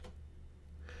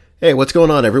Hey, what's going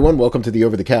on, everyone? Welcome to the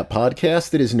Over the Cap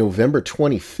podcast. It is November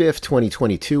 25th,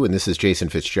 2022, and this is Jason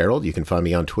Fitzgerald. You can find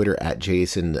me on Twitter at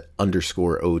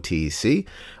Jason_OTC,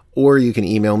 or you can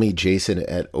email me,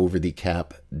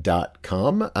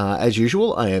 jason@overthecap.com. As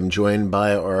usual, I am joined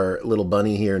by our little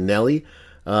bunny here, Nellie.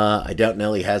 I doubt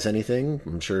Nellie has anything.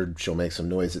 I'm sure she'll make some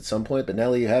noise at some point, but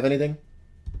Nellie, you have anything?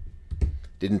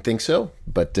 Didn't think so,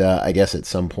 but I guess at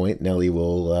some point Nellie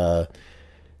will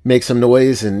make some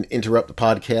noise and interrupt the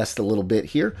podcast a little bit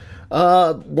here.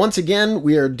 Once again,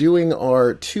 we are doing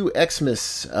our 2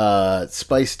 Xmas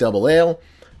Spice Double Ale.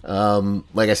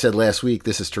 Like I said last week,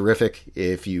 this is terrific.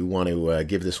 If you want to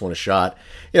give this one a shot,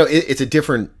 you know it's a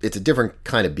different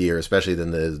kind of beer, especially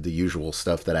than the usual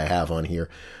stuff that I have on here.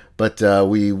 But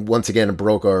we once again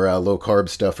broke our low carb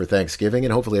stuff for Thanksgiving,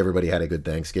 and hopefully everybody had a good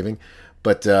Thanksgiving.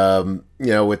 But,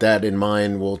 with that in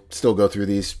mind, we'll still go through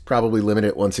these, probably limit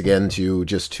it once again to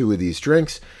just 2 of these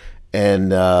drinks,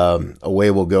 and away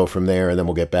we'll go from there, and then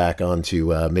we'll get back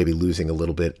onto maybe losing a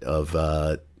little bit of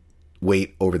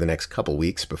weight over the next couple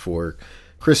weeks before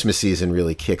Christmas season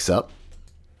really kicks up.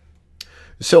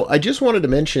 So I just wanted to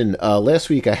mention, last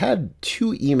week I had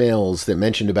 2 emails that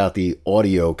mentioned about the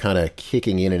audio kind of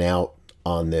kicking in and out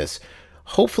on this.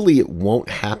 Hopefully it won't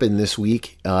happen this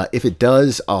week. If it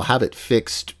does, I'll have it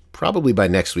fixed probably by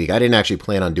next week. I didn't actually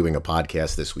plan on doing a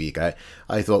podcast this week. I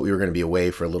thought we were going to be away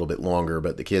for a little bit longer,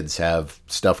 but the kids have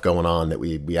stuff going on that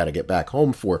we had to get back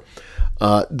home for.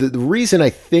 The reason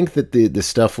I think that the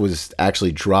stuff was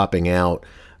actually dropping out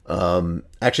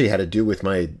actually had to do with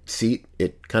my seat.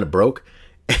 It kind of broke.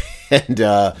 And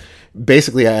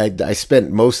basically, I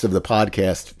spent most of the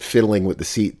podcast fiddling with the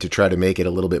seat to try to make it a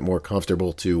little bit more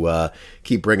comfortable to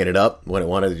keep bringing it up when it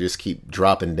wanted to just keep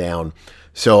dropping down.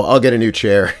 So I'll get a new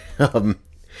chair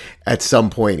at some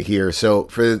point here. So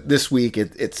for this week,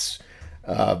 it's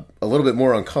a little bit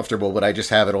more uncomfortable, but I just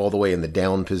have it all the way in the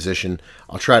down position.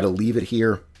 I'll try to leave it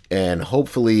here, and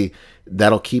hopefully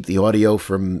that'll keep the audio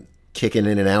from kicking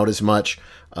in and out as much.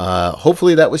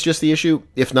 Hopefully that was just the issue.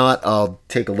 If not, I'll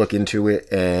take a look into it,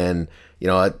 and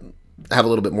I have a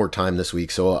little bit more time this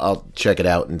week, so I'll check it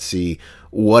out and see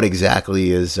what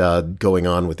exactly is going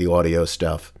on with the audio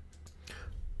stuff.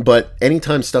 But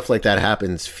anytime stuff like that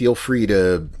happens, feel free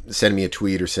to send me a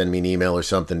tweet or send me an email or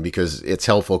something, because it's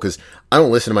helpful, because I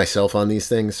don't listen to myself on these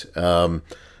things, other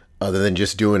than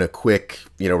just doing a quick,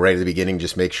 right at the beginning,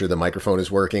 just make sure the microphone is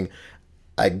working.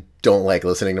 I don't like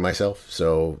listening to myself,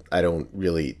 so I don't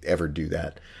really ever do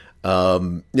that.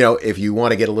 If you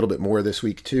want to get a little bit more this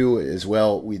week too, as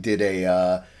well, we did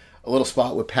a little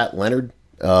spot with Pat Leonard,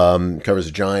 covers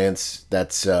the Giants.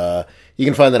 That's you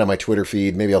can find that on my Twitter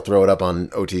feed. Maybe I'll throw it up on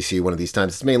OTC one of these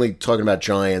times. It's mainly talking about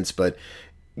Giants, but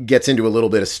gets into a little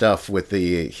bit of stuff with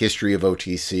the history of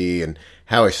OTC and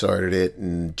how I started it,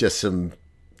 and just some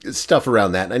stuff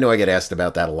around that. And I know I get asked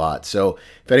about that a lot. So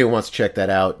if anyone wants to check that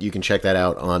out, you can check that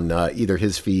out on either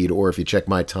his feed, or if you check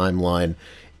my timeline,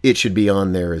 it should be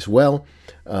on there as well.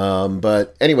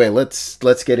 But anyway,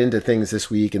 let's get into things this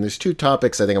week. And there's 2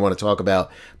 topics I think I want to talk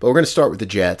about, but we're going to start with the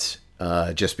Jets,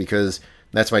 just because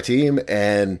that's my team,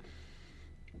 and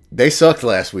they sucked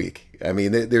last week. I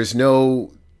mean, it was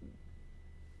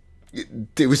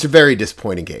a very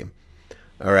disappointing game.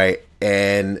 All right.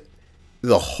 And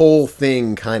the whole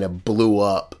thing kind of blew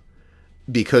up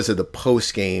because of the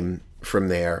post game from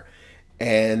there.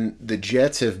 And the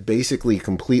Jets have basically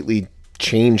completely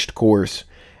changed course,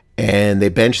 and they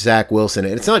benched Zach Wilson.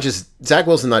 And it's not just Zach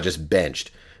Wilson, not just benched.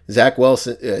 Zach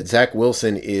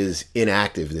Wilson is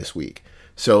inactive this week.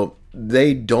 So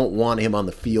they don't want him on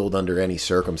the field under any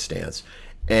circumstance.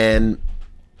 And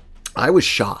I was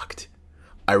shocked.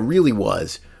 I really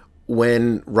was.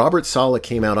 When Robert Saleh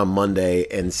came out on Monday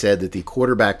and said that the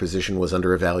quarterback position was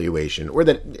under evaluation, or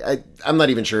that I'm not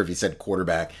even sure if he said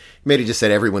quarterback, maybe he just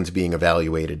said everyone's being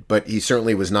evaluated, but he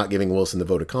certainly was not giving Wilson the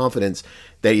vote of confidence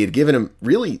that he had given him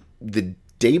really the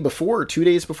day before or 2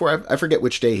 days before. I forget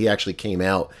which day he actually came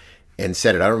out and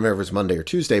said it. I don't remember if it was Monday or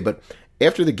Tuesday, but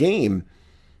after the game,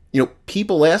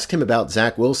 people asked him about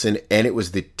Zach Wilson, and it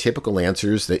was the typical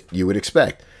answers that you would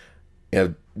expect.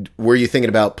 Were you thinking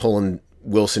about pulling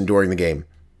Wilson during the game?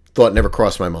 Thought never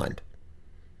crossed my mind.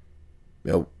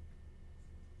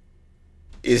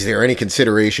 Is there any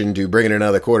consideration to bringing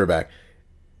another quarterback?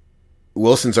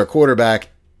 Wilson's our quarterback.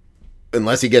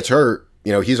 Unless he gets hurt,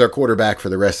 he's our quarterback for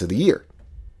the rest of the year.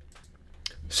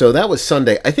 So that was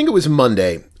Sunday. I think it was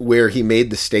Monday where he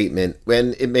made the statement,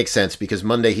 and it makes sense because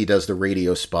Monday he does the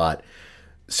radio spot.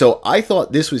 So I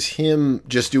thought this was him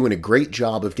just doing a great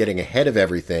job of getting ahead of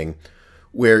everything,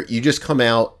 where you just come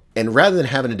out and rather than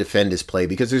having to defend his play,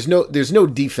 because there's no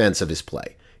defense of his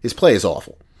play. His play is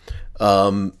awful.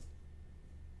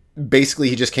 basically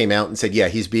he just came out and said, yeah,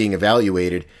 he's being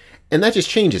evaluated. And that just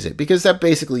changes it, because that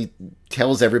basically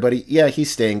tells everybody, yeah, he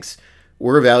stinks.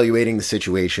 We're evaluating the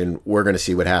situation. We're going to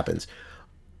see what happens.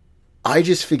 I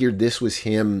just figured this was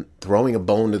him throwing a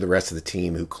bone to the rest of the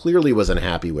team, who clearly wasn't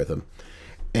happy with him.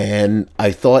 And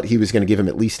I thought he was going to give him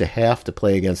at least a half to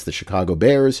play against the Chicago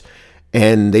Bears,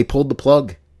 and they pulled the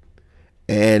plug.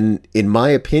 And in my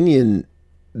opinion,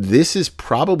 this is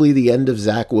probably the end of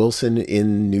Zach Wilson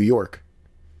in New York.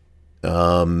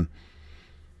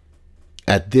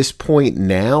 At this point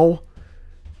now,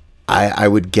 I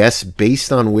would guess,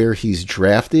 based on where he's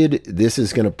drafted, this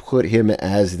is going to put him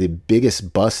as the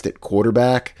biggest bust at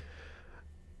quarterback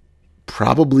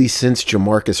probably since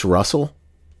Jamarcus Russell.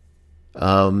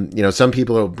 Some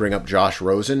people will bring up Josh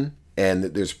Rosen, and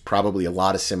there's probably a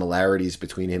lot of similarities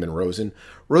between him and Rosen.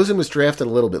 Rosen was drafted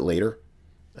a little bit later.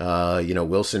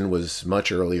 Wilson was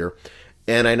much earlier.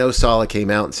 And I know Saleh came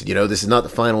out and said, this is not the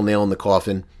final nail in the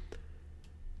coffin.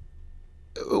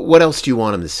 What else do you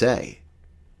want him to say?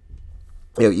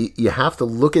 You have to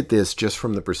look at this just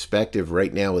from the perspective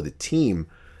right now of the team.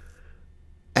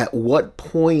 At what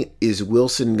point is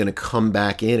Wilson going to come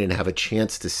back in and have a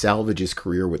chance to salvage his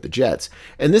career with the Jets?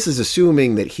 And this is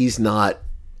assuming that he's not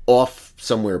off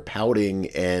somewhere pouting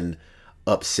and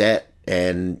upset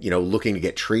and, looking to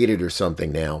get traded or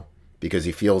something now, because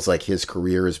he feels like his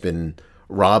career has been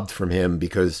robbed from him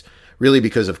because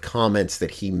of comments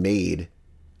that he made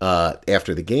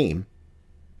after the game.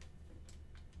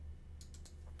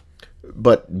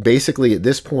 But basically, at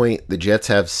this point, the Jets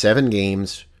have 7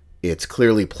 games. It's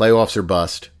clearly playoffs or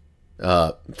bust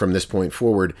from this point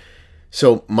forward.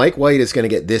 So Mike White is going to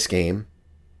get this game.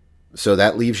 So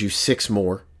that leaves you 6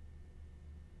 more.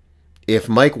 If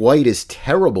Mike White is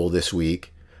terrible this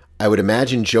week, I would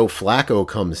imagine Joe Flacco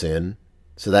comes in.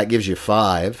 So that gives you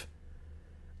 5.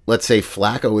 Let's say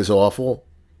Flacco is awful.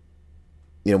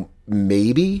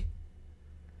 Maybe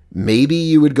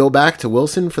you would go back to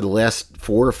Wilson for the last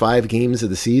 4 or 5 games of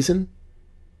the season.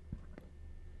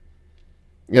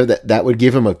 That would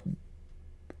give him a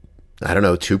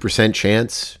 2%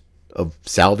 chance of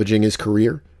salvaging his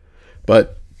career.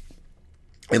 But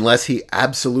unless he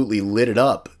absolutely lit it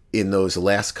up in those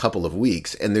last couple of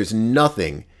weeks, and there's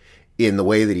nothing in the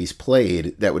way that he's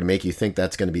played that would make you think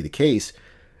that's going to be the case,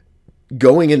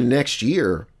 going into next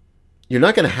year, you're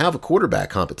not going to have a quarterback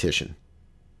competition.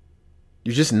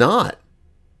 You're just not.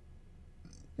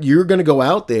 You're going to go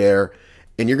out there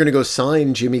and you're going to go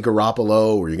sign Jimmy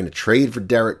Garoppolo, or you're going to trade for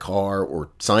Derek Carr, or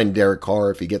sign Derek Carr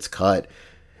if he gets cut.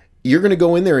 You're going to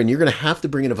go in there and you're going to have to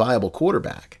bring in a viable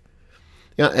quarterback.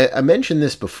 I mentioned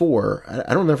this before.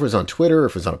 I don't remember if it was on Twitter,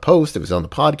 if it was on a post, if it was on the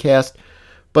podcast.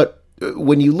 But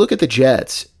when you look at the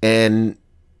Jets and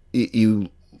you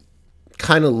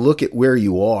kind of look at where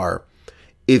you are,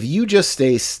 if you just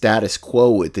stay status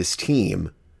quo with this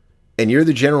team and you're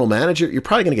the general manager, you're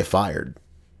probably going to get fired.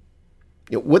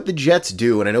 What the Jets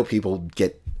do, and I know people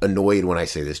get annoyed when I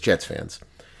say this, Jets fans,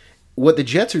 what the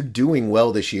Jets are doing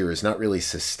well this year is not really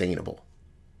sustainable.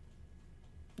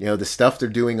 The stuff they're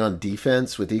doing on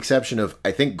defense, with the exception of,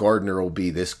 I think Gardner will be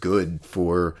this good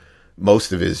for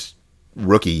most of his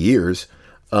rookie years.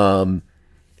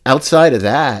 Outside of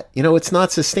that, it's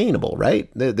not sustainable, right?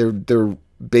 They're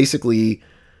basically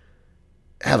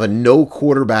have a no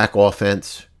quarterback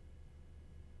offense.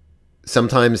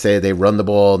 Sometimes they run the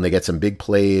ball and they get some big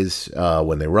plays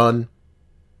when they run.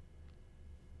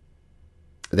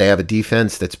 They have a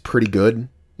defense that's pretty good.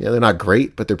 They're not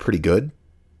great, but they're pretty good.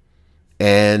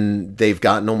 And they've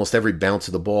gotten almost every bounce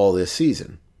of the ball this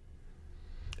season.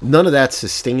 None of that's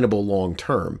sustainable long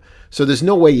term. So there's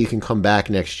no way you can come back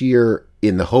next year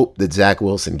in the hope that Zach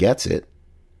Wilson gets it.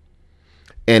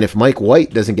 And if Mike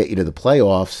White doesn't get you to the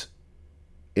playoffs,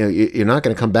 you're not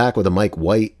going to come back with a Mike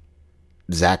White,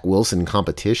 Zach Wilson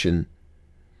competition.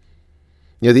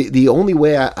 The only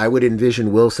way I would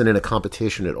envision Wilson in a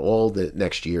competition at all the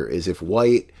next year is if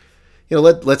White,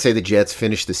 let's say the Jets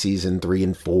finish the season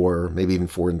 3-4, maybe even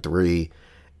 4-3,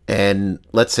 and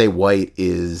let's say White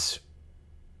is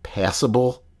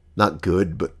passable, not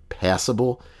good, but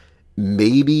passable.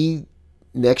 Maybe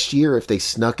next year, if they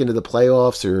snuck into the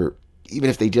playoffs, or even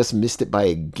if they just missed it by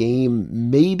a game,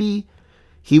 maybe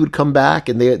he would come back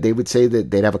and they would say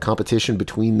that they'd have a competition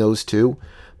between those two.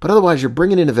 But otherwise, you're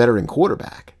bringing in a veteran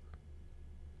quarterback.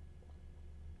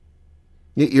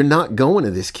 You're not going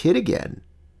to this kid again.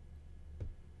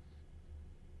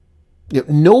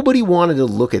 Nobody wanted to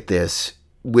look at this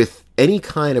with any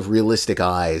kind of realistic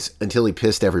eyes until he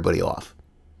pissed everybody off.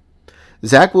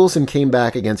 Zach Wilson came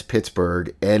back against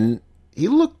Pittsburgh, and he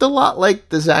looked a lot like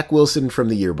the Zach Wilson from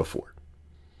the year before.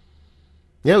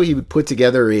 He would put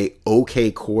together a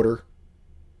okay quarter,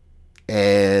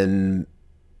 and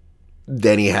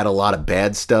then he had a lot of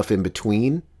bad stuff in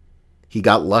between. He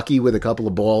got lucky with a couple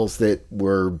of balls that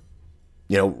were,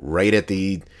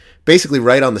 basically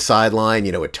right on the sideline.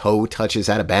 A toe touches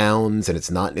out of bounds and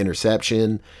it's not an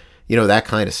interception, that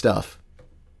kind of stuff.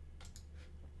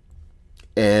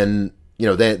 And,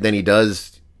 then he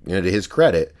does, to his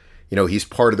credit, he's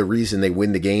part of the reason they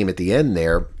win the game at the end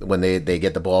there when they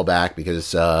get the ball back,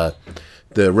 because the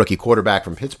rookie quarterback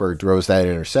from Pittsburgh throws that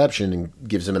interception and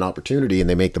gives them an opportunity, and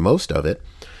they make the most of it.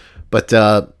 But,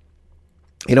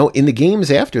 in the games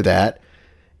after that,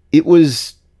 it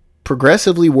was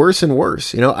progressively worse and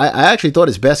worse. I actually thought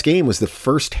his best game was the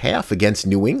first half against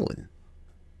New England.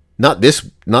 Not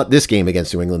this game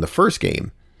against New England, the first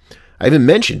game. I even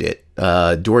mentioned it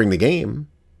during the game.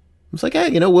 I was like,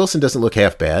 Wilson doesn't look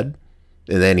half bad.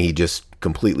 And then he just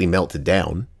completely melted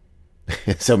down.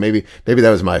 So maybe that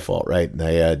was my fault, right? And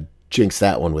I jinxed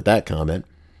that one with that comment.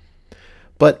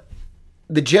 But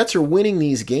the Jets are winning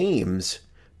these games,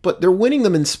 but they're winning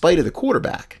them in spite of the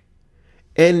quarterback.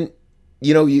 And,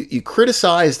 you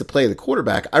criticize the play of the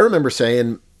quarterback. I remember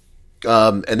saying,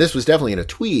 and this was definitely in a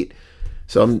tweet,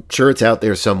 so I'm sure it's out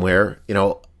there somewhere,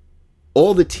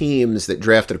 all the teams that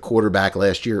drafted a quarterback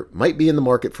last year might be in the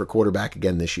market for a quarterback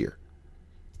again this year.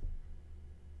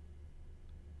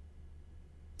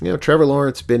 Trevor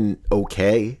Lawrence been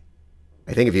okay.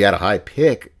 I think if he had a high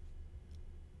pick,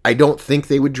 I don't think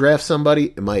they would draft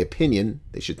somebody. In my opinion,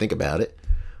 they should think about it.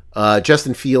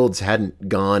 Justin Fields hadn't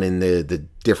gone in the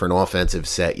different offensive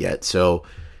set yet, so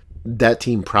that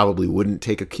team probably wouldn't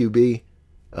take a QB.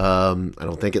 I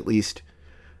don't think, at least.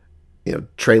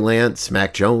 Trey Lance,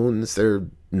 Mac Jones, they're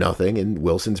nothing, and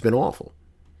Wilson's been awful.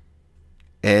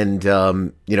 And,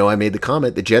 I made the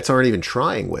comment, the Jets aren't even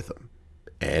trying with him.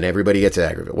 And everybody gets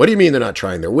aggravated. What do you mean they're not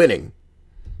trying? They're winning.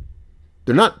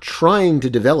 They're not trying to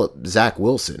develop Zach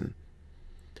Wilson.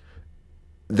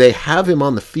 They have him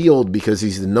on the field because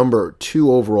he's the number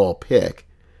 2 overall pick.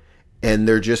 And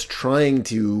they're just trying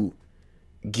to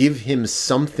give him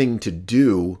something to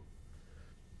do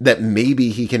that maybe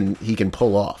he can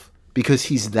pull off. Because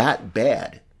he's that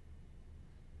bad.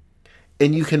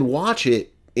 And you can watch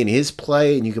it in his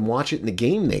play, and you can watch it in the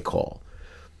game they call.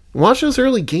 Watch those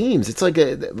early games. It's like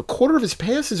a quarter of his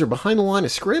passes are behind the line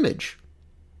of scrimmage.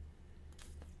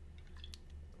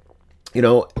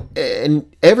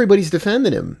 And everybody's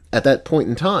defending him at that point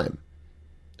in time.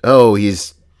 Oh,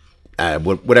 he's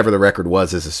whatever the record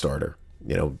was as a starter.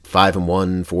 5-1,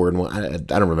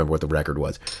 4-1. I don't remember what the record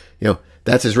was.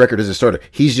 That's his record as a starter.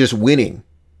 He's just winning.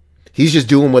 He's just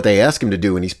doing what they ask him to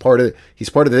do, and he's part of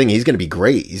the thing. He's going to be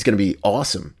great. He's going to be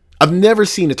awesome. I've never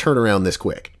seen a turnaround this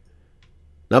quick.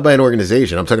 Not by an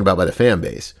organization. I'm talking about by the fan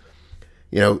base.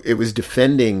 It was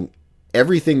defending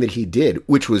everything that he did,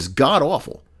 which was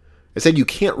god-awful. I said you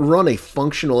can't run a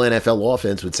functional NFL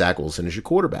offense with Zach Wilson as your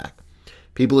quarterback.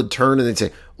 People would turn and they'd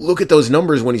say, look at those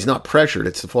numbers when he's not pressured.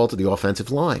 It's the fault of the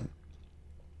offensive line.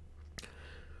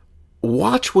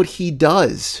 Watch what he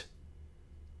does.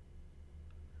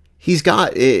 He's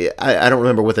got, I don't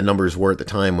remember what the numbers were at the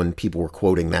time when people were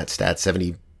quoting that stat,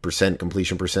 70%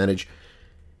 completion percentage.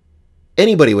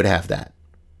 Anybody would have that.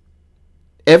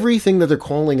 Everything that they're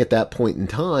calling at that point in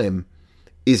time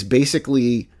is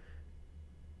basically,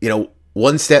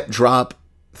 one step drop,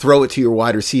 throw it to your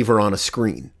wide receiver on a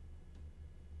screen.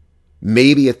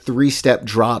 Maybe a 3-step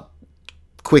drop,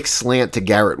 quick slant to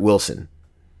Garrett Wilson.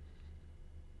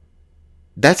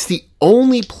 That's the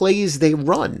only plays they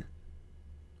run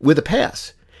with a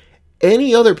pass.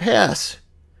 Any other pass,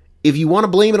 if you want to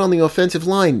blame it on the offensive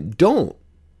line, don't.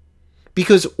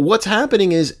 Because what's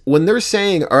happening is when they're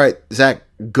saying, all right, Zach,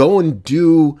 go and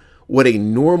do what a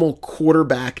normal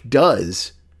quarterback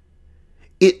does,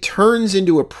 it turns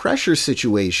into a pressure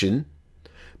situation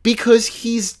because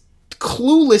he's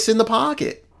clueless in the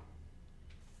pocket.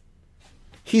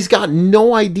 He's got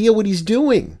no idea what he's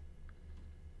doing.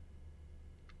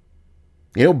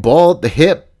 Ball at the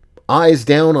hip, eyes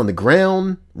down on the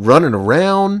ground, running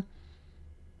around.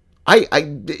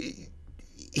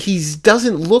 He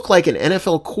doesn't look like an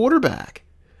NFL quarterback.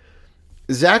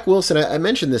 Zach Wilson, I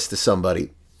mentioned this to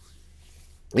somebody.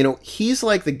 He's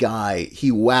like the guy,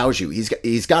 he wows you.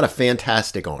 He's got a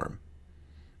fantastic arm.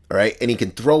 All right. And he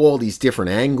can throw all these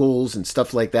different angles and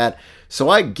stuff like that. So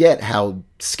I get how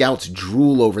scouts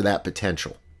drool over that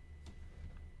potential.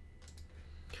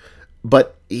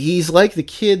 But he's like the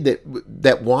kid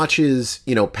that watches,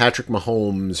 Patrick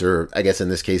Mahomes, or I guess in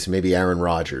this case, maybe Aaron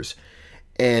Rodgers.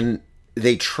 And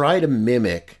they try to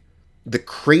mimic the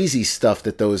crazy stuff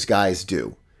that those guys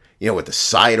do. with the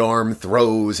sidearm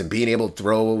throws and being able to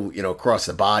throw, across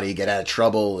the body, get out of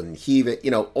trouble and heave it,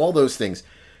 all those things.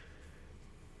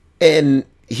 And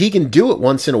he can do it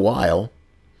once in a while.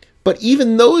 But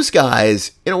even those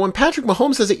guys, when Patrick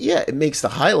Mahomes does it, yeah, it makes the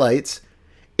highlights.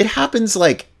 It happens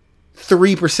like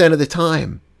 3% of the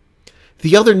time.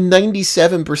 The other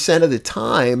 97% of the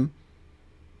time,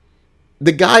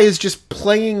 the guy is just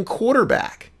playing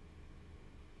quarterback.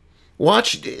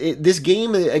 Watch this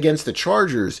game against the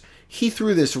Chargers. He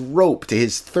threw this rope to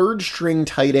his third string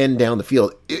tight end down the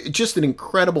field. Just an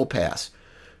incredible pass.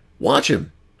 Watch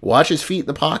him. Watch his feet in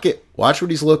the pocket. Watch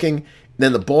what he's looking. And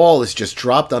then the ball is just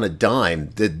dropped on a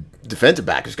dime. The defensive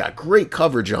back has got great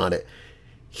coverage on it.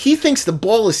 He thinks the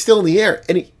ball is still in the air,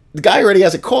 and the guy already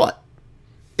has it caught.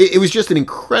 It was just an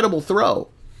incredible throw.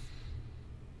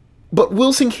 But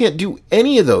Wilson can't do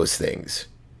any of those things.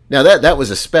 Now, that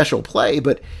was a special play,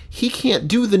 but he can't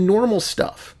do the normal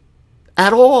stuff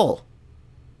at all.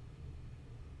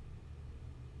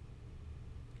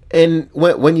 And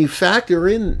when you factor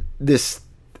in this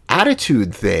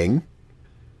attitude thing,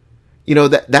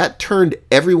 that turned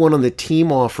everyone on the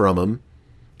team off from him,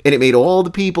 and it made all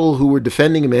the people who were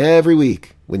defending him every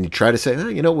week, when you try to say,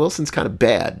 Wilson's kind of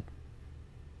bad.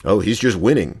 Oh, he's just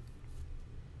winning.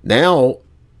 Now,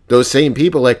 those same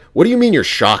people like, what do you mean you're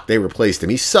shocked they replaced him?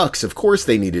 He sucks. Of course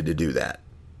they needed to do that.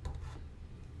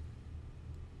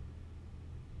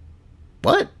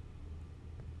 What?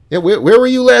 Yeah, where were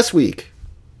you last week?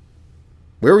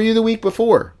 Where were you the week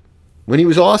before? When he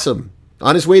was awesome,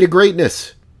 on his way to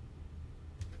greatness.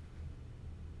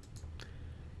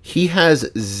 He has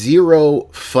zero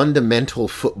fundamental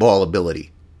football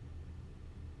ability.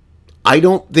 I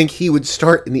don't think he would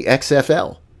start in the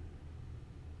XFL.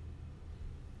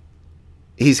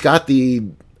 He's got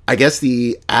the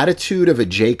attitude of a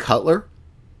Jay Cutler,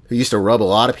 who used to rub a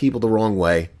lot of people the wrong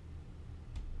way.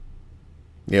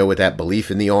 With that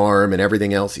belief in the arm and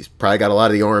everything else. He's probably got a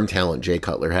lot of the arm talent Jay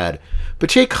Cutler had. But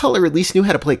Jay Cutler at least knew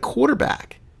how to play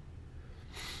quarterback.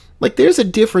 Like, there's a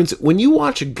difference when you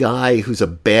watch a guy who's a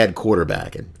bad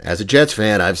quarterback. And as a Jets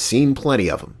fan, I've seen plenty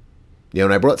of them.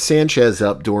 And I brought Sanchez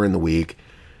up during the week.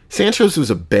 Sanchez was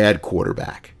a bad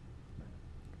quarterback.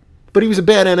 But he was a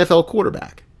bad NFL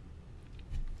quarterback.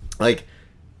 Like,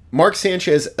 Mark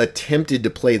Sanchez attempted to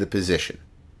play the position.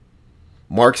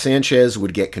 Mark Sanchez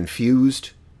would get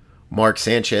confused. Mark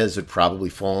Sanchez would probably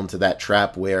fall into that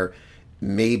trap where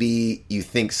maybe you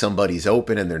think somebody's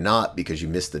open and they're not because you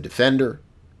missed the defender,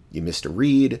 you missed a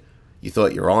read, you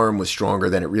thought your arm was stronger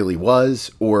than it really was,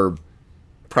 or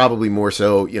probably more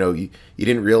so, you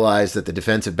didn't realize that the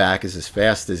defensive back is as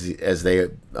fast as they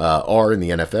are in the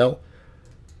NFL.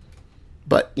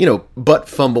 But, butt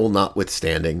fumble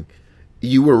notwithstanding,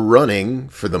 you were running,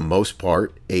 for the most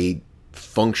part, a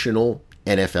functional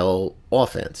NFL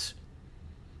offense.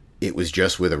 It was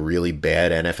just with a really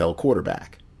bad NFL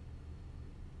quarterback.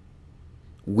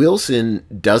 Wilson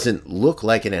doesn't look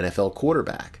like an NFL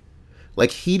quarterback. Like,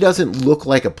 he doesn't look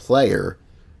like a player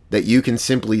that you can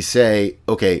simply say,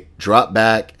 okay, drop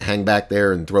back, hang back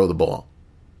there, and throw the ball.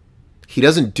 He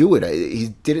doesn't do it.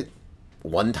 He did it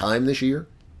one time this year.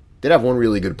 Did have one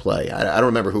really good play. I don't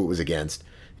remember who it was against.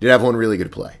 Did have one really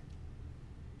good play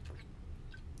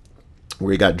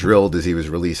where he got drilled as he was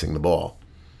releasing the ball.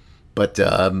 But,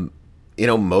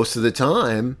 most of the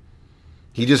time,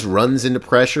 he just runs into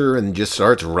pressure and just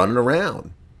starts running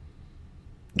around.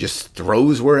 Just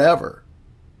throws wherever.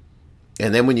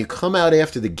 And then when you come out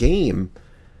after the game,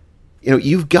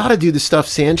 you've got to do the stuff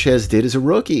Sanchez did as a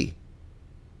rookie.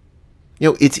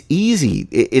 It's easy.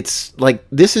 It's like,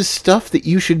 this is stuff that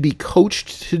you should be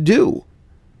coached to do.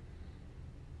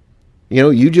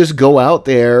 You just go out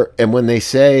there, and when they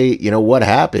say, what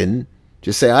happened,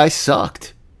 just say, I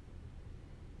sucked.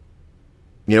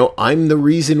 I'm the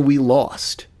reason we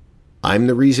lost. I'm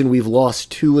the reason we've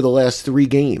lost 2 of the last 3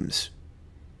 games.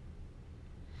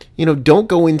 Don't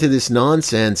go into this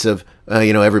nonsense of,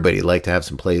 everybody'd like to have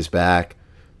some plays back.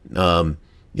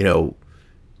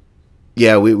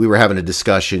 Yeah, we were having a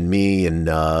discussion, me and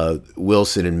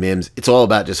Wilson and Mims. It's all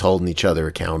about just holding each other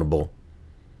accountable.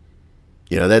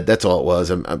 That's all it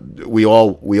was. We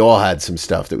all had some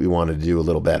stuff that we wanted to do a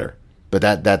little better, but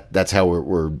that's how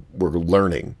we're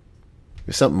learning.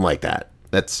 Something like that.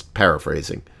 That's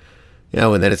paraphrasing.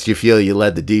 And then it's you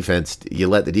let the defense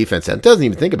down. It doesn't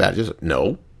even think about it. Just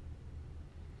no.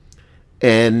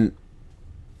 And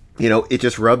it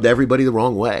just rubbed everybody the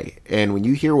wrong way. And when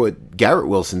you hear what Garrett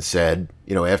Wilson said,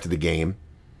 after the game,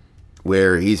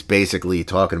 where he's basically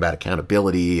talking about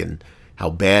accountability and how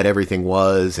bad everything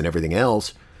was and everything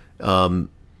else,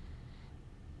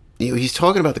 he's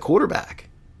talking about the quarterback.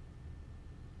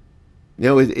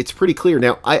 It's pretty clear.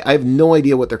 Now, I have no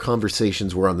idea what their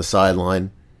conversations were on the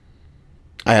sideline.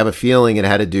 I have a feeling it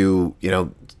had to do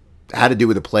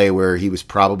with a play where he was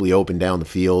probably open down the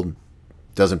field,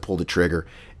 doesn't pull the trigger,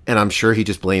 and I'm sure he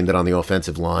just blamed it on the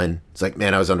offensive line. It's like,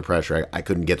 man, I was under pressure. I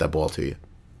couldn't get that ball to you.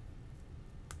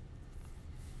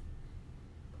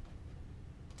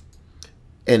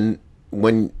 And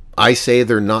when I say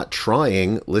they're not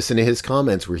trying, listen to his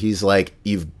comments where he's like,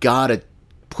 you've got to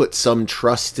put some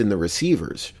trust in the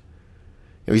receivers.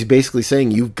 He's basically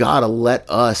saying, you've got to let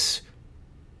us,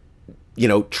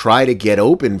 try to get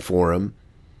open for him.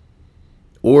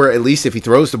 Or at least if he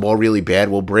throws the ball really bad,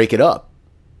 we'll break it up.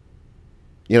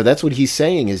 That's what he's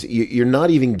saying is you're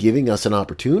not even giving us an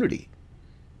opportunity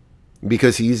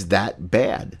because he's that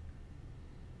bad.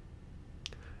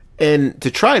 And to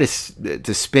try to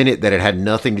spin it that it had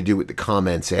nothing to do with the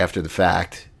comments after the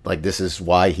fact, like this is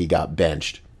why he got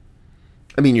benched.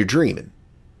 I mean, you're dreaming.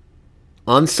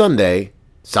 On Sunday,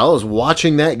 Salah's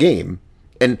watching that game,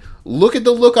 and look at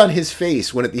the look on his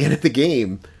face when at the end of the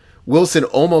game, Wilson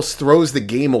almost throws the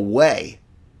game away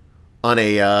on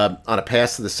a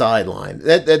pass to the sideline.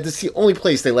 That's the only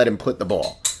place they let him put the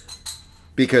ball.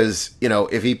 Because,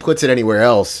 if he puts it anywhere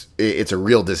else, it's a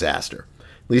real disaster.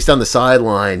 At least on the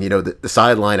sideline, the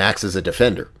sideline acts as a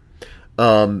defender.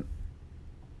 That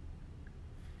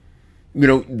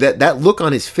look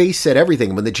on his face said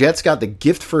everything. When the Jets got the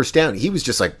gift first down, he was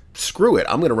just like, screw it,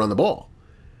 I'm going to run the ball.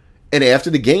 And after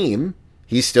the game,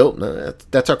 he's still,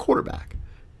 that's our quarterback.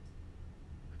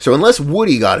 So unless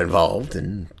Woody got involved,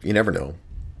 and you never know,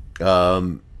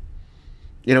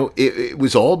 it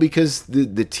was all because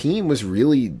the team was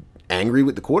really angry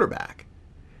with the quarterback.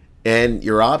 And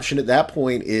your option at that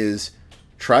point is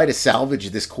try to salvage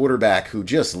this quarterback who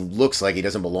just looks like he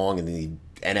doesn't belong in the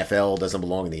NFL, doesn't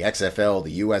belong in the XFL,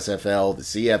 the USFL, the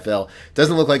CFL,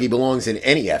 doesn't look like he belongs in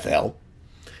any FL,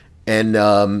 and,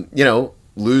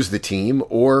 lose the team,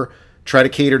 or try to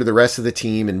cater to the rest of the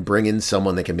team and bring in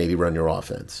someone that can maybe run your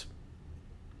offense.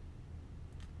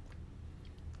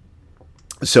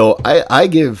 So I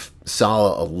give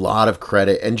Saleh a lot of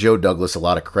credit and Joe Douglas a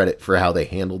lot of credit for how they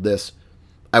handled this.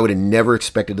 I would have never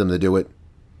expected them to do it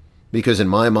because in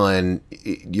my mind,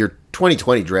 your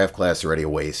 2020 draft class is already a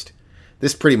waste.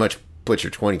 This pretty much puts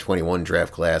your 2021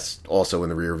 draft class also in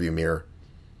the rearview mirror.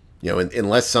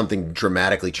 Unless something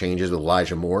dramatically changes with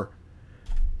Elijah Moore,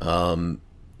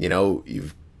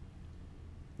 you've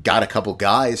got a couple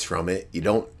guys from it. You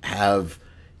don't have,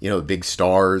 big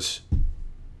stars.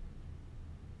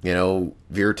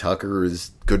 Veer Tucker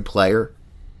is a good player.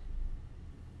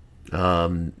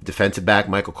 Defensive back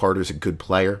Michael Carter's a good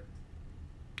player.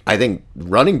 I think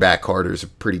running back Carter's a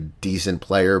pretty decent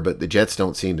player, but the Jets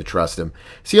don't seem to trust him.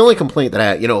 It's the only complaint that I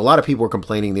had. A lot of people are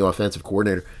complaining the offensive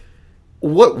coordinator.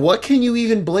 What can you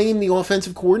even blame the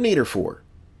offensive coordinator for?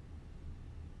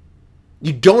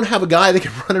 You don't have a guy that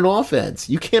can run an offense.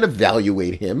 You can't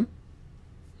evaluate him.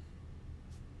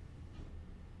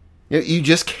 You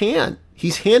just can't.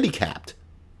 He's handicapped.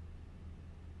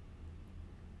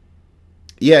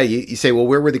 Yeah, you say, well,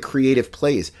 where were the creative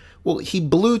plays? Well, he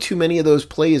blew too many of those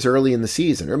plays early in the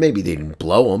season. Or maybe they didn't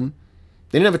blow them.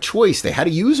 They didn't have a choice. They had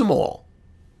to use them all.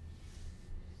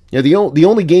 The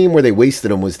only game where they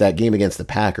wasted them was that game against the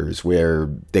Packers where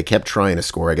they kept trying to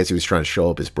score. I guess he was trying to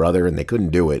show up his brother, and they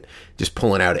couldn't do it. Just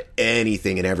pulling out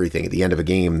anything and everything at the end of a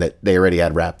game that they already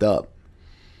had wrapped up.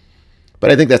 But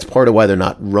I think that's part of why they're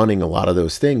not running a lot of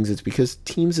those things. It's because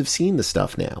teams have seen the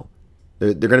stuff now.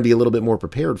 They're going to be a little bit more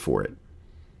prepared for it.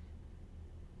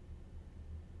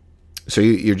 So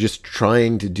you're just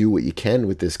trying to do what you can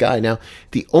with this guy. Now,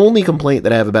 the only complaint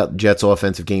that I have about the Jets'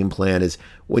 offensive game plan is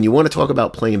when you want to talk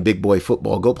about playing big boy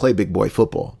football, go play big boy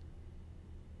football.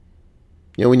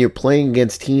 When you're playing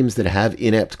against teams that have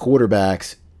inept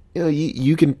quarterbacks,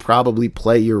 you can probably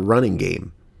play your running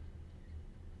game.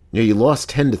 You lost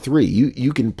 10-3.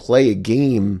 You can play a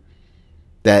game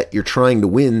that you're trying to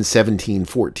win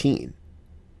 17-14.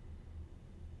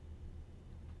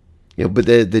 But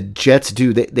the Jets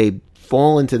do. They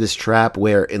fall into this trap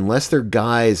where unless their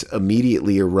guys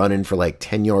immediately are running for like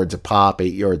 10 yards a pop,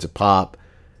 8 yards a pop,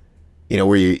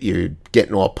 where you're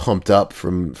getting all pumped up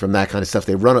from that kind of stuff,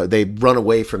 they run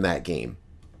away from that game.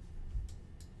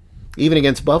 Even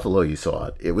against Buffalo, you saw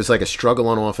it. It was like a struggle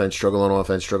on offense.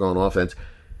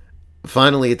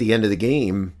 Finally, at the end of the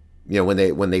game,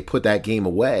 when they put that game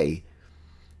away,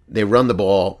 they run the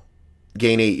ball,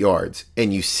 gain 8 yards,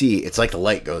 and you see it's like the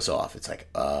light goes off. It's like,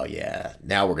 oh yeah,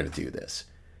 now we're going to do this.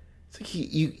 It's like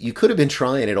you could have been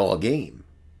trying it all game.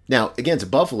 Now against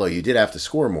Buffalo, you did have to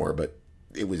score more, but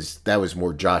that was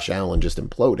more Josh Allen just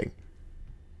imploding.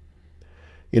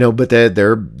 But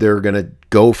they're going to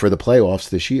go for the playoffs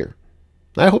this year.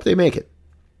 I hope they make it.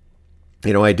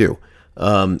 I do.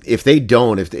 If they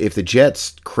don't, if the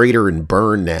Jets crater and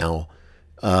burn now,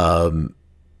 and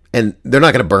they're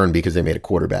not going to burn because they made a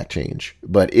quarterback change,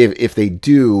 but if they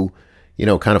do,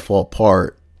 kind of fall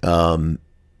apart,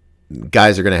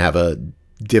 guys are going to have a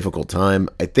difficult time.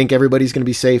 I think everybody's going to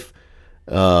be safe,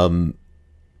 but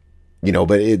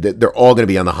they're all going to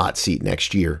be on the hot seat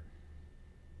next year.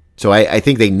 So I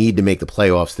think they need to make the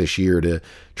playoffs this year to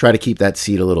try to keep that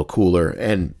seat a little cooler,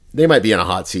 and they might be on a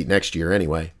hot seat next year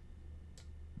anyway,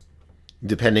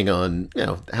 depending on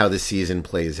how the season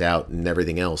plays out and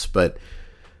everything else. But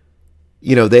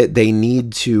they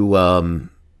need to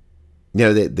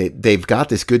they've got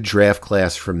this good draft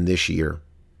class from this year,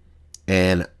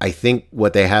 and I think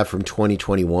what they have from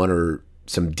 2021 are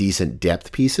some decent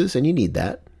depth pieces, and you need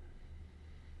that.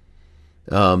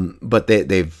 But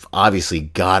they've obviously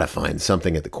got to find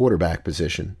something at the quarterback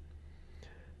position.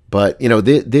 But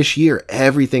this year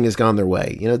everything has gone their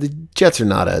way. The Jets are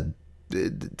not a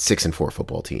 6-4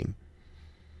 football team.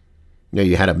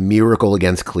 You had a miracle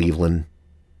against Cleveland,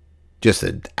 just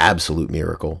an absolute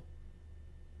miracle.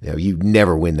 You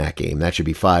never win that game. That should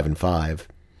be 5-5.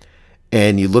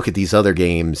 And you look at these other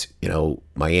games.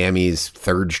 Miami's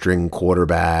third string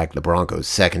quarterback, the Broncos'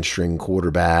 second string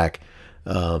quarterback,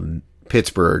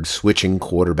 Pittsburgh switching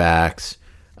quarterbacks,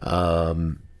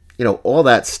 all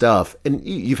that stuff. And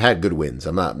you've had good wins.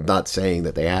 I'm not saying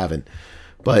that they haven't,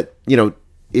 but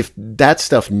if that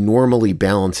stuff normally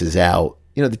balances out,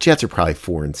 the Jets are probably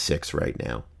 4-6 right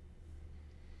now.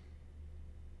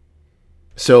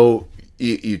 So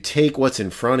you take what's in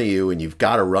front of you and you've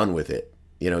got to run with it.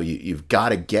 You've got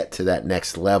to get to that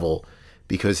next level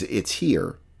because it's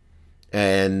here,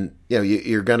 and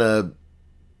you're gonna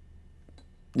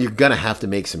have to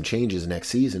make some changes next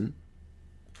season.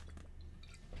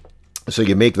 So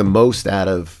you make the most out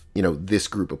of this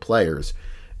group of players,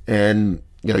 and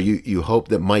you hope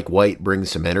that Mike White brings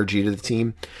some energy to the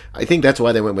team. I think that's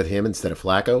why they went with him instead of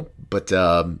Flacco. But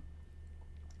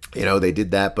they did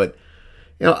that. But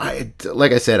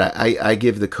like I said, I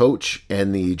give the coach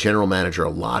and the general manager a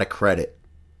lot of credit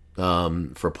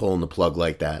for pulling the plug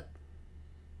like that.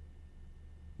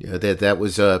 That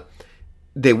was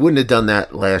they wouldn't have done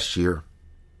that last year.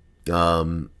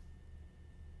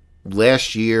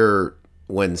 Last year,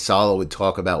 when Saleh would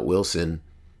talk about Wilson,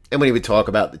 and when he would talk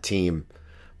about the team,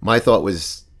 my thought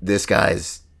was, this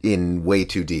guy's in way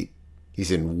too deep.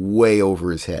 He's in way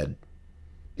over his head.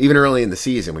 Even early in the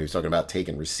season, when he was talking about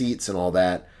taking receipts and all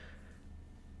that,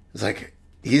 it's like,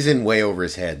 he's in way over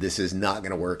his head. This is not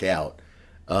going to work out.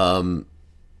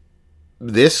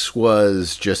 This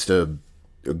was just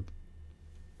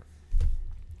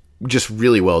just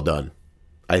really well done,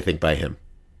 I think, by him.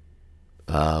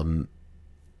 And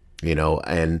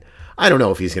I don't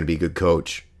know if he's going to be a good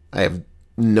coach. I have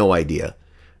no idea.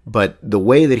 But the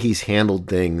way that he's handled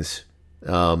things,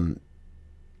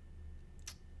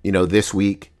 this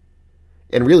week,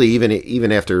 and really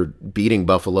even after beating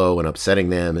Buffalo and upsetting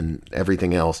them and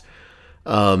everything else,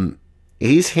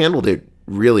 he's handled it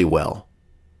really well.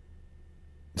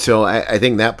 So I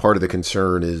think that part of the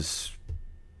concern is,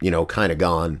 kind of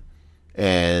gone.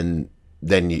 And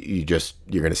then you're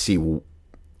going to see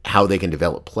how they can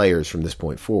develop players from this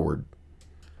point forward.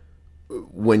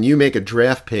 When you make a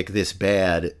draft pick this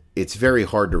bad, it's very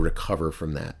hard to recover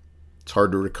from that. It's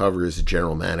hard to recover as a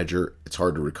general manager. It's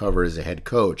hard to recover as a head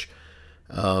coach.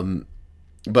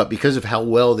 But because of how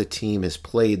well the team has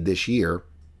played this year,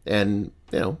 and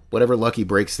whatever lucky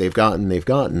breaks they've gotten, they've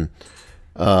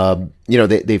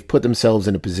put themselves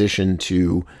in a position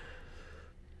to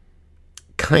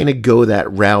kind of go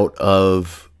that route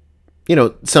of,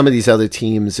 some of these other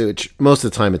teams, which most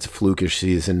of the time it's a flukish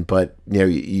season, but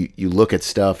you look at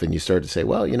stuff and you start to say,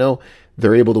 well,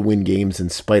 they're able to win games in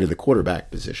spite of the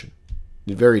quarterback position.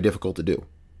 It's very difficult to do.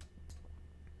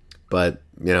 But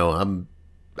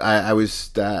I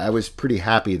was pretty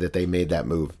happy that they made that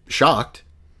move. Shocked,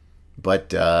 but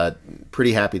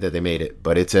pretty happy that they made it.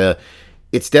 But it's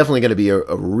definitely going to be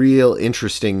a real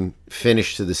interesting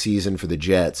finish to the season for the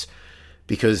Jets,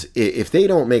 because if they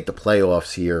don't make the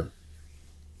playoffs here,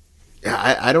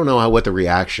 I don't know what the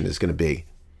reaction is going to be.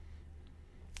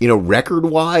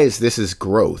 Record-wise, this is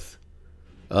growth.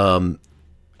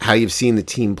 How you've seen the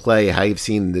team play, how you've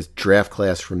seen this draft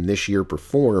class from this year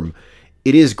perform,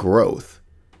 it is growth.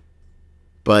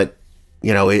 But,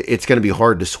 it's going to be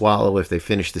hard to swallow if they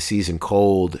finish the season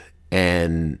cold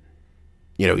and,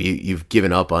 you've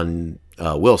given up on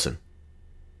Wilson.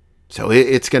 So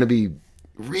it's going to be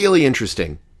really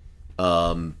interesting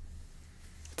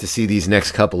to see these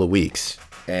next couple of weeks.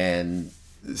 And,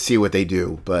 see what they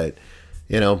do. But,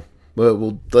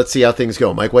 let's see how things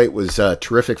go. Mike White was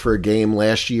terrific for a game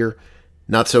last year.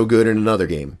 Not so good in another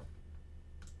game.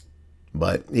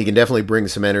 But he can definitely bring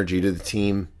some energy to the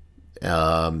team. He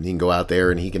can go out there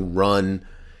and he can run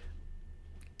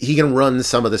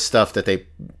some of the stuff that they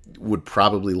would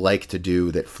probably like to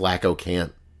do that Flacco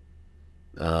can't.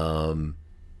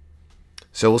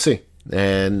 So we'll see.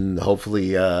 And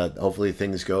hopefully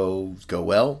things go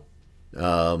well,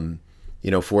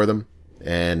 for them.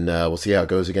 And we'll see how it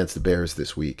goes against the Bears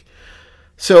this week.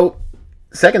 So,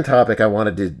 second topic I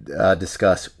wanted to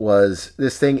discuss was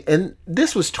this thing, and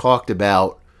this was talked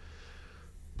about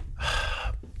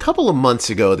a couple of months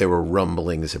ago. There were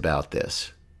rumblings about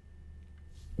this,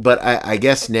 but I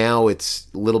guess now it's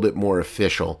a little bit more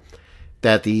official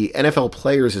that the NFL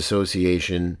Players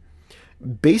Association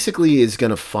basically is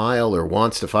going to file or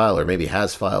wants to file or maybe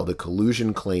has filed a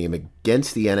collusion claim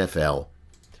against the NFL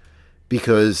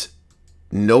because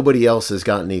nobody else has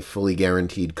gotten a fully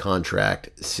guaranteed contract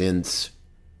since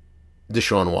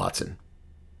Deshaun Watson.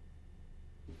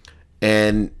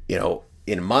 And,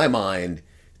 in my mind,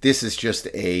 this is just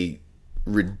a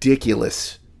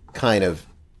ridiculous kind of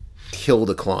hill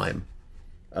to climb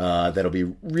that'll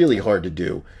be really hard to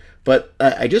do. But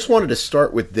I just wanted to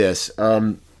start with this.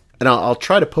 And I'll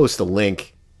try to post a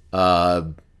link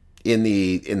in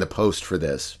the post for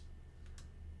this.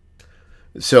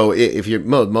 So if you're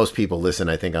most people listen,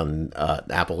 I think on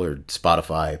Apple or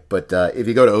Spotify, but if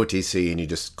you go to OTC and you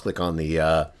just click on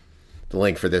the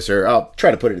link for this, or I'll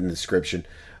try to put it in the description.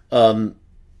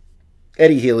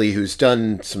 Eddie Healy, who's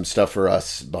done some stuff for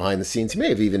us behind the scenes,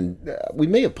 we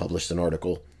may have published an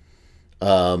article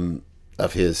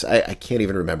of his. I can't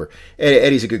even remember.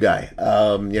 Eddie's a good guy.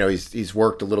 He's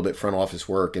worked a little bit front office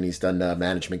work, and he's done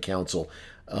management counsel.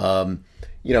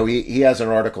 He has an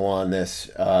article on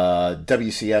this,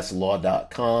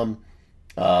 WCSlaw.com,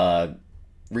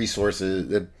 resources,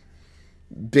 the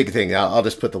big thing. I'll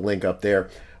just put the link up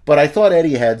there. But I thought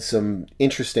Eddie had some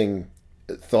interesting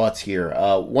thoughts here,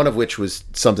 one of which was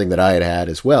something that I had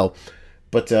as well.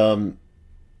 But,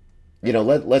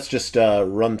 let's just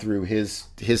run through his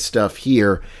stuff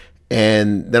here,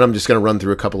 and then I'm just going to run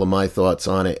through a couple of my thoughts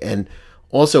on it. And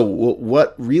also,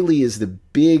 what really is the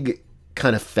big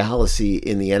kind of fallacy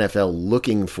in the NFL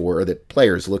looking for, or that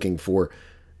players looking for,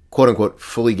 quote-unquote,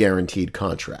 fully guaranteed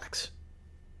contracts.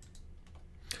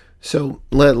 So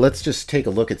let's just take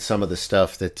a look at some of the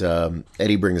stuff that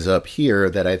Eddie brings up here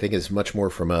that I think is much more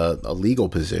from a legal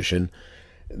position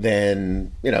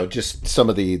than, just some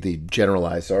of the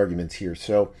generalized arguments here.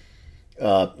 So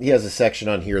he has a section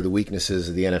on here, the weaknesses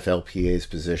of the NFLPA's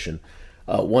position.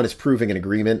 One is proving an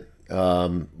agreement,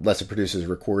 unless it produces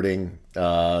recording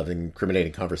of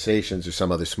incriminating conversations or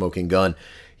some other smoking gun.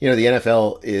 The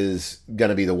NFL is going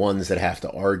to be the ones that have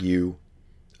to argue,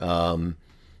 that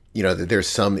there's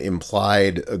some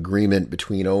implied agreement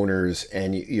between owners,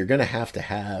 and you're going to have,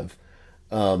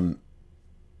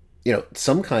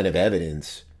 some kind of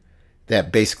evidence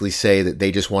that basically say that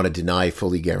they just want to deny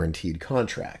fully guaranteed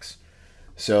contracts.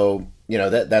 So,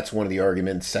 that's one of the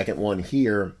arguments. Second one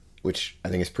here, which I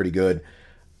think is pretty good,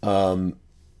 a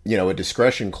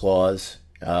discretion clause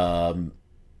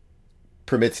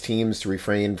permits teams to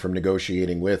refrain from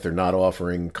negotiating with or not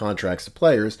offering contracts to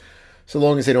players so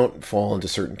long as they don't fall into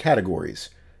certain categories.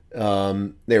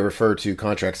 They refer to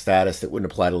contract status that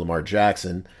wouldn't apply to Lamar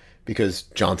Jackson because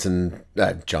Jackson's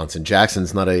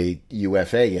not a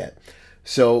UFA yet.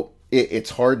 So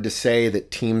it's hard to say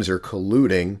that teams are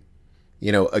colluding,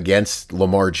 against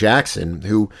Lamar Jackson,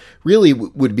 who really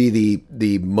would be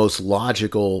the most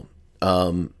logical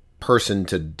person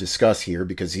to discuss here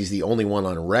because he's the only one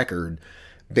on record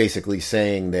basically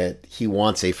saying that he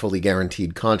wants a fully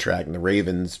guaranteed contract and the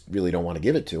Ravens really don't want to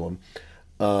give it to him.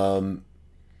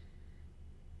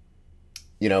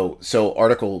 So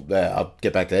I'll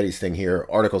get back to Eddie's thing here.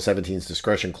 Article 17's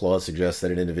discretion clause suggests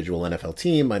that an individual NFL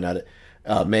team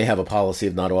may have a policy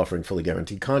of not offering fully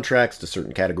guaranteed contracts to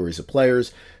certain categories of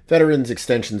players, veterans,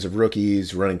 extensions of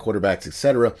rookies, running quarterbacks,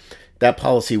 etc. That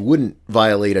policy wouldn't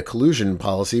violate a collusion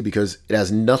policy because it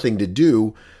has nothing to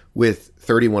do with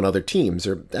 31 other teams,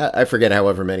 or I forget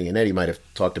however many, and Eddie might have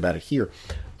talked about it here.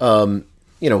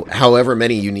 However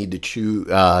many you need to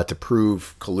to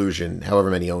prove collusion, however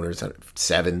many owners,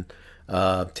 7,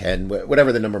 10,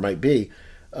 whatever the number might be.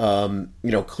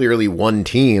 Clearly one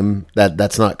team,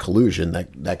 that's not collusion.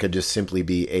 That could just simply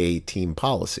be a team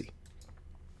policy.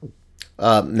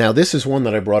 Now, this is one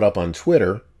that I brought up on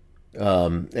Twitter,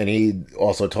 and he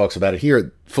also talks about it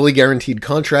here. Fully guaranteed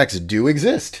contracts do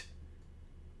exist.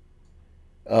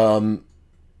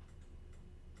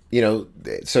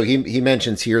 so he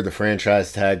mentions here the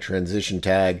franchise tag, transition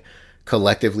tag,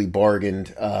 collectively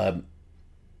bargained.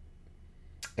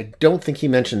 I don't think he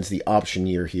mentions the option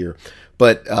year here,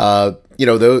 but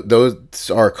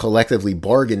those are collectively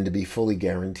bargained to be fully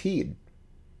guaranteed.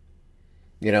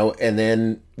 And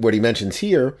then what he mentions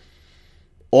here,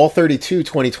 all 32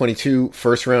 2022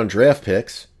 first round draft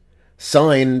picks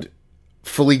signed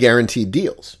fully guaranteed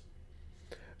deals.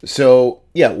 So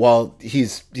yeah, while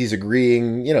he's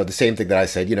agreeing, the same thing that I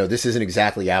said, this isn't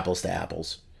exactly apples to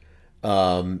apples,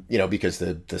 because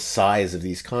the size of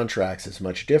these contracts is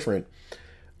much different.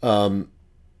 He's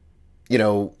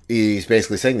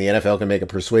basically saying the NFL can make a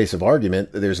persuasive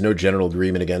argument that there's no general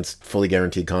agreement against fully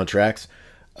guaranteed contracts,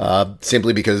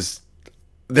 simply because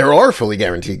there are fully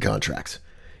guaranteed contracts.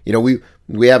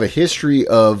 We have a history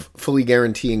of fully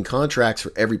guaranteeing contracts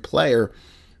for every player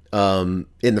in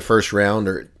the first round,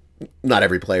 or not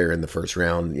every player in the first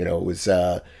round. It was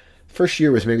first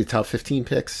year was maybe top 15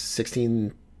 picks,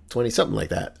 16, 20, something like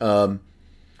that.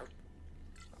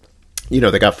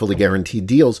 They got fully guaranteed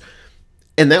deals,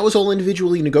 and that was all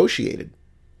individually negotiated.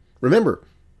 Remember,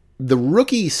 the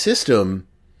rookie system,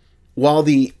 while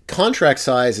the contract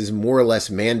size is more or less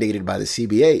mandated by the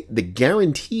CBA, the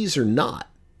guarantees are not.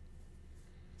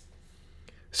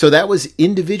 So that was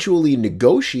individually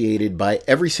negotiated by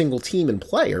every single team and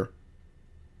player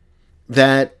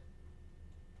that,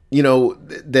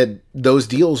 that those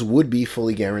deals would be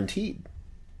fully guaranteed.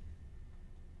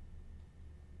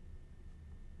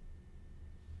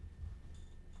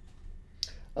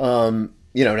 Now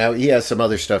he has some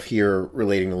other stuff here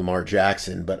relating to Lamar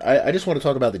Jackson, but I just want to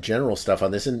talk about the general stuff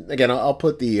on this. And again, I'll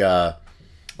put the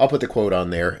quote on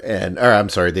there,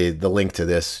 the link to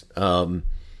this,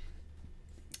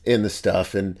 in the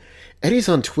stuff. And Eddie's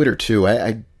on Twitter too.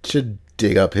 I should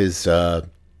dig up his,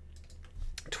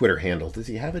 Twitter handle. Does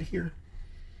he have it here?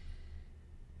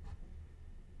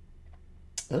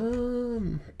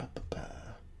 I'm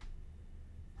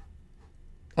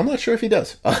not sure if he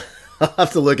does. I'll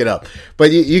have to look it up.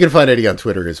 But you can find Eddie on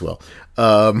Twitter as well.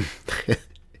 So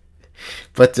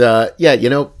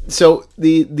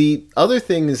the other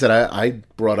things that I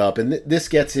brought up, and this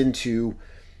gets into,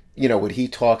 what he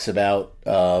talks about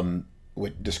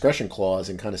with discretion clause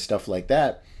and kind of stuff like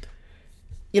that.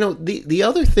 The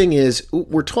other thing is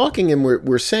we're talking and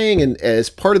we're saying, and as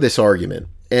part of this argument,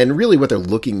 and really what they're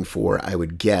looking for, I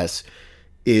would guess,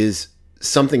 is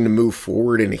something to move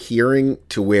forward in a hearing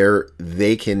to where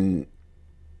they can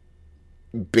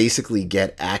basically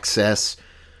get access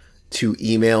to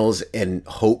emails and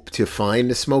hope to find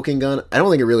a smoking gun. I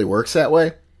don't think it really works that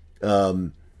way.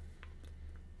 I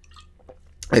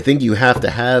think you have to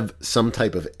have some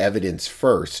type of evidence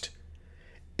first,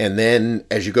 and then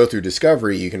as you go through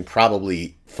discovery, you can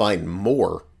probably find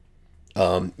more,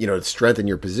 to strengthen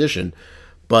your position.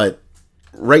 But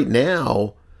right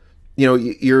now,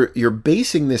 you're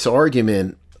basing this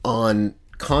argument on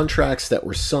contracts that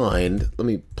were signed. Let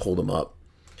me pull them up.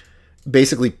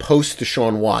 Basically, post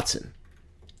Deshaun Watson.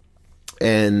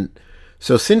 And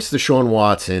so since Deshaun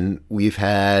Watson, we've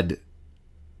had,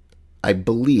 I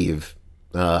believe,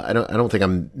 I don't think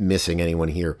I'm missing anyone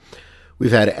here.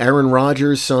 We've had Aaron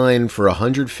Rodgers sign for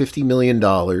 $150 million,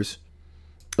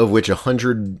 of which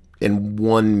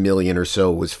 $101 million or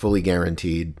so was fully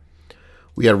guaranteed.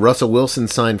 We had Russell Wilson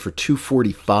signed for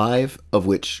 $245, of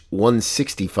which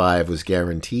 $165 was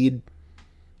guaranteed.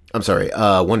 I'm sorry,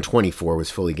 $124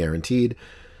 was fully guaranteed.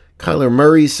 Kyler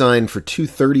Murray signed for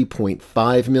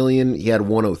 $230.5 million. He had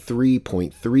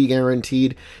 $103.3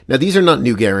 guaranteed. Now, these are not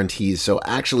new guarantees, so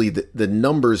actually the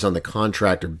numbers on the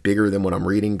contract are bigger than what I'm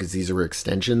reading because these are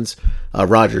extensions.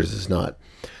 Rodgers is not.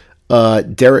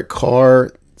 Derek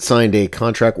Carr signed a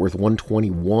contract worth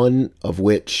 $121, of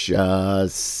which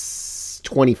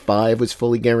 $25 was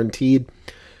fully guaranteed.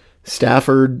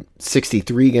 Stafford,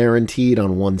 $63 guaranteed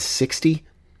on $160.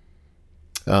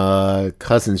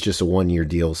 Cousins just a 1-year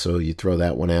deal, so you throw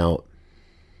that one out.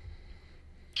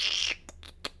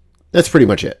 That's pretty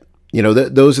much it.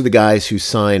 Those are the guys who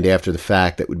signed after the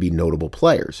fact that would be notable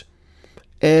players.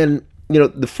 And,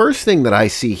 the first thing that I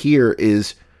see here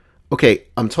is, okay,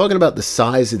 I'm talking about the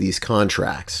size of these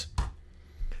contracts.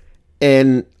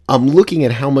 And I'm looking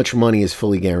at how much money is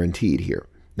fully guaranteed here.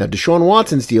 Now, Deshaun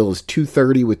Watson's deal is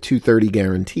 $230 with $230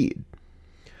 guaranteed.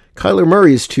 Kyler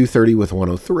Murray is $230 with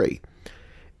 $103.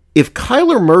 If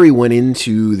Kyler Murray went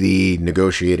into the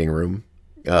negotiating room,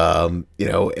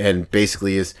 and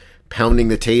basically is pounding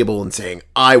the table and saying,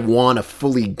 I want a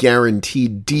fully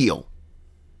guaranteed deal,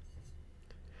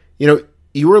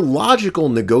 your logical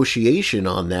negotiation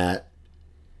on that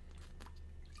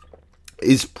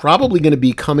is probably going to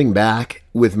be coming back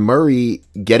with Murray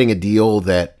getting a deal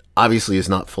that obviously is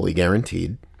not fully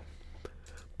guaranteed,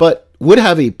 but would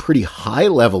have a pretty high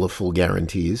level of full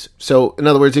guarantees. So, in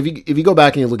other words, if you go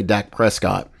back and you look at Dak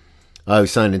Prescott, who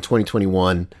signed in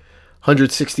 2021,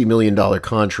 $160 million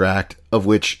contract, of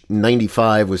which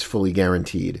 95 was fully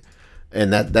guaranteed,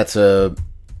 and that's of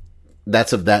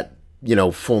that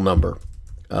full number.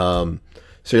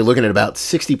 So you're looking at about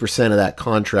 60% of that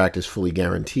contract is fully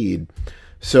guaranteed.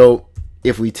 So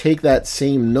if we take that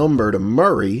same number to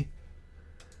Murray,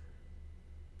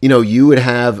 you would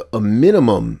have a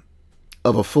minimum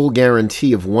of a full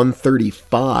guarantee of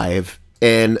 135.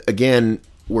 And again,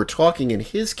 we're talking in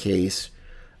his case,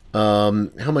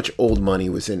 how much old money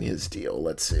was in his deal?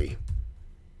 Let's see.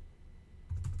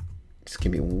 Just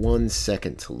give me 1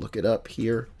 second to look it up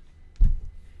here.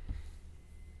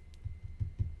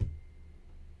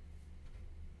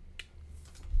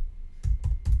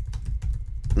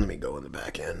 Let me go in the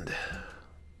back end.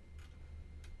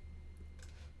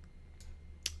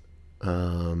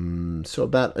 So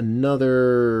about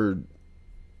another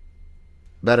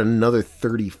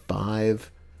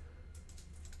 35.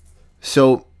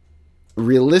 So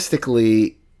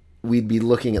realistically, we'd be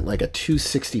looking at like a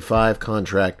 265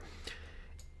 contract.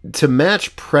 To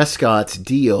match Prescott's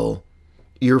deal,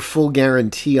 your full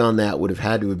guarantee on that would have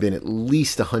had to have been at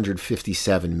least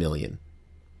 $157 million.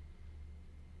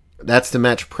 That's to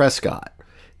match Prescott.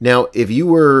 Now, if you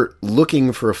were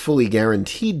looking for a fully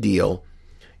guaranteed deal,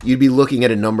 you'd be looking at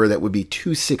a number that would be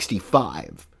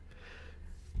 265.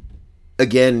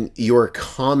 Again, your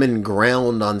common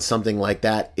ground on something like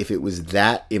that, if it was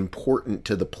that important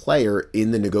to the player in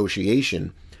the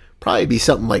negotiation, probably be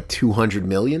something like $200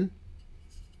 million.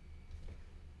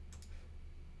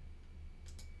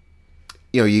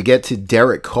 You get to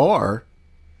Derek Carr.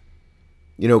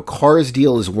 Carr's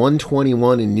deal is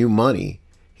 $121 in new money.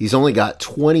 He's only got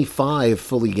 $25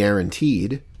 fully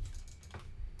guaranteed.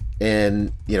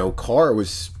 And, Carr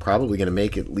was probably going to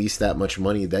make at least that much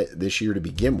money this year to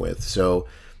begin with. So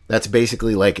that's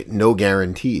basically like no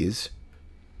guarantees.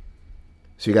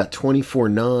 So you got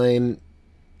 $24.9.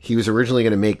 He was originally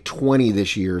going to make $20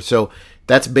 this year. So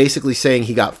that's basically saying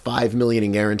he got $5 million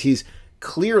in guarantees.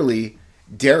 Clearly,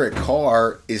 Derek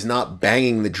Carr is not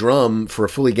banging the drum for a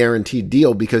fully guaranteed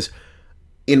deal, because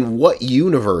in what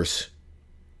universe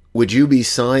would you be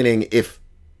signing if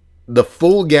the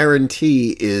full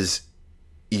guarantee is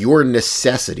your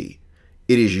necessity?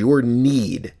 It is your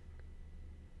need.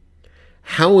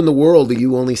 How in the world are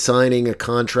you only signing a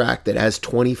contract that has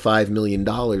 $25 million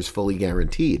fully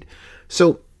guaranteed?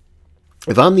 So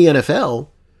if I'm the NFL,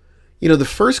 the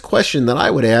first question that I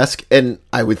would ask, and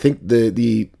I would think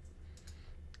the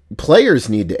players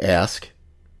need to ask,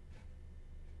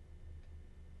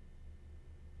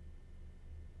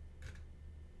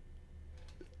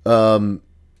 I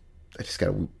just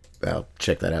gotta, I'll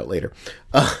check that out later.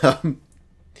 The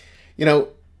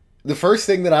first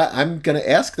thing that I'm gonna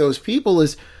ask those people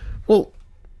is, well,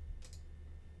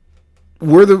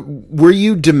 were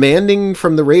you demanding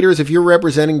from the Raiders, if you're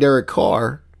representing Derek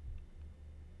Carr,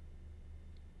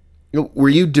 were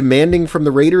you demanding from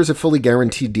the Raiders a fully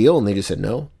guaranteed deal? And they just said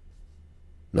no.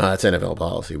 No, that's NFL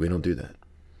policy. We don't do that.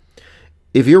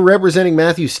 If you're representing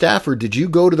Matthew Stafford, did you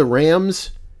go to the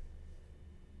Rams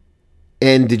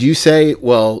and did you say,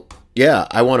 well, yeah,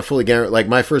 I want a fully guaranteed, like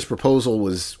my first proposal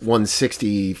was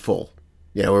 160 full,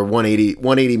 or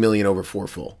 180 million over 4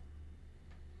 full.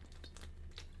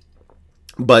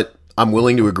 But I'm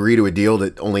willing to agree to a deal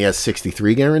that only has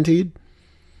 63 guaranteed.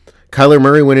 Kyler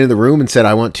Murray went into the room and said,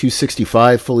 I want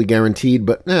 265 fully guaranteed,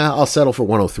 but I'll settle for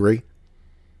 103.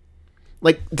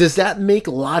 Like, does that make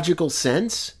logical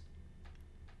sense?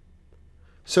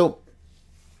 So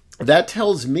that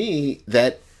tells me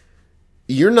that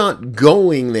you're not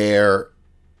going there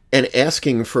and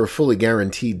asking for a fully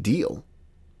guaranteed deal.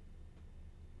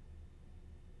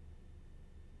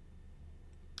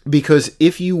 Because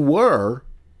if you were,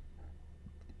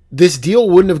 this deal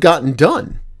wouldn't have gotten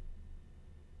done.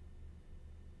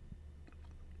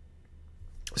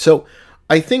 So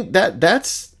I think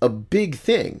that's a big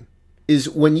thing, is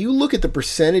when you look at the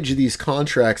percentage of these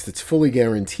contracts that's fully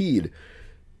guaranteed,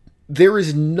 there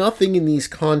is nothing in these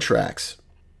contracts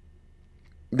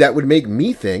that would make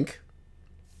me think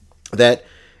that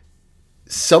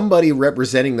somebody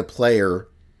representing the player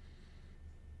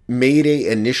made an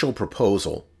initial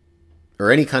proposal or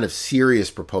any kind of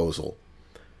serious proposal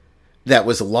that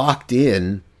was locked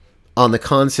in on the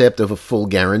concept of a full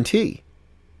guarantee.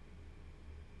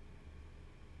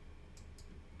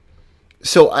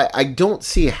 So I don't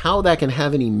see how that can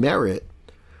have any merit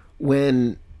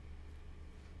when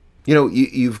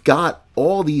You've got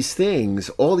all these things,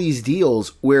 all these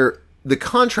deals where the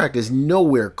contract is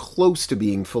nowhere close to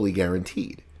being fully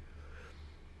guaranteed.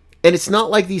 And it's not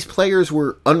like these players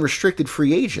were unrestricted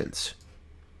free agents.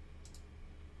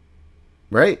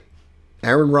 Right?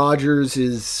 Aaron Rodgers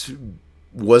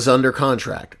was under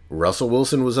contract. Russell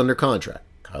Wilson was under contract.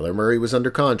 Kyler Murray was under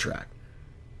contract.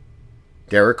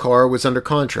 Derek Carr was under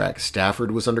contract.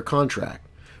 Stafford was under contract.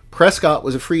 Prescott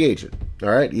was a free agent. All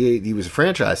right? He was a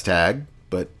franchise tag,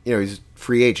 but, he's a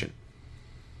free agent.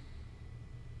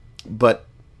 But,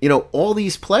 all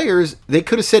these players, they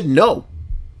could have said no.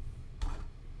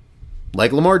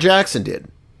 Like Lamar Jackson did.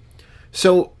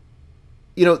 So,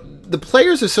 the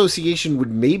Players Association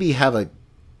would maybe have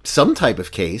some type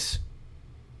of case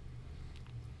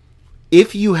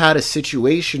if you had a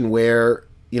situation where,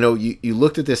 you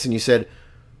looked at this and you said,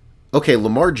 okay,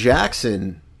 Lamar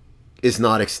Jackson is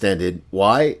not extended.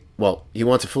 Why? Well, he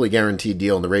wants a fully guaranteed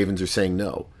deal and the Ravens are saying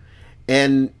no.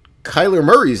 And Kyler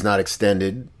Murray's not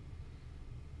extended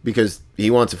because he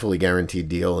wants a fully guaranteed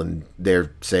deal and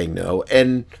they're saying no.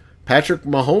 And Patrick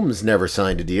Mahomes never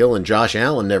signed a deal and Josh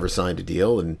Allen never signed a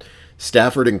deal and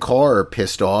Stafford and Carr are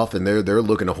pissed off and they're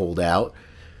looking to hold out.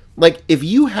 Like, if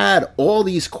you had all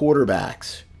these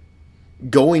quarterbacks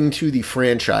going to the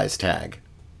franchise tag,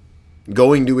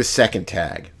 going to a second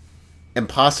tag, and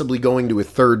possibly going to a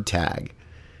third tag,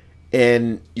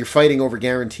 and you're fighting over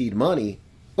guaranteed money,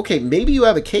 okay, maybe you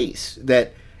have a case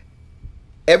that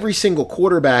every single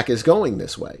quarterback is going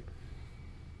this way.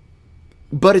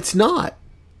 But it's not.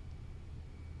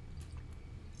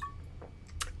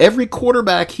 Every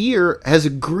quarterback here has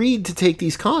agreed to take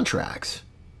these contracts.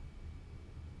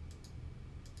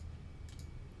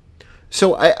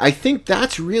 So I think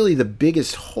that's really the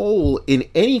biggest hole in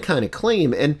any kind of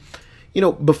claim. And,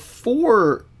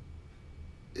 before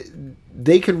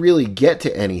they could really get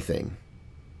to anything,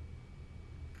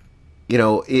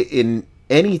 in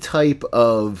any type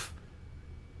of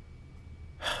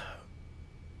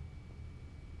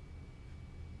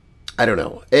I don't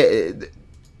know,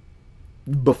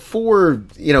 before,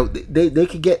 they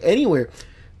could get anywhere,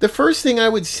 the first thing I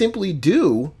would simply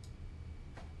do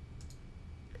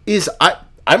is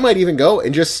I might even go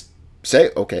and just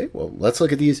say, okay, well, let's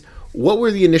look at these. What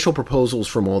were the initial proposals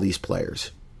from all these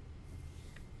players?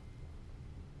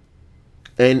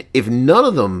 And if none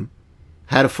of them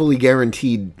had a fully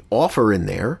guaranteed offer in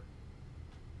there,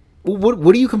 well,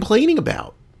 what are you complaining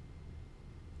about?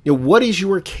 What is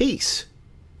your case?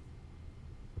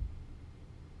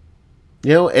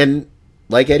 And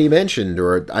like Eddie mentioned,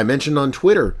 or I mentioned on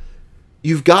Twitter,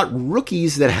 you've got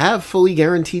rookies that have fully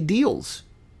guaranteed deals.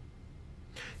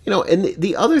 And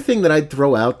the other thing that I'd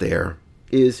throw out there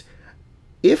is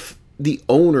if the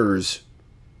owners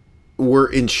were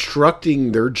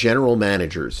instructing their general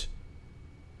managers,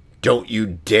 don't you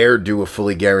dare do a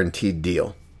fully guaranteed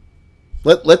deal.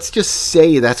 Let's just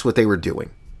say that's what they were doing.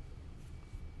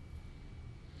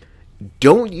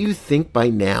 Don't you think by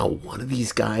now one of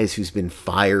these guys who's been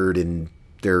fired and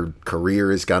their career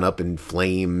has gone up in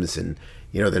flames and,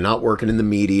 they're not working in the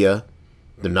media,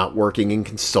 they're not working in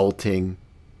consulting,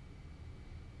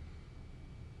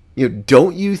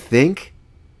 don't you think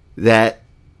that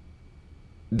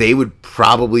they would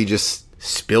probably just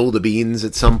spill the beans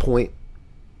at some point?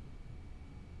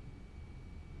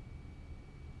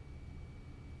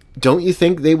 Don't you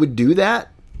think they would do that?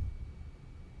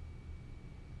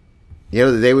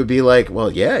 They would be like,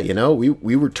 well, yeah,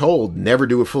 we were told never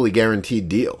do a fully guaranteed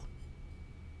deal.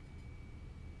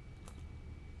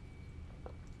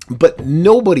 But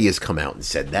nobody has come out and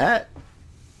said that.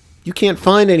 You can't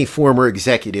find any former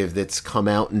executive that's come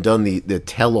out and done the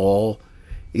tell-all,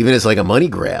 even as like a money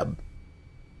grab.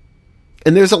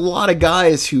 And there's a lot of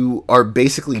guys who are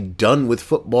basically done with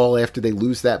football after they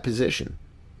lose that position.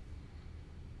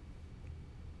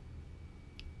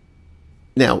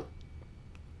 Now,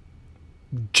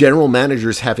 general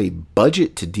managers have a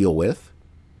budget to deal with.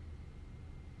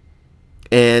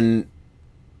 And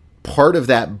part of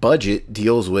that budget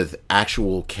deals with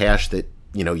actual cash that,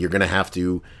 you're going to have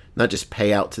to not just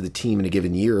pay out to the team in a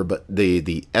given year, but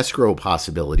the escrow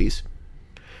possibilities.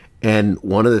 And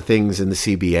one of the things in the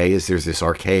CBA is there's this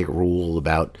archaic rule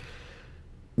about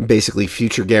basically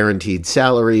future guaranteed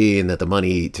salary and that the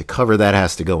money to cover that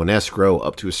has to go in escrow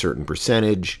up to a certain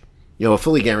percentage. A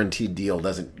fully guaranteed deal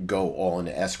doesn't go all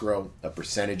into escrow. A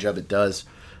percentage of it does,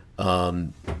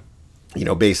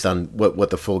 based on what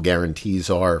the full guarantees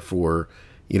are for,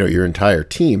 your entire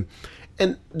team.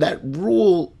 And that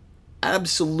rule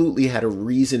absolutely had a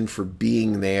reason for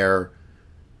being there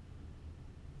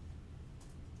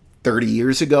 30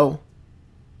 years ago.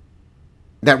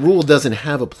 That rule doesn't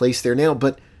have a place there now,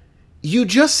 but You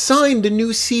just signed a new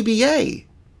CBA.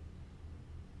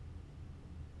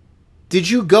 Did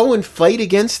you go and fight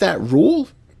against that rule?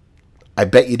 I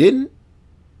bet you didn't.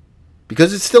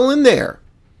 Because it's still in there.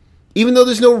 Even though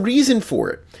there's no reason for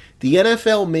it. The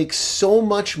NFL makes so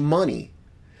much money.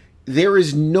 There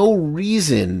is no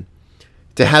reason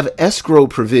to have escrow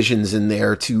provisions in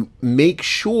there to make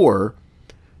sure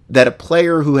that a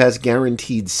player who has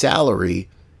guaranteed salary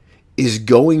is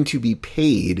going to be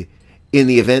paid in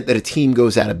the event that a team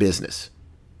goes out of business.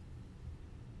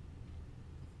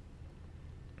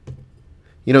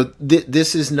 You know,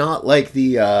 this is not like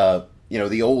the old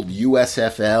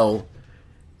USFL,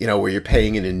 where you're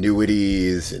paying in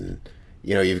annuities and,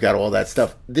 you've got all that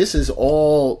stuff. This is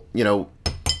all,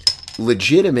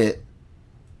 legitimate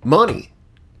money.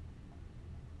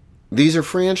 These are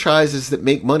franchises that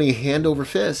make money hand over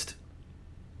fist.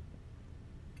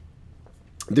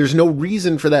 There's no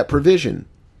reason for that provision.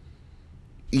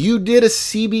 You did a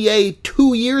CBA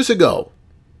 2 years ago.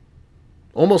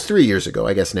 Almost 3 years ago,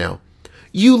 I guess now.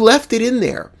 You left it in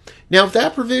there. Now, if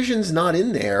that provision's not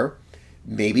in there,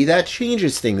 maybe that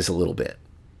changes things a little bit.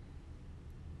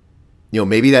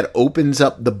 Maybe that opens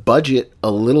up the budget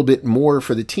a little bit more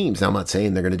for the teams. Now, I'm not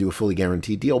saying they're going to do a fully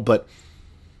guaranteed deal, but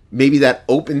maybe that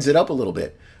opens it up a little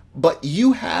bit. But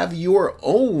you have your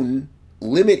own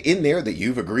limit in there that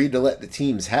you've agreed to let the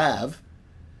teams have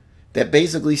that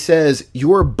basically says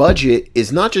your budget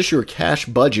is not just your cash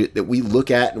budget that we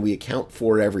look at and we account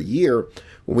for every year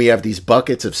when we have these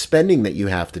buckets of spending that you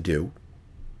have to do.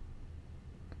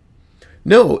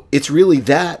 No, it's really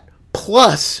that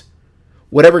plus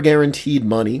whatever guaranteed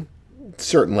money,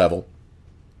 certain level,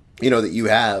 that you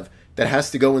have that has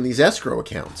to go in these escrow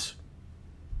accounts.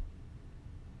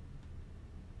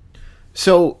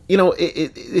 So,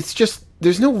 it's just,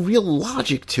 there's no real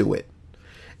logic to it.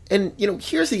 And,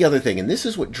 here's the other thing, and this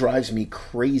is what drives me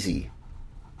crazy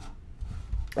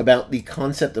about the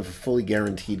concept of a fully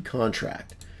guaranteed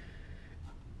contract.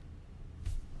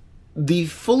 The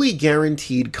fully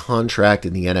guaranteed contract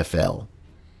in the NFL,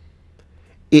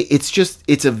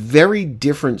 it's a very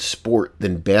different sport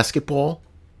than basketball,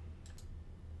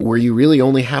 where you really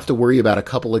only have to worry about a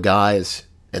couple of guys,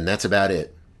 and that's about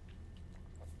it.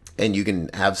 And you can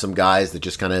have some guys that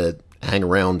just kind of hang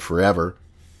around forever,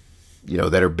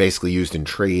 that are basically used in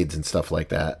trades and stuff like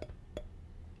that.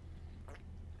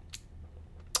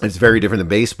 It's very different than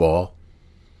baseball,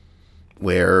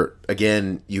 where,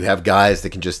 again, you have guys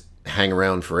that can just hang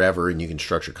around forever and you can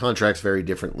structure contracts very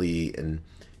differently, and,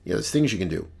 there's things you can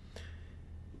do.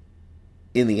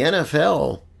 In the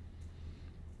NFL,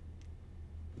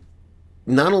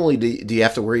 not only do you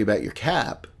have to worry about your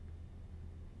cap,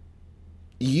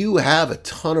 you have a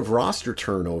ton of roster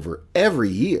turnover every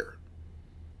year.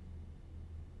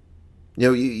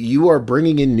 You are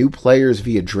bringing in new players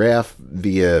via draft,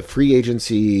 via free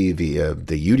agency, via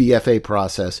the UDFA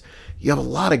process. You have a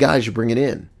lot of guys you're bringing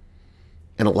in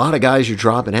and a lot of guys you're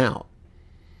dropping out.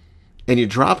 And you're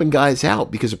dropping guys out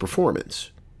because of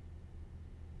performance.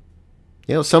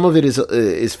 Some of it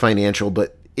is financial,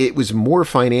 but it was more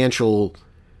financial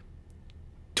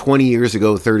 20 years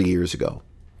ago, 30 years ago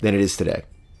than it is today.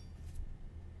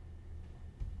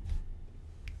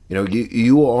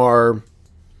 You are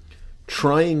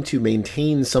trying to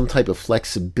maintain some type of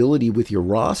flexibility with your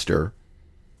roster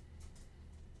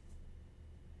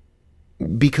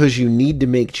because you need to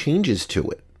make changes to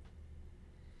it.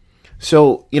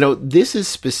 So, this is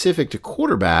specific to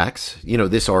quarterbacks,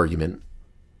 this argument,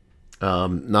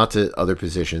 not to other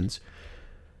positions.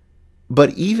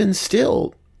 But even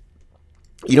still,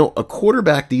 a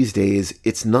quarterback these days,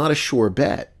 it's not a sure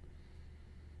bet.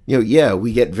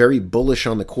 We get very bullish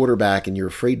on the quarterback and you're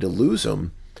afraid to lose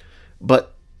them.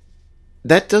 But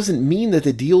that doesn't mean that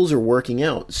the deals are working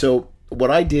out. So what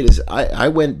I did is I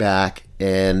went back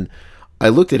and I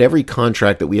looked at every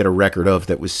contract that we had a record of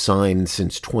that was signed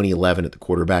since 2011 at the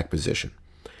quarterback position.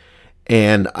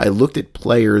 And I looked at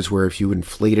players where if you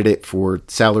inflated it for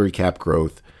salary cap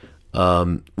growth,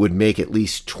 would make at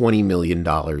least $20 million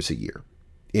a year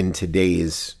in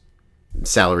today's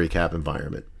salary cap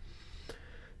environment.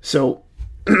 So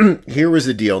here was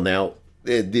the deal. Now,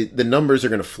 the numbers are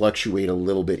going to fluctuate a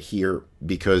little bit here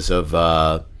because of,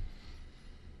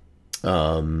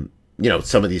 some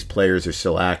of these players are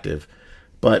still active.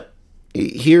 But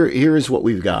here is what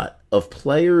we've got. Of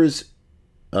players,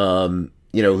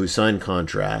 who signed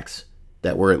contracts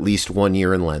that were at least 1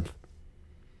 year in length,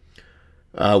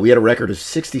 we had a record of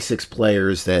 66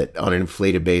 players that on an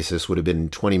inflated basis would have been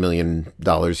 $20 million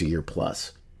a year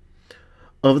plus.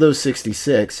 Of those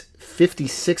 66,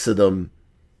 56 of them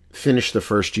finish the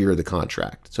first year of the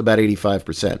contract. So about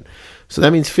 85%. So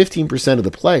that means 15% of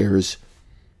the players,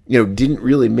 didn't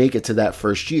really make it to that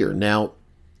first year. Now,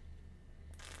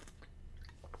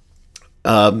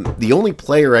 the only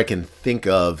player I can think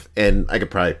of, and I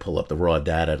could probably pull up the raw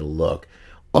data to look,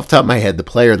 off the top of my head, the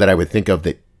player that I would think of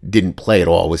that didn't play at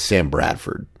all was Sam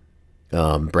Bradford.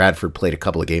 Bradford played a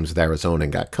couple of games with Arizona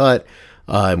and got cut.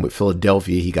 And with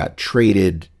Philadelphia, he got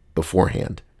traded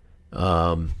beforehand.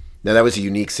 Now, that was a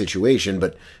unique situation,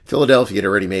 but Philadelphia had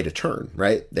already made a turn,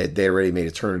 right? They already made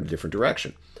a turn in a different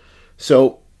direction.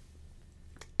 So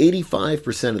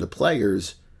 85% of the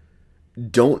players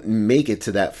don't make it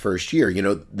to that first year.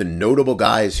 The notable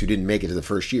guys who didn't make it to the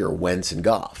first year are Wentz and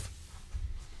Goff.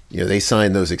 They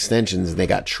signed those extensions and they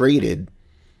got traded.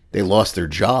 They lost their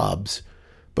jobs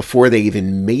before they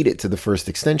even made it to the first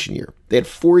extension year. They had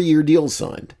 4-year deals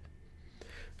signed.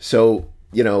 So,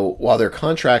 while their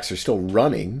contracts are still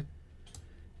running,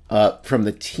 from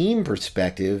the team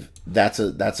perspective, that's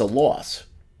a loss.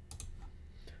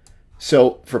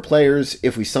 So for players,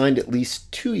 if we signed at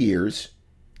least 2 years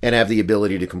and have the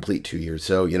ability to complete 2 years.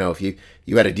 So, if you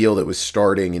had a deal that was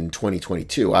starting in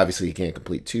 2022, obviously you can't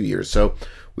complete 2 years. So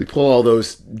we pull all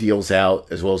those deals out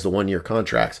as well as the 1-year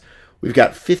contracts. We've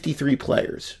got 53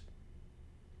 players.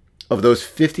 Of those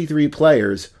 53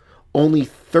 players, only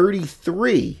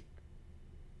 33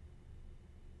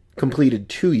 completed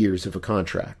 2 years of a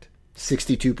contract.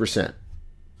 62%.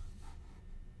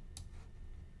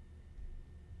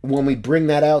 When we bring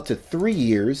that out to 3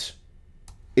 years,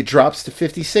 it drops to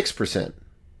 56%.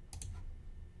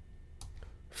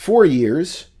 4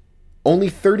 years, only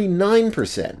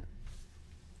 39%.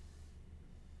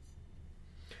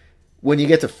 When you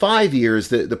get to 5 years,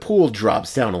 the pool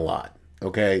drops down a lot,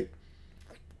 okay?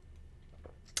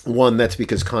 One, that's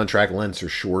because contract lengths are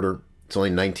shorter. It's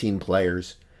only 19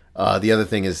 players. The other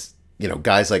thing is,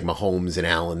 guys like Mahomes and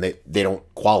Allen, they don't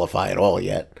qualify at all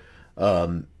yet,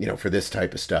 for this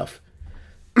type of stuff.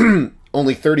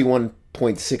 Only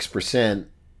 31.6%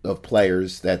 of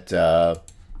players that,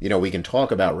 we can talk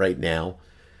about right now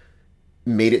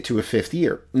made it to a 5th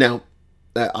year. Now,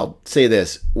 I'll say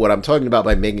this. What I'm talking about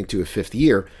by making it to a 5th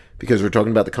year, because we're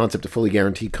talking about the concept of fully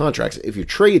guaranteed contracts. If you're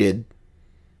traded,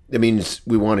 that means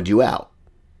we wanted you out.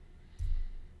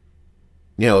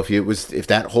 If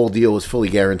that whole deal was fully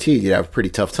guaranteed, you'd have a pretty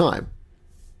tough time.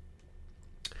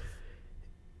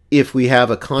 If we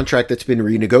have a contract that's been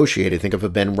renegotiated, think of a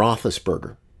Ben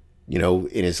Roethlisberger, in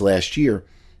his last year,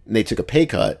 and they took a pay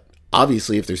cut.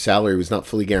 Obviously, if their salary was not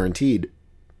fully guaranteed,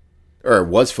 or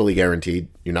was fully guaranteed,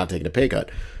 you're not taking a pay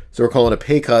cut. So we're calling a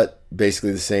pay cut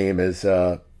basically the same as,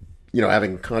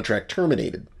 having a contract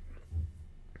terminated.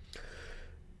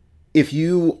 If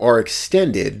you are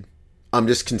extended, I'm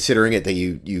just considering it that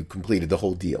you completed the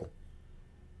whole deal.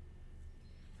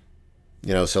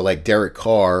 So like Derek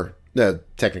Carr,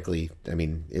 technically,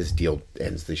 his deal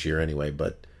ends this year anyway,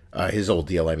 but his old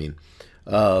deal,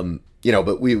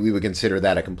 but we would consider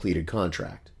that a completed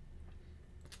contract.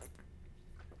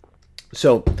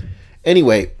 So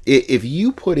anyway, if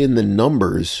you put in the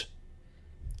numbers,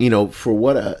 for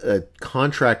what a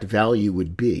contract value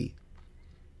would be,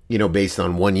 based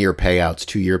on 1-year payouts,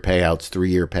 2-year payouts,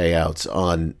 3-year payouts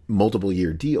on multiple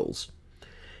year deals,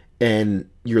 and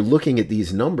you're looking at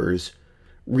these numbers,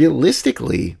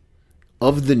 realistically,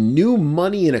 of the new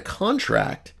money in a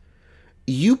contract,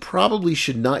 you probably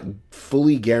should not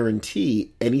fully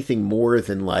guarantee anything more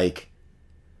than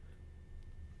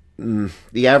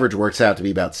the average works out to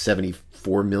be about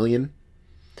 $74 million.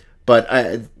 But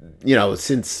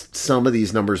since some of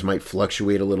these numbers might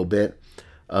fluctuate a little bit,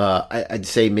 I'd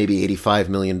say maybe $85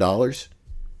 million.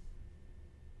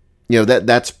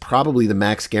 That's probably the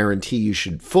max guarantee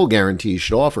full guarantee you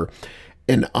should offer.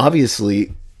 And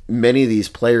obviously, many of these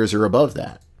players are above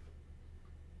that.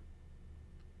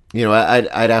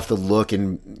 I'd have to look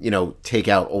and, take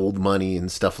out old money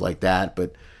and stuff like that.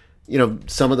 But,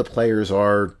 some of the players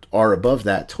are above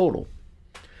that total.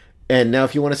 And now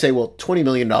if you want to say, well, $20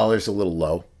 million is a little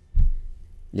low,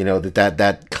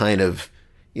 that kind of,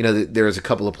 there's a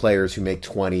couple of players who make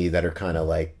 20 that are kind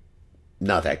of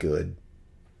not that good.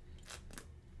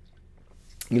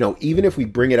 Even if we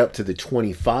bring it up to the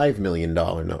 $25 million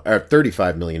or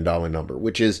 $35 million number,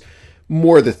 which is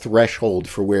more the threshold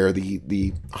for where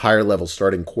the higher level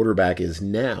starting quarterback is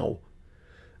now.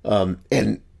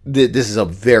 And this is a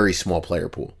very small player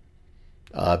pool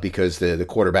because the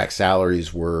quarterback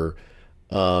salaries were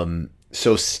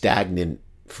so stagnant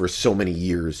for so many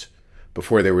years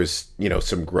before there was,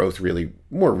 some growth really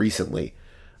more recently.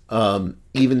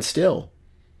 Even still,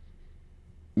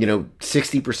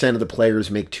 60% of the players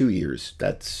make 2 years.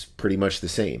 That's pretty much the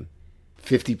same.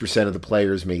 50% of the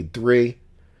players made 3.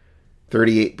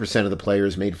 38% of the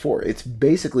players made 4. It's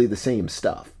basically the same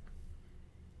stuff.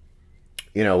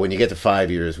 When you get to 5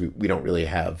 years, we don't really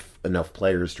have enough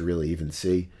players to really even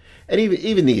see. And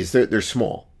even these, they're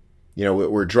small.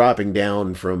 We're dropping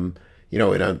down from, in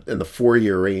the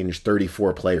 4-year range,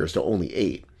 34 players to only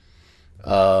 8.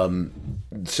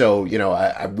 So,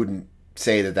 I wouldn't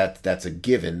say that's a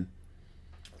given.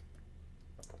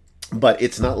 But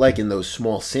it's not like in those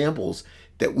small samples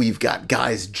that we've got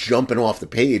guys jumping off the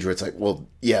page where it's like, well,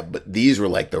 yeah, but these were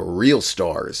like the real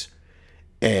stars.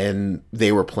 And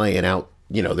they were playing out,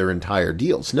 their entire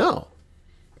deals. No,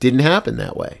 didn't happen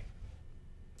that way.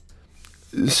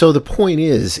 So the point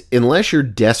is, unless you're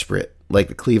desperate, like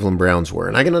the Cleveland Browns were,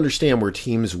 and I can understand where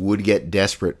teams would get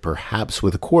desperate perhaps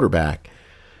with a quarterback,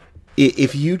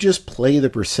 if you just play the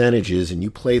percentages and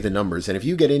you play the numbers, and if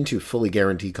you get into fully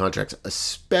guaranteed contracts,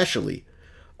 especially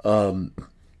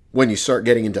when you start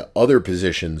getting into other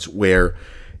positions where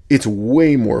it's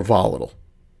way more volatile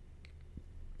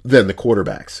than the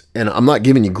quarterbacks, and I'm not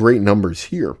giving you great numbers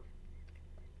here,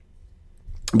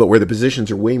 but where the positions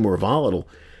are way more volatile,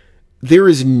 there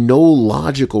is no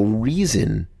logical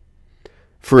reason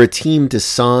for a team to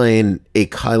sign a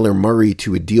Kyler Murray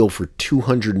to a deal for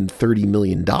 $230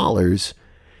 million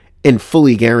and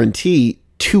fully guarantee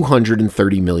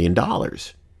 $230 million.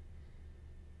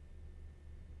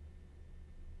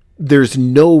 There's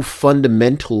no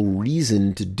fundamental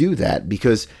reason to do that,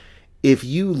 because if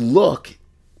you look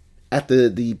at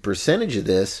the percentage of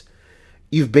this,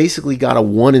 you've basically got a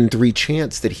 1 in 3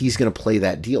 chance that he's going to play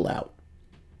that deal out.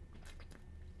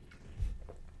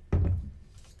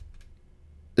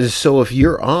 So if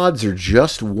your odds are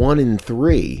just 1 in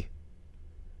 3,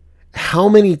 how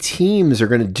many teams are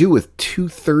going to do with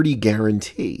 230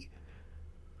 guarantee?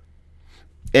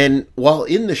 And while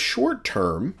in the short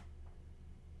term,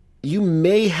 you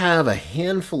may have a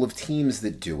handful of teams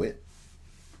that do it,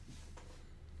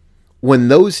 when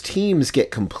those teams get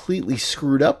completely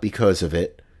screwed up because of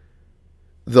it,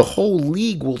 the whole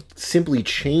league will simply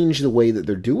change the way that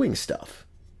they're doing stuff.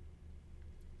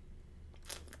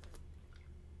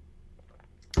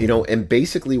 And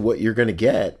basically what you're going to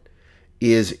get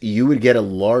is you would get a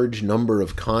large number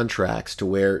of contracts to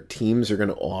where teams are going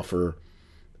to offer,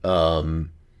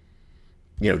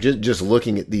 just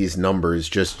looking at these numbers,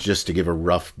 just to give a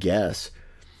rough guess,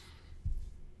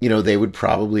 they would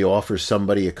probably offer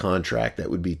somebody a contract that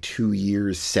would be 2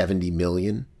 years, $70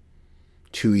 million,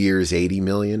 2 years, $80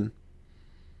 million,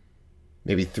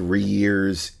 maybe 3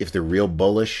 years. If they're real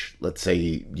bullish, let's say,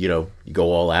 you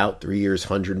go all out, 3 years,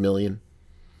 $100 million.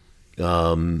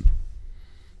 What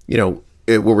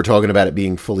we're talking about it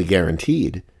being fully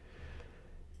guaranteed,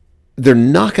 they're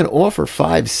not going to offer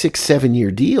 5, 6, 7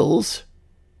 year deals.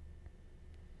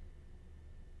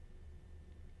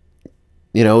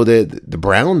 The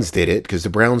Browns did it because the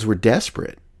Browns were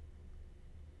desperate.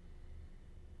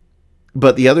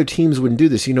 But the other teams wouldn't do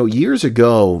this. Years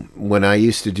ago when I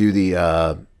used to do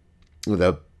the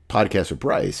podcast with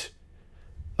Bryce,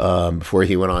 before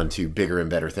he went on to bigger and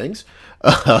better things,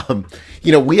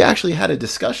 we actually had a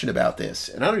discussion about this.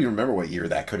 And I don't even remember what year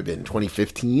that could have been,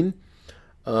 2015.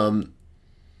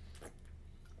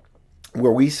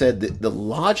 Where we said that the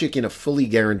logic in a fully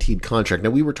guaranteed contract, now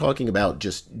we were talking about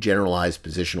just generalized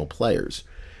positional players.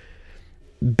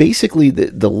 Basically,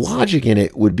 the logic in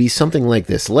it would be something like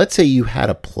this. Let's say you had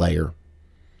a player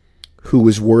who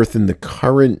was worth, in the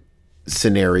current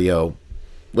scenario,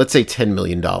 let's say $10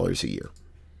 million a year.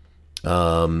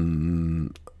 I'll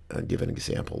give an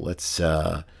example. Let's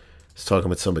talking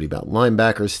with somebody about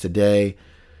linebackers today.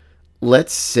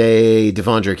 Let's say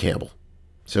Devondre Campbell.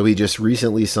 So he just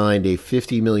recently signed a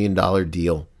 $50 million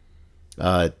deal,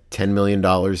 $10 million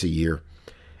a year,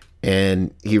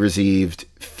 and he received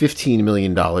 $15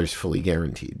 million fully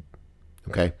guaranteed.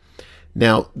 Okay.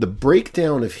 Now the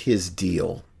breakdown of his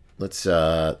deal. Let's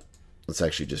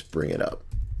actually just bring it up.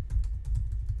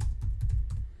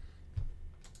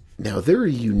 Now they're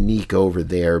unique over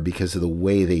there because of the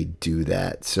way they do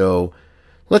that. So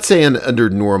let's say under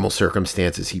normal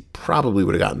circumstances, he probably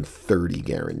would have gotten 30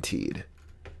 guaranteed.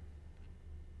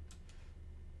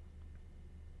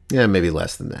 Yeah, maybe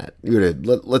less than that.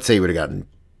 Let's say he would have gotten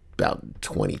about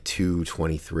 22,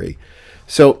 23.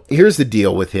 So here's the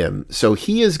deal with him. So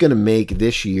he is going to make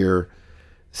this year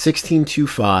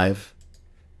 $16.25,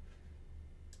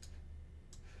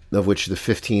 of which the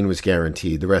 15 was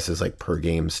guaranteed. The rest is like per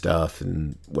game stuff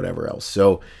and whatever else.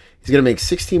 So he's going to make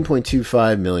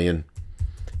 $16.25 million.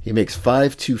 He makes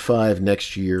 $5.25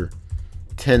 next year,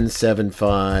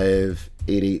 $10.75,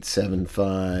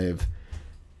 $8.875,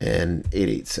 and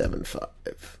 $8.875.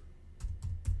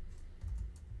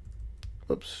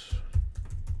 Whoops.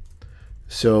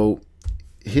 So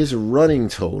his running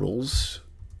totals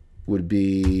would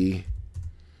be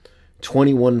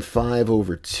 21.5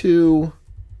 over 2,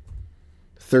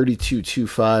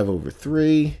 32.25 over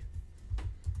 3,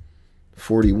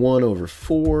 41 over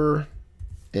 4,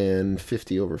 and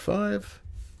 50 over 5.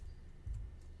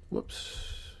 Whoops.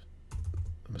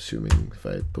 I'm assuming if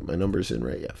I put my numbers in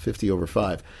right, yeah, 50 over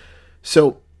 5.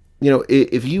 So,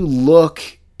 if you look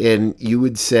and you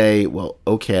would say, well,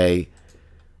 okay,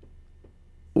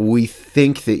 we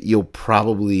think that you'll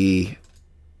probably,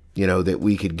 that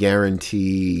we could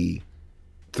guarantee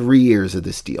 3 years of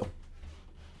this deal.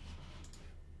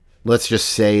 Let's just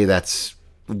say that's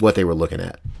what they were looking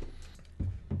at.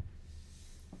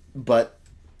 But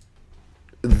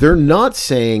they're not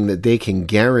saying that they can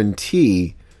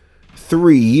guarantee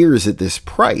 3 years at this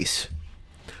price.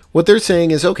 What they're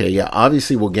saying is, okay, yeah,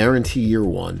 obviously we'll guarantee year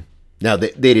one. Now,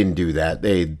 they didn't do that.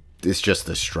 It's just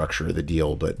the structure of the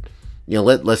deal. But,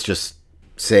 let's just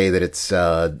say that it's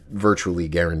virtually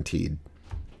guaranteed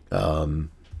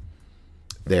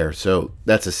there. So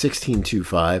that's a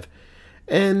 16.25.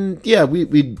 And, yeah,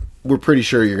 we're pretty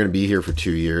sure you're going to be here for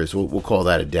 2 years. We'll call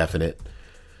that a definite.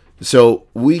 So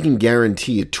we can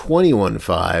guarantee a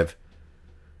 21.5.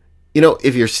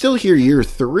 If you're still here year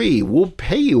 3, we'll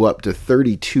pay you up to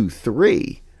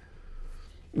 32.3.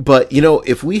 But,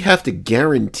 if we have to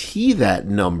guarantee that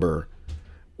number,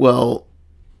 well,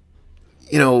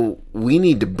 we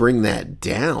need to bring that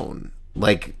down,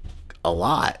 like, a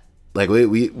lot. Like,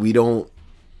 we don't,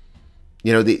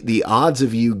 the odds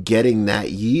of you getting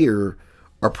that year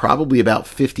are probably about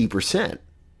 50%.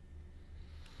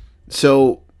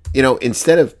 So,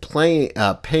 instead of paying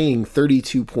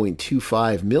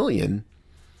 $32.25 million,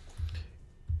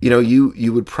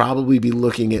 you would probably be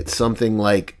looking at something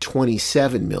like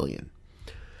 $27 million.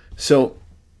 So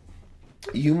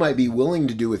you might be willing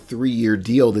to do a 3-year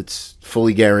deal that's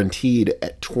fully guaranteed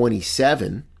at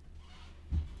 27.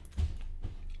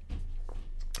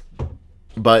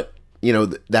 But,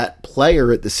 that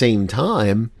player at the same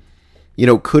time,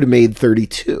 could have made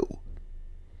 32.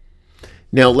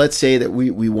 Now, let's say that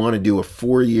we want to do a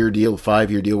 4-year deal,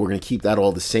 5-year deal. We're going to keep that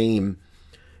all the same.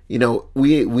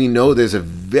 We know there's a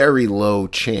very low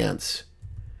chance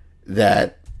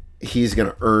that he's going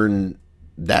to earn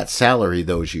that salary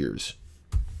those years.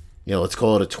 Let's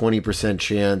call it a 20%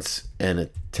 chance and a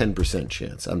 10%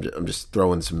 chance. I'm just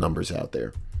throwing some numbers out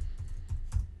there.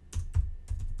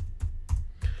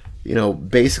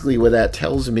 Basically what that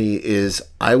tells me is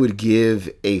I would give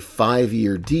a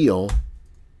 5-year deal.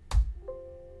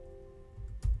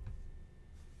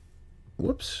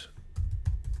 Whoops.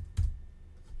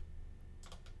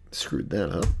 Screwed that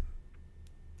up.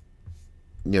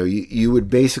 You would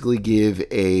basically give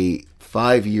a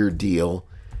 5-year deal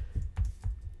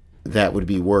that would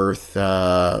be worth,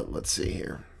 let's see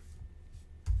here,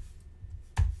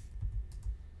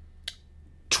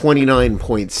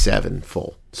 $29.7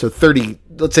 full. So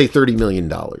let's say $30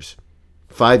 million.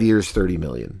 5 years, $30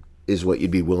 million is what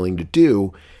you'd be willing to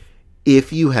do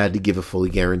if you had to give a fully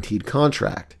guaranteed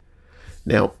contract.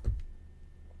 Now,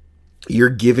 you're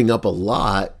giving up a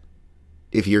lot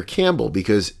if you're Campbell,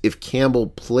 because if Campbell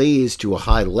plays to a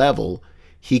high level,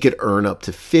 he could earn up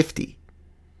to 50.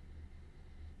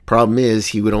 Problem is,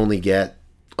 he would only get,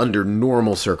 under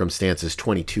normal circumstances,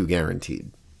 22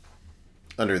 guaranteed.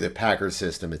 Under the Packers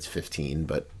system, it's 15,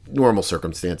 but normal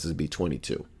circumstances would be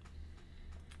 22.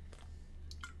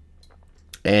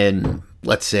 And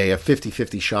let's say a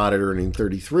 50-50 shot at earning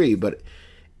 33, but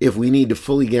if we need to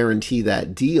fully guarantee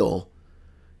that deal,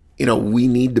 we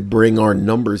need to bring our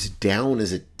numbers down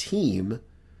as a team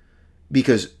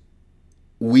because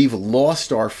we've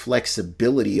lost our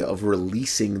flexibility of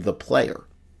releasing the player.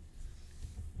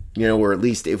 Or at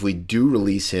least if we do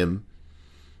release him,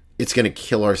 it's going to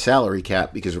kill our salary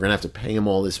cap because we're going to have to pay him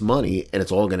all this money and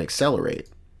it's all going to accelerate.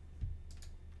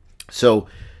 So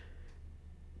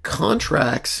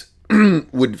contracts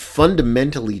would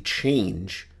fundamentally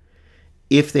change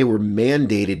if they were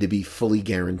mandated to be fully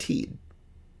guaranteed.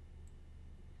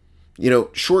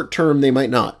 Short term, they might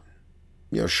not.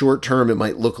 Short term, it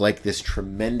might look like this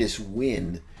tremendous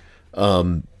win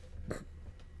for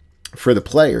the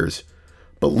players.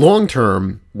 But long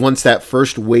term, once that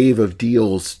first wave of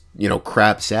deals,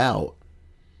 craps out,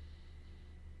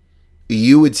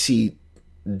 you would see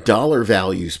dollar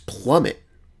values plummet.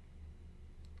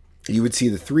 You would see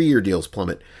the 3-year deals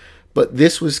plummet. But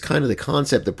this was kind of the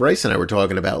concept that Bryce and I were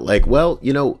talking about. Like, well,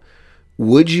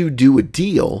 would you do a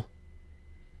deal,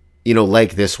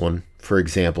 like this one, for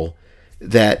example,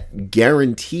 that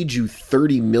guaranteed you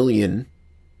 $30 million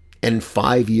and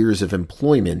 5 years of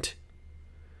employment,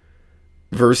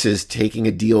 versus taking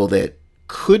a deal that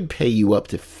could pay you up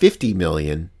to $50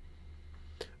 million,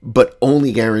 but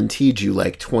only guaranteed you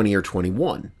like 20 or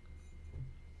 21.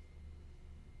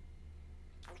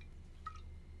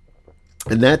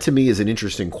 And that to me is an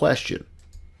interesting question.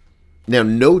 Now,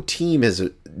 no team has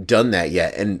done that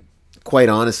yet. And quite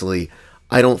honestly,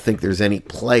 I don't think there's any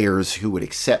players who would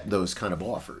accept those kind of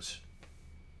offers.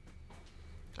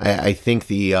 I think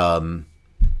the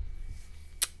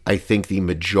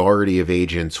majority of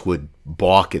agents would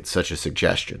balk at such a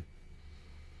suggestion.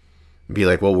 Be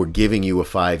like, well, we're giving you a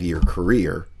 5-year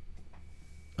career,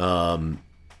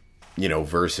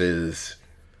 versus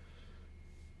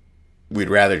we'd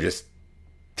rather just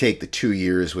take the 2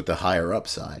 years with the higher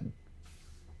upside.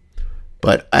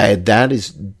 But that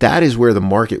is where the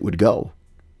market would go.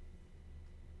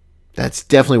 That's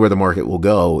definitely where the market will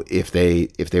go if they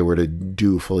were to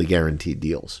do fully guaranteed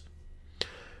deals.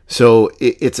 So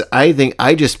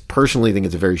I just personally think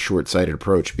it's a very short-sighted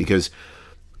approach, because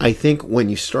I think when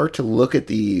you start to look at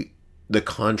the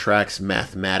contracts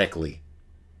mathematically,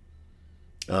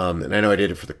 and I know I did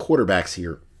it for the quarterbacks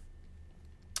here,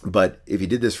 but if you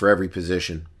did this for every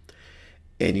position,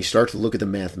 and you start to look at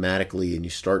them mathematically, and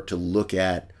you start to look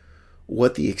at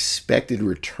what the expected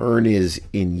return is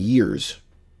in years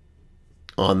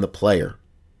on the player.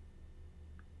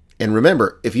 And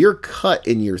remember, if you're cut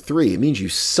in year 3, it means you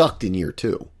sucked in year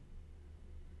 2.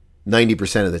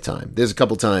 90% of the time. There's a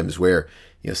couple times where,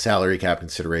 salary cap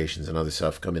considerations and other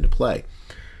stuff come into play.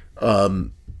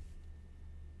 But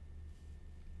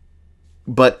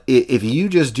if you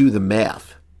just do the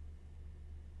math,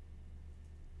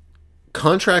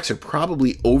 contracts are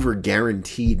probably over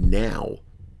guaranteed now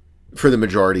for the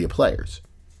majority of players.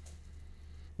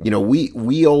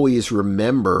 We always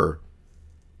remember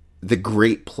the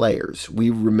great players.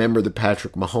 We remember the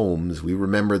Patrick Mahomes. We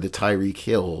remember the Tyreek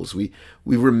Hills. We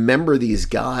remember these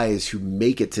guys who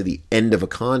make it to the end of a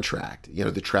contract.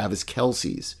 The Travis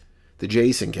Kelce's, the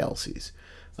Jason Kelce's.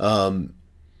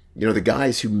 The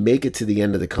guys who make it to the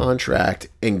end of the contract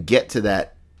and get to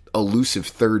that elusive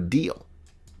third deal.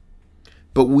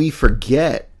 But we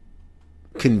forget,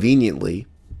 conveniently,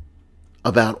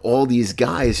 about all these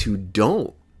guys who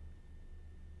don't.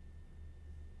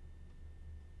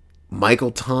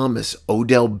 Michael Thomas,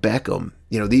 Odell Beckham,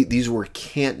 these were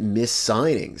can't miss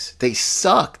signings. They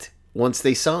sucked once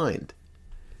they signed.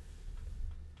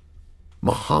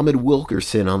 Muhammad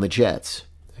Wilkerson on the Jets.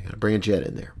 I got to bring a Jet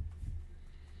in there.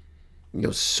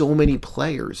 So many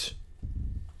players.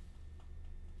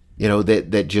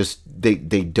 That just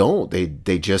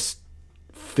they just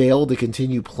fail to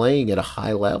continue playing at a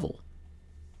high level.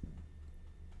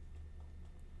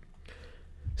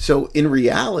 So in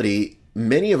reality,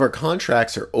 many of our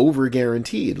contracts are over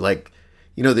guaranteed. Like,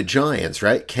 the Giants,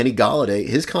 right? Kenny Golladay,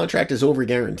 his contract is over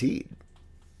guaranteed.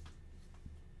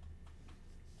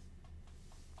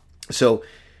 So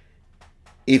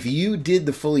if you did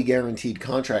the fully guaranteed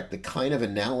contract, the kind of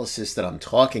analysis that I'm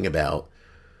talking about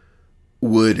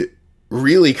would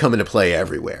really come into play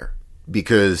everywhere,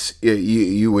 because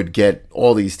you would get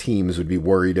all these teams would be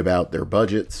worried about their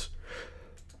budgets.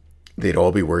 They'd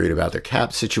all be worried about their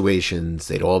cap situations.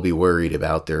 They'd all be worried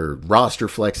about their roster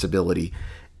flexibility.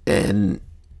 And,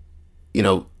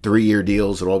 3-year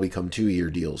deals would all become 2-year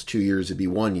deals. 2 years would be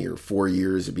 1 year. 4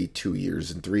 years would be 2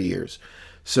 years and 3 years.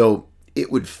 So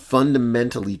it would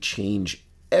fundamentally change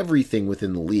everything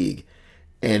within the league.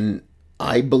 And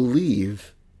I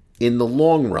believe in the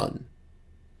long run,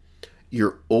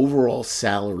 your overall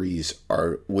salaries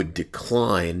would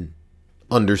decline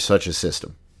under such a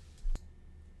system.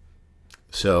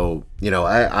 So,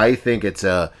 I think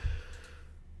I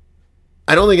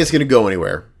don't think it's going to go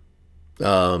anywhere.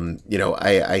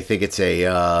 I think it's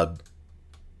a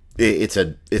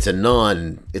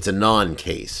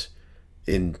non-case,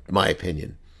 in my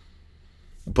opinion.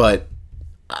 But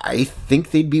I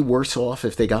think they'd be worse off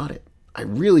if they got it. I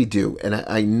really do. And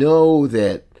I know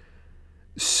that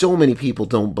so many people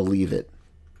don't believe it.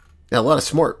 Now, a lot of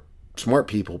smart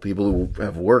people who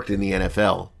have worked in the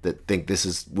NFL, that think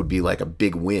this would be like a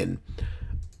big win.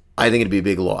 I think it'd be a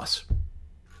big loss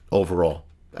overall.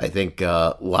 I think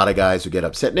a lot of guys would get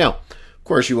upset. Now, of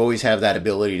course, you always have that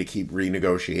ability to keep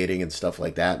renegotiating and stuff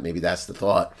like that. Maybe that's the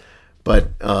thought. But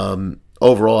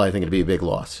overall, I think it'd be a big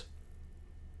loss.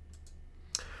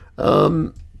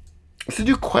 So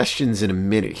do questions in a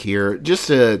minute here.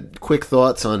 Just quick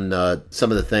thoughts on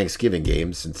some of the Thanksgiving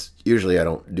games, since usually I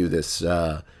don't do this,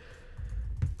 around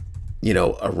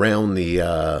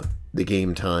the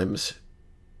game times.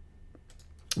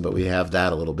 But we have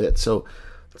that a little bit. So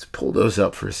let's pull those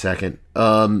up for a second.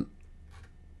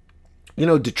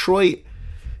 Detroit,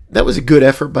 that was a good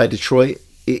effort by Detroit.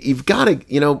 You've got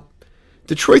to,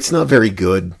 Detroit's not very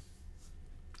good.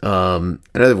 I know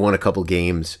they've won a couple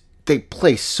games. They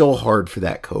play so hard for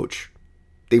that coach.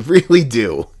 They really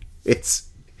do. It's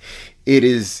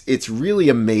really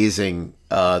amazing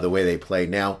the way they play.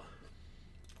 Now,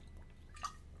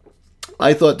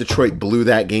 I thought Detroit blew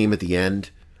that game at the end.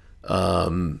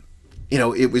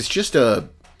 It was just a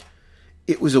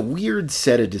weird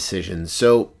set of decisions.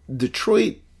 So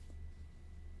Detroit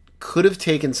could have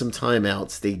taken some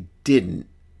timeouts. They didn't.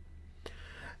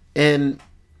 And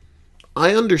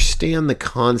I understand the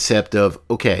concept of,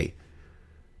 okay,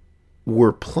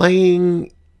 we're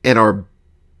playing and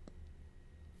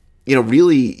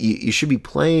really you should be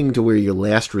playing to where your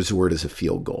last resort is a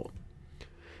field goal.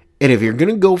 And if you're going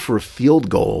to go for a field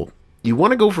goal, you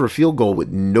want to go for a field goal with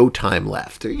no time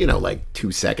left. Like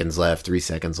 2 seconds left, 3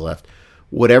 seconds left,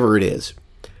 whatever it is.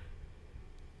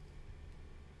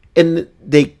 And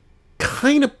they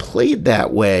kind of played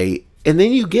that way. And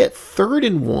then you get 3rd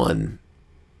and 1.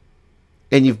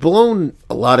 And you've blown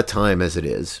a lot of time as it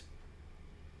is.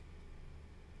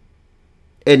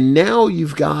 And now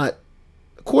you've got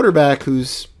a quarterback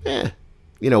who's,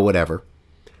 whatever.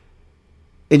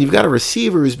 And you've got a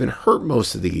receiver who's been hurt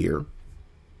most of the year.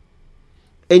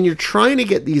 And you're trying to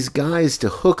get these guys to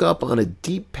hook up on a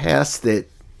deep pass that,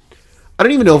 I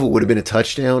don't even know if it would have been a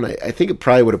touchdown. I think it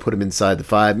probably would have put him inside the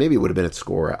 5. Maybe it would have been a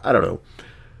score. I don't know.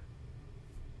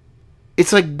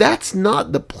 It's like, that's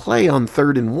not the play on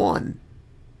 3rd and 1.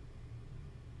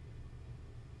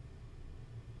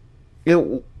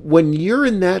 When you're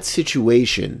in that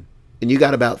situation and you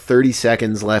got about 30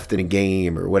 seconds left in a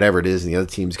game or whatever it is and the other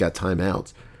team's got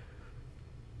timeouts,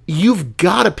 you've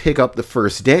got to pick up the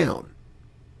first down.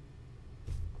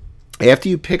 After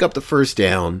you pick up the first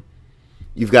down,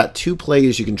 you've got 2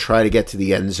 plays you can try to get to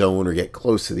the end zone or get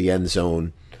close to the end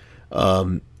zone.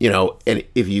 And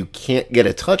if you can't get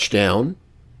a touchdown,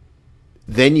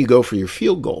 then you go for your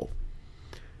field goal.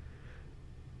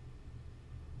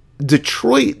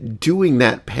 Detroit doing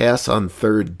that pass on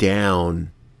 3rd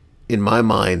down, in my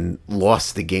mind,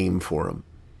 lost the game for them.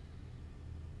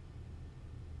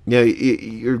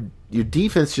 Your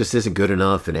defense just isn't good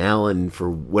enough, and Allen, for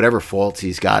whatever faults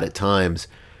he's got at times,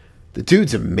 the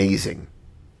dude's amazing.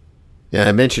 Yeah,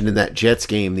 I mentioned in that Jets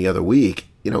game the other week,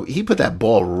 he put that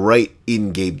ball right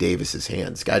in Gabe Davis's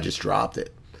hands. Guy just dropped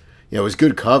it. It was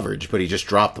good coverage, but he just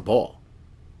dropped the ball.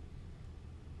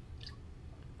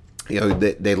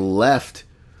 They left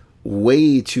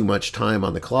way too much time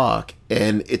on the clock,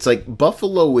 and it's like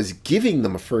Buffalo was giving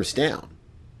them a first down.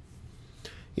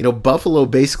 Buffalo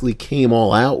basically came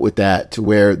all out with that to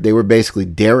where they were basically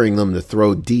daring them to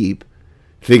throw deep,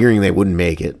 figuring they wouldn't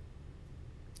make it,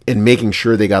 and making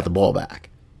sure they got the ball back.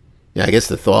 Yeah, I guess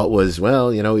the thought was,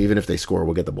 well, even if they score,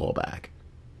 we'll get the ball back.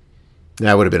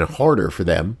 That would have been harder for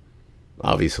them,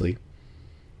 obviously.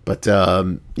 But,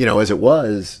 as it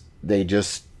was, they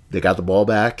got the ball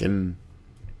back and,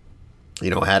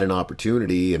 had an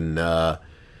opportunity and,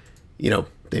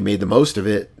 they made the most of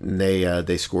it and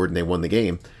they scored and they won the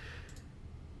game.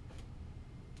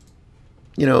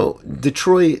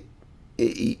 Detroit,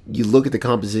 you look at the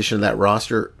composition of that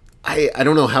roster, I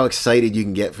don't know how excited you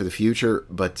can get for the future,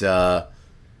 but,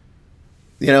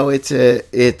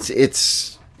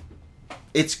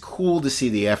 it's cool to see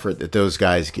the effort that those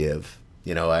guys give.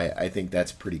 I think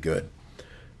that's pretty good.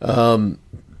 Dallas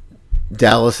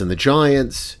and the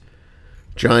Giants.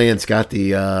 Giants got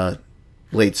the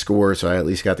late score, so I at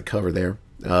least got the cover there.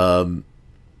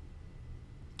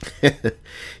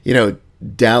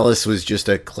 Dallas was just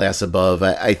a class above.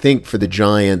 I think for the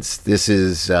Giants, this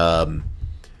is the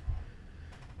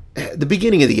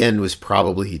beginning of the end was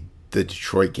probably the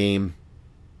Detroit game,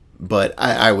 but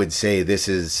I would say this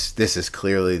is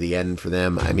clearly the end for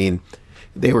them. I mean,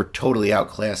 they were totally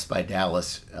outclassed by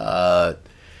Dallas.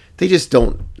 They just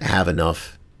don't have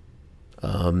enough.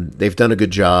 They've done a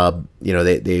good job.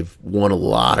 They've won a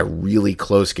lot of really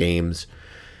close games,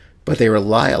 but they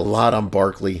rely a lot on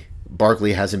Barkley.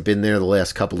 Barkley hasn't been there the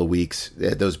last couple of weeks.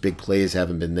 Those big plays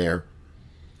haven't been there.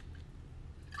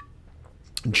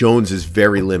 Jones is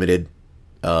very limited.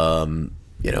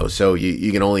 So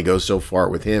you can only go so far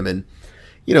with him, and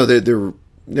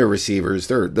their receivers,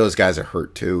 those guys are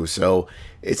hurt too. So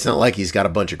it's not like he's got a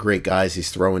bunch of great guys he's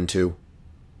throwing to.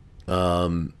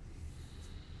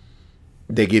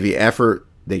 They give you effort.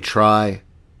 They try.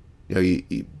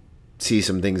 You see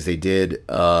some things they did.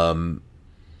 Dallas,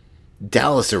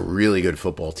 a really good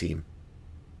football team.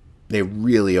 They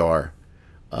really are.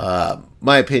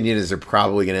 My opinion is they're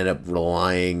probably going to end up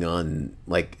relying on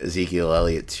like Ezekiel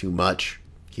Elliott too much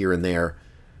here and there.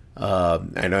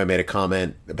 I know I made a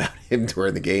comment about him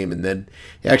during the game, and then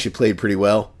he actually played pretty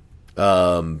well.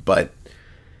 But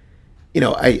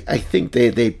I think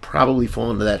they probably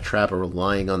fall into that trap of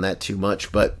relying on that too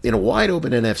much. But in a wide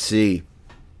open NFC,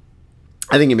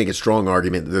 I think you make a strong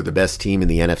argument that they're the best team in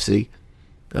the NFC.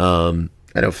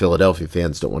 I know Philadelphia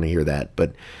fans don't want to hear that,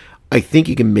 but I think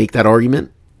you can make that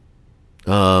argument.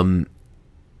 So,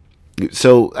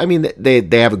 I mean,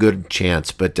 they have a good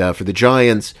chance. But for the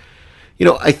Giants,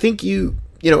 I think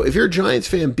if you're a Giants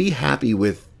fan, be happy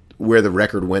with where the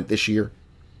record went this year.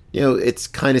 It's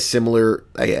kind of similar,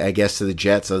 I guess, to the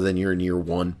Jets, other than you're in year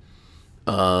one.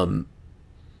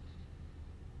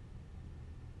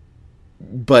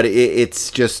 But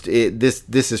it's just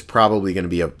this is probably going to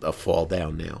be a fall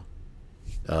down now.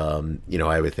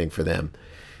 I would think for them.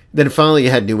 Then finally, you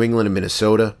had New England and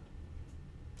Minnesota.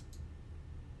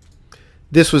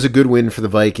 This was a good win for the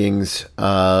Vikings.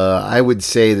 I would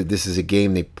say that this is a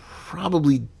game they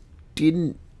probably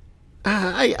didn't.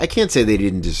 I can't say they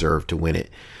didn't deserve to win it.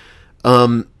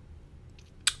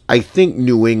 I think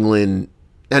New England.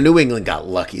 Now, New England got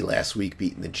lucky last week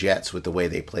beating the Jets with the way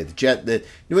they played. The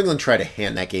New England tried to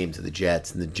hand that game to the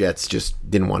Jets, and the Jets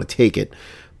just didn't want to take it.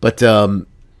 But New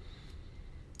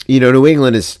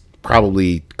England is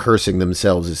probably cursing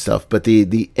themselves and stuff. But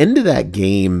the end of that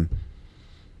game,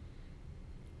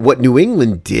 what New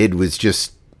England did was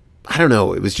just, I don't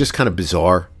know, it was just kind of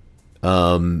bizarre.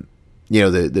 The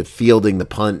fielding, the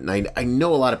punt. And I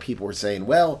know a lot of people were saying,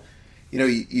 well,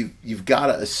 you've got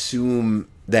to assume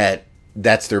that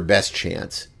that's their best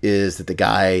chance, is that the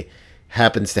guy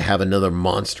happens to have another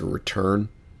monster return.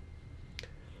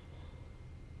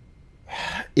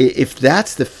 If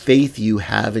that's the faith you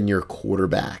have in your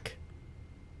quarterback,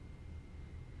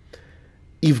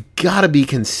 you've got to be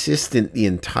consistent the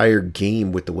entire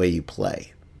game with the way you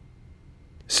play.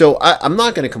 So I'm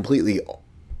not going to completely,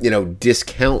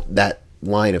 discount that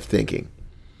line of thinking.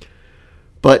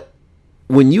 But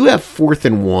when you have 4th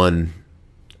and 1,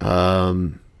 I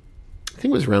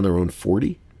think it was around their own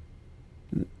 40,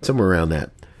 somewhere around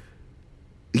that,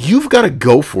 you've got to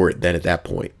go for it then at that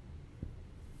point.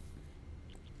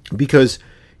 Because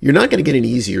you're not going to get an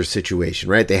easier situation,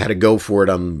 right? They had to go for it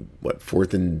on,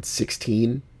 4th and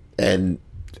 16? And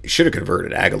they should have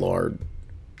converted Aguilar.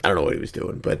 I don't know what he was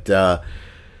doing. But,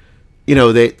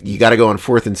 you got to go on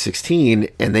 4th and 16,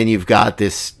 and then you've got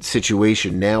this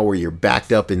situation now where you're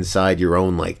backed up inside your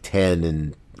own, 10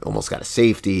 and almost got a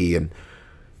safety. And,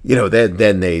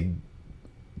 then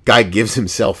guy gives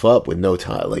himself up with no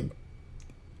time.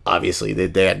 Obviously,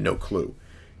 they had no clue.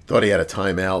 Thought he had a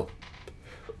timeout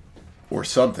or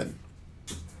something.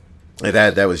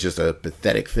 That was just a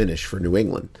pathetic finish for New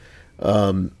England.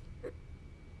 But,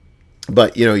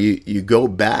 you go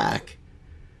back,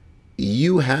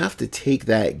 you have to take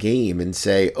that game and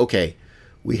say, okay,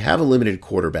 we have a limited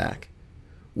quarterback.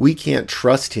 We can't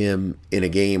trust him in a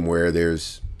game where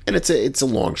and it's a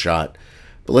long shot,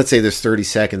 but let's say there's 30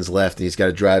 seconds left and he's got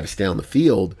to drive us down the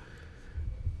field.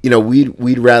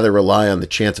 We'd rather rely on the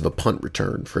chance of a punt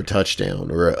return for a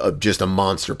touchdown, or just a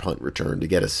monster punt return to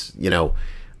get us, in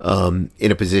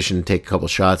a position to take a couple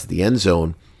shots at the end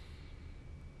zone.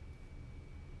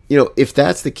 If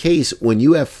that's the case, when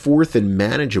you have 4th and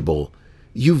manageable,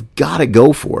 you've got to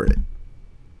go for it.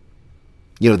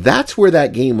 That's where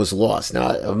that game was lost. Now,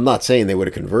 I'm not saying they would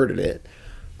have converted it,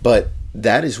 but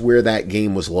that is where that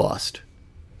game was lost.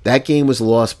 That game was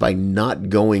lost by not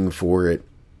going for it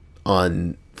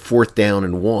on 4th down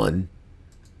and 1,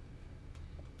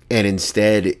 and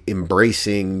instead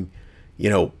embracing,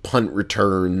 punt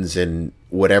returns and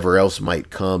whatever else might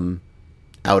come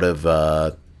out of,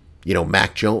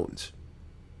 Mac Jones.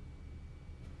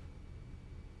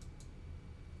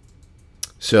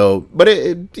 So, but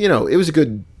it was a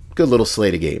good little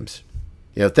slate of games.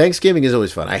 Thanksgiving is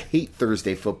always fun. I hate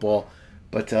Thursday football,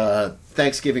 but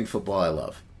Thanksgiving football I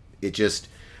love.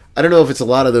 I don't know if it's a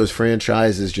lot of those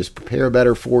franchises just prepare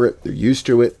better for it. They're used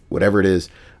to it, whatever it is.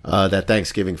 That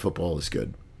Thanksgiving football is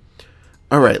good.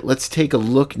 All right, let's take a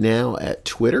look now at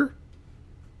Twitter,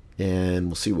 and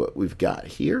we'll see what we've got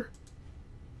here.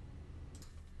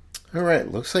 All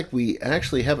right, looks like we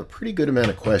actually have a pretty good amount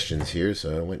of questions here,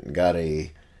 so I went and got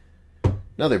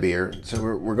another beer. So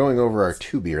we're going over our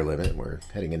 2-beer limit. We're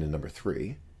heading into number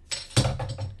 3.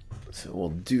 So we'll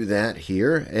do that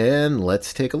here, and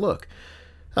let's take a look.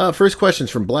 First question's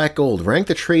from Black Gold. Rank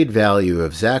the trade value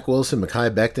of Zach Wilson,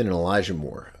 Mekhi Becton, and Elijah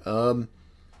Moore.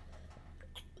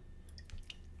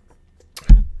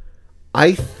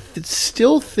 I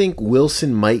still think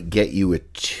Wilson might get you a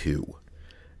 2.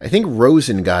 I think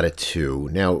Rosen got a 2.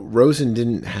 Now, Rosen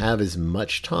didn't have as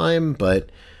much time,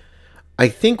 but I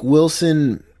think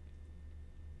Wilson,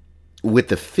 with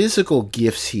the physical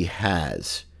gifts he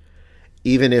has,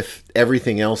 even if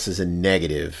everything else is a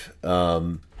negative,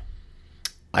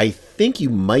 I think you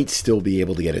might still be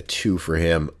able to get a 2 for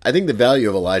him. I think the value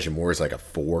of Elijah Moore is like a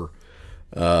 4.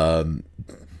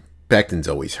 Becton's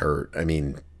always hurt. I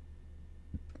mean,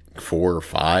 4 or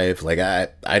 5. Like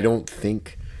I don't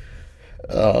think,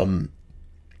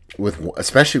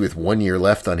 especially with 1 year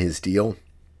left on his deal,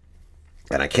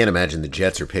 and I can't imagine the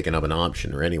Jets are picking up an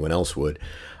option or anyone else would.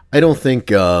 I don't think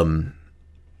there's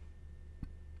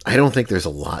a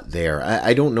lot there.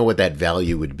 I don't know what that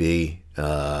value would be,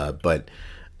 but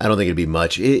I don't think it'd be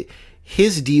much.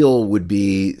 His deal would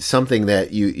be something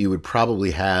that you would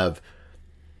probably have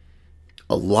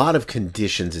a lot of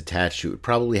conditions attached to it. Would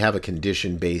probably have a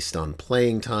condition based on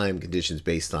playing time, conditions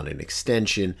based on an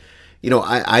extension.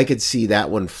 I could see that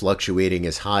one fluctuating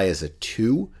as high as a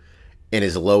 2 and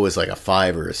as low as like a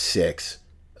 5 or a 6,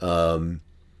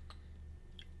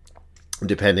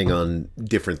 depending on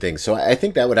different things. So I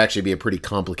think that would actually be a pretty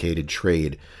complicated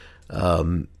trade.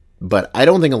 But I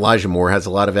don't think Elijah Moore has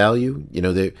a lot of value.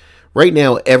 Right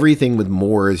now, everything with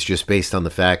Moore is just based on the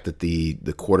fact that the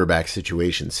quarterback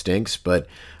situation stinks. But,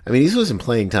 I mean, he's losing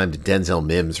playing time to Denzel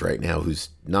Mims right now, who's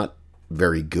not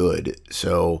very good.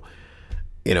 So,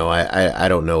 I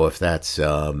don't know if that's,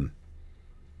 that's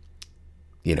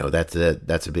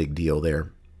a big deal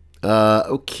there.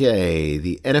 Okay,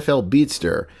 the NFL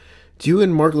Beatster. Do you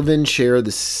and Mark Levin share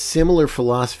the similar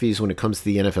philosophies when it comes to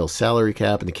the NFL salary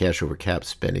cap and the cash over cap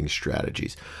spending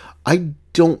strategies? I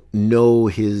don't know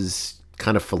his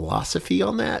kind of philosophy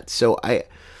on that, so I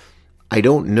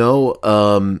don't know.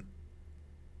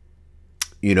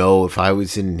 If I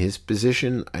was in his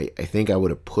position, I think I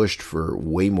would have pushed for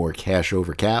way more cash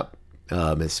over cap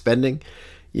as spending.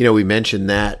 We mentioned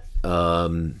that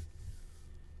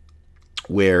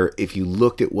where if you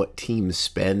looked at what teams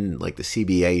spend, like the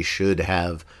CBA should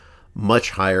have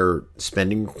much higher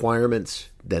spending requirements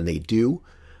than they do.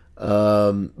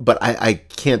 But I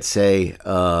can't say,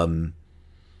 about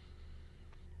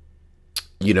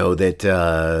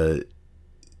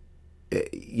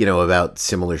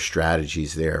similar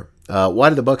strategies there. Why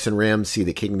do the Bucks and Rams see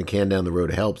that kicking the can down the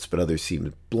road helps, but others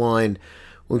seem blind?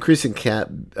 Well, increasing cap.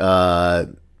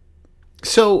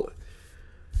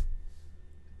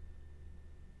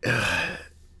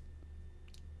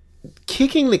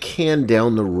 Kicking the can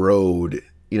down the road,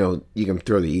 you can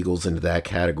throw the Eagles into that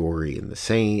category and the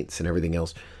Saints and everything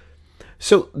else.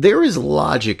 So there is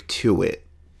logic to it.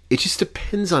 It just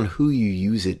depends on who you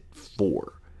use it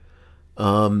for.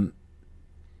 The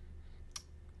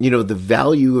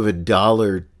value of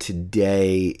 $1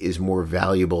 today is more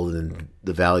valuable than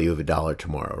the value of $1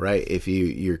 tomorrow, right? If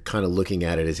you're kind of looking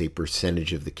at it as a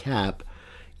percentage of the cap,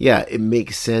 yeah, it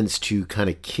makes sense to kind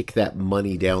of kick that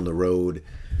money down the road.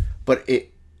 But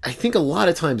I think a lot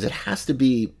of times it has to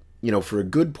be, for a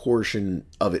good portion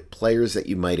of it, players that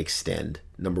you might extend,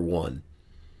 number one.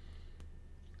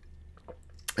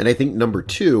 And I think number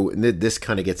two, and this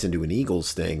kind of gets into an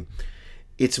Eagles thing,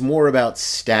 it's more about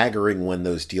staggering when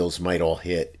those deals might all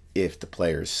hit if the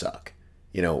players suck,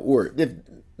 or if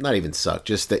not even suck,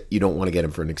 just that you don't want to get them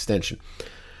for an extension.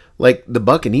 Like the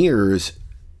Buccaneers,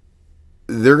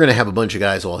 they're going to have a bunch of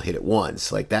guys all hit at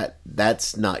once. Like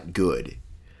that's not good.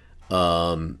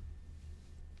 So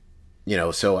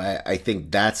I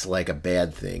think that's like a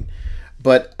bad thing.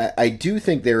 But I do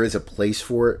think there is a place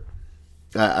for it.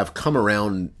 I've come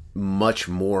around much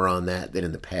more on that than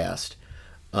in the past.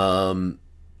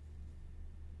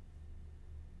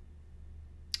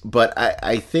 But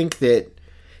I think that,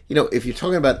 if you're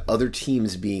talking about other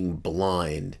teams being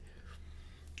blind,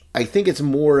 I think it's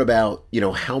more about,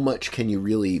 how much can you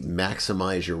really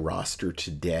maximize your roster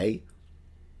today?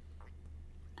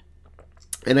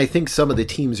 And I think some of the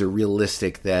teams are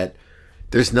realistic that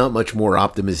there's not much more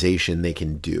optimization they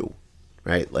can do,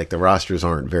 right? Like the rosters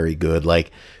aren't very good.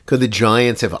 Like, could the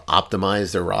Giants have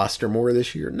optimized their roster more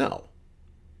this year? No.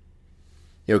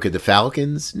 Could the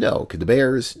Falcons? No. Could the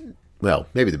Bears? Well,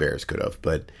 maybe the Bears could have,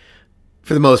 but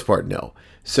for the most part, no.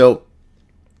 So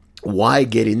why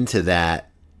get into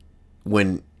that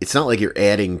when it's not like you're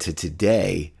adding to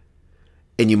today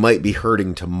and you might be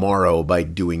hurting tomorrow by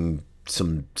doing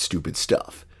some stupid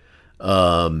stuff.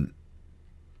 So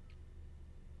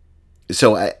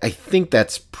I think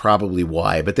that's probably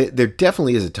why, but there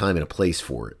definitely is a time and a place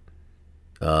for it.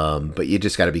 But you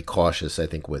just got to be cautious, I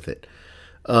think, with it.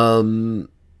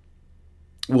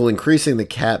 Will increasing the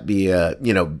cap be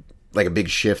like a big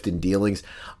shift in dealings?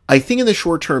 I think in the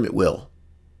short term it will.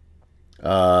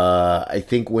 I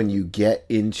think when you get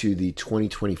into the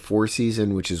 2024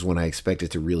 season, which is when I expect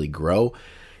it to really grow,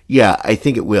 yeah, I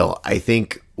think it will. I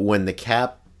think when the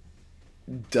cap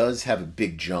does have a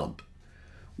big jump,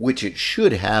 which it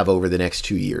should have over the next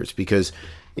 2 years, because,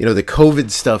 the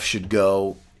COVID stuff should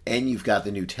go, and you've got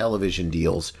the new television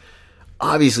deals.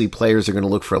 Obviously, players are going to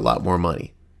look for a lot more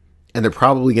money, and they're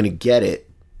probably going to get it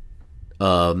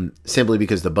simply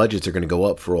because the budgets are going to go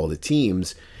up for all the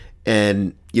teams,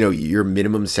 and, your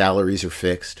minimum salaries are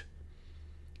fixed.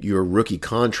 Your rookie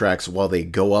contracts, while they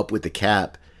go up with the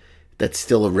cap, that's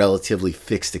still a relatively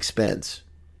fixed expense.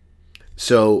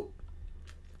 So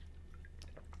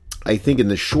I think in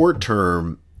the short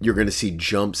term, you're going to see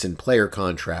jumps in player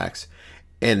contracts,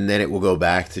 and then it will go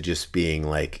back to just being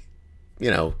like,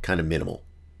 kind of minimal.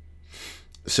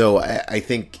 So I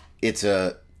think it's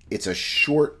a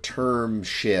short-term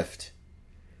shift,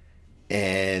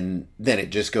 and then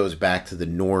it just goes back to the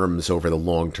norms over the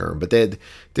long term. But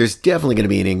there's definitely going to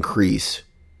be an increase,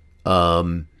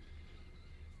 once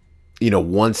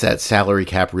that salary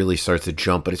cap really starts to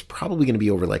jump, but it's probably going to be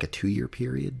over like a 2-year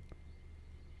period.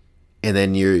 And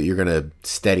then you're going to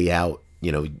steady out,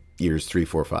 years 3,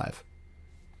 4, 5.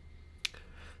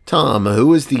 Tom,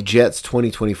 who is the Jets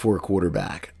 2024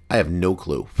 quarterback? I have no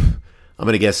clue. I'm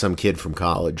going to guess some kid from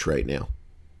college right now.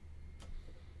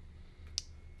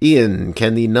 Ian,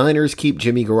 can the Niners keep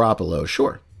Jimmy Garoppolo?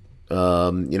 Sure.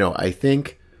 I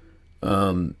think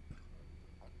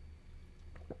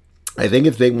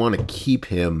if they want to keep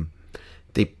him,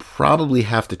 they probably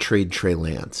have to trade Trey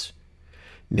Lance.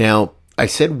 Now, I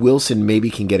said Wilson maybe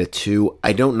can get a 2.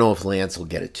 I don't know if Lance will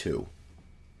get a 2.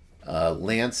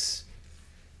 Lance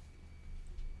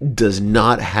does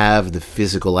not have the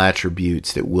physical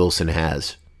attributes that Wilson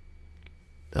has,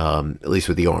 at least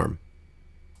with the arm.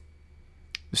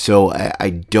 So I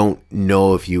don't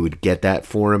know if you would get that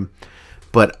for him.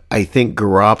 But I think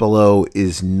Garoppolo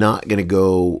is not going to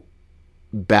go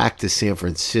back to San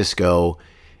Francisco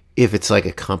if it's like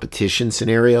a competition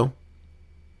scenario.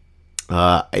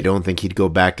 I don't think he'd go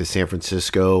back to San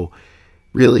Francisco,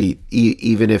 really,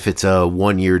 even if it's a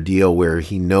 1-year deal where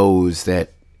he knows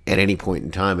that at any point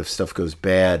in time, if stuff goes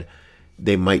bad,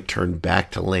 they might turn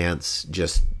back to Lance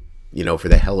just, for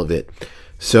the hell of it.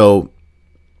 So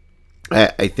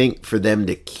I think for them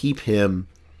to keep him,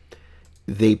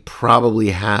 they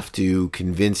probably have to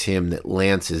convince him that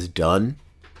Lance is done.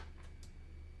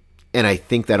 And I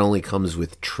think that only comes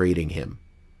with trading him.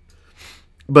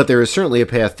 But there is certainly a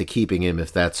path to keeping him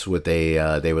if that's what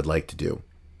they would like to do.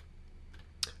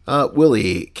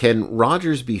 Willie, can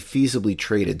Rodgers be feasibly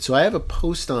traded? So I have a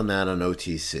post on that on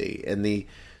OTC. And the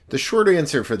short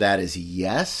answer for that is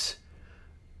yes,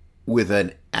 with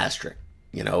an asterisk.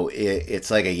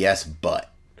 It's like a yes,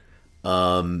 but.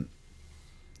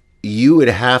 You would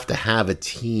have to have a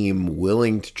team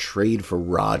willing to trade for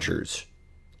Rodgers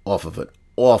off of an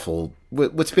awful,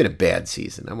 what's been a bad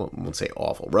season. I won't say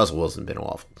awful. Russell Wilson's been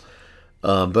awful.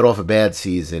 But off a bad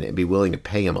season and be willing to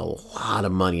pay him a lot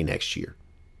of money next year.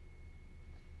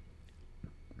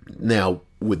 Now,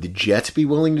 would the Jets be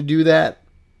willing to do that?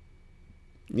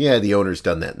 Yeah, the owner's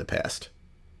done that in the past.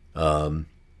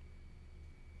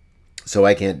 So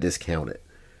I can't discount it.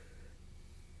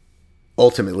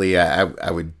 Ultimately,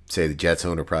 I would say the Jets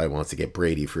owner probably wants to get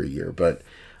Brady for a year. But,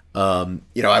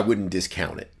 I wouldn't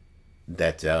discount it.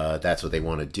 That's what they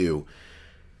want to do.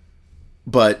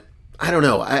 But I don't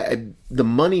know. The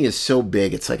money is so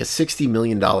big. It's like a $60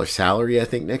 million salary, I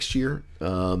think, next year.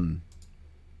 Let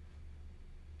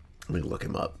me look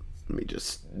him up. Let me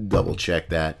just double check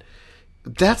that.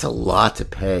 That's a lot to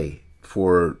pay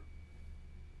for,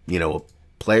 a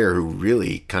player who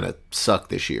really kind of sucked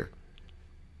this year.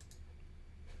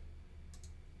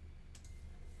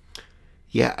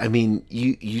 Yeah, I mean,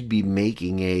 you'd be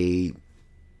making a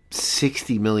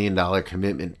 $60 million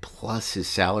commitment plus his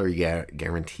salary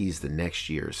guarantees the next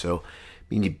year. So, I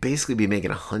mean, you'd basically be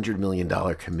making a $100 million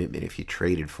commitment if you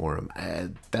traded for him.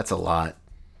 That's a lot.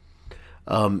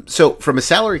 So, from a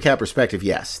salary cap perspective,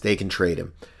 yes, they can trade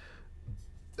him.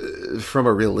 From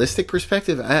a realistic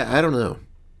perspective, I don't know.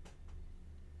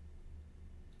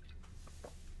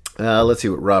 Let's see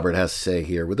what Robert has to say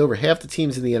here. With over half the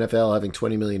teams in the NFL having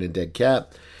 $20 million in dead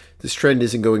cap, this trend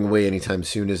isn't going away anytime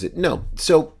soon, is it? No.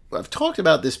 So I've talked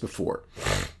about this before.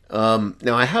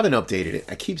 Now I haven't updated it.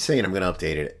 I keep saying I'm going to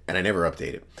update it, and I never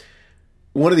update it.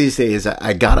 One of these days,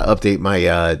 I got to update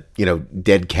my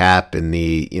dead cap and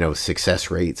the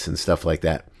success rates and stuff like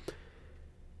that.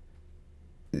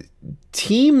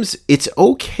 Teams, it's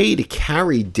okay to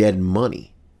carry dead money.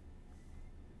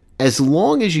 As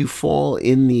long as you fall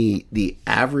in the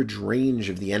average range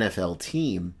of the NFL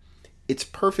team, it's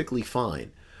perfectly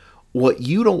fine. What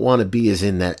you don't want to be is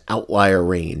in that outlier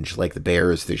range, like the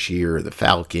Bears this year, or the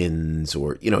Falcons,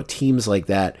 or teams like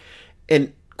that.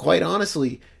 And quite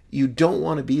honestly, you don't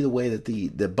want to be the way that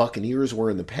the Buccaneers were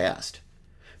in the past,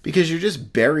 because you're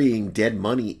just burying dead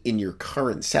money in your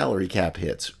current salary cap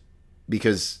hits,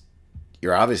 because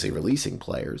you're obviously releasing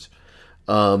players.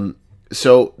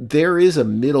 So there is a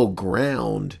middle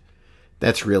ground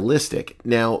that's realistic.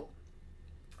 Now,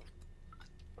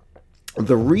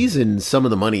 the reason some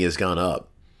of the money has gone up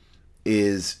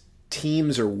is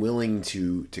teams are willing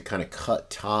to kind of cut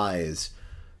ties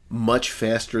much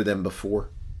faster than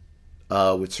before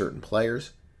with certain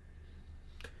players.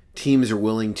 Teams are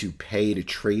willing to pay to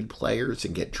trade players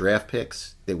and get draft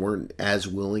picks. They weren't as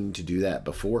willing to do that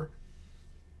before.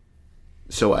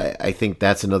 So I think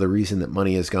that's another reason that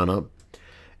money has gone up.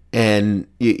 And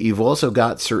you've also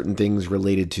got certain things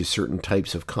related to certain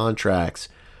types of contracts,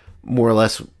 more or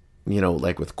less,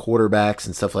 like with quarterbacks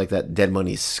and stuff like that. Dead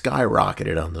money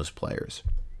skyrocketed on those players.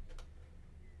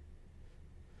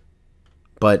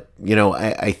 But,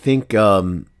 I think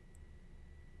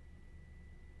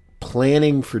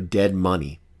planning for dead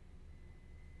money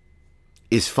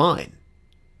is fine.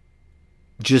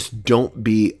 Just don't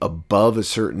be above a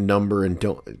certain number, and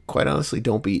quite honestly,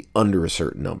 don't be under a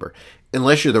certain number.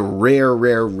 Unless you're the rare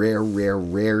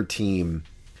team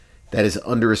that is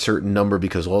under a certain number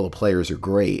because all the players are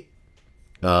great.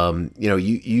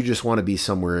 You just want to be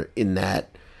somewhere in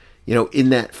that, in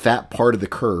that fat part of the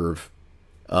curve,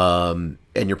 and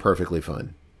you're perfectly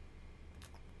fine.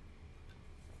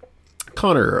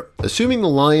 Connor, assuming the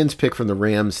Lions pick from the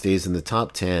Rams stays in the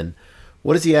top 10,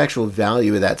 what is the actual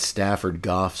value of that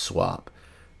Stafford-Goff swap?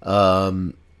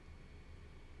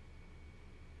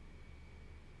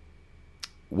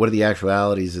 What are the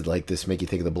actualities of like this make you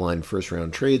think of the blind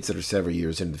first-round trades that are several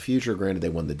years into the future? Granted, they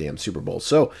won the damn Super Bowl.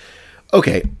 So,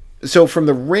 okay. So from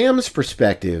the Rams'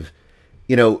 perspective,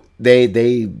 they hit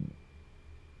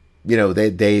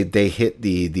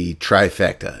the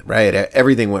trifecta, right?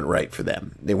 Everything went right for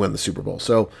them. They won the Super Bowl.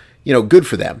 So, good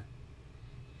for them.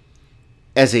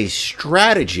 As a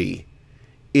strategy,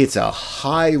 it's a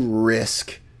high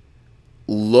risk,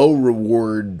 low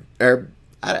reward, or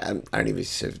I don't even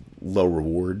say low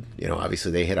reward.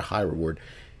 Obviously they hit a high reward.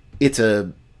 It's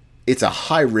a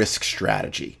high risk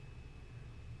strategy.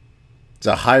 It's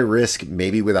a high risk,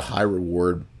 maybe with a high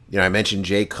reward. I mentioned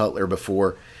Jay Cutler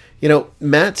before.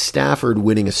 Matt Stafford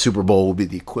winning a Super Bowl would be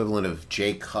the equivalent of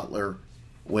Jay Cutler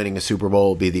winning a Super Bowl.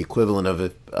 Would be the equivalent of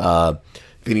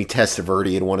Vinny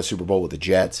Testaverde had won a Super Bowl with the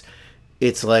Jets.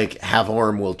 It's like have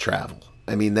arm will travel.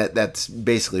 I mean, that's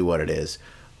basically what it is.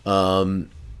 The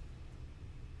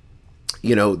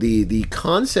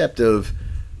concept of,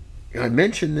 I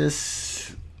mentioned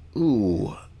this,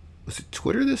 was it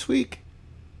Twitter this week?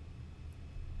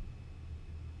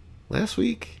 Last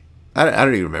week? I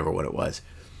don't even remember what it was.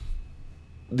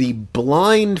 The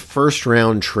blind first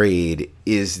round trade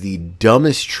is the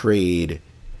dumbest trade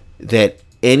that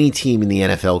any team in the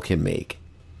NFL can make.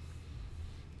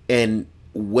 And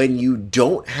when you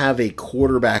don't have a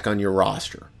quarterback on your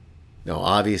roster, now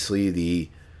obviously the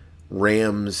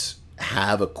Rams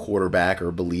have a quarterback,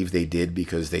 or believe they did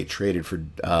because they traded for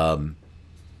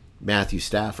Matthew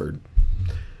Stafford.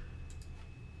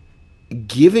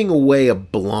 Giving away a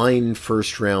blind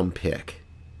first round pick.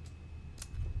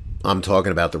 I'm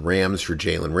talking about the Rams for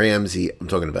Jalen Ramsey. I'm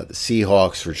talking about the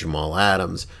Seahawks for Jamal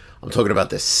Adams. I'm talking about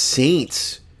the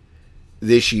Saints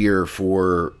this year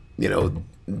for,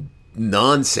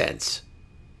 nonsense.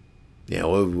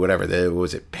 Whatever.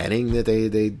 Was it Penning that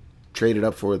they traded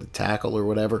up for, the tackle or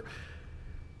whatever?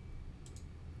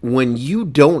 When you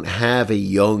don't have a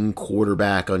young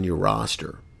quarterback on your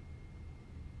roster,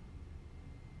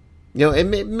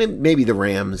 and maybe the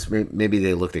Rams, maybe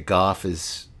they looked at Goff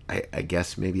as, I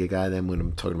guess, maybe a guy then when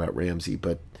I'm talking about Ramsey.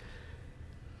 But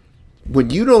when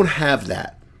you don't have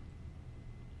that,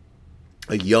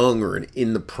 a young or an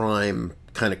in the prime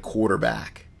kind of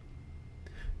quarterback,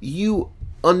 you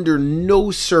under no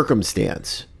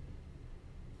circumstance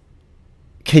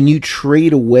can you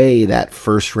trade away that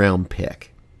first round pick.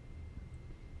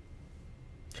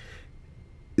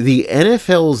 The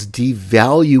NFL's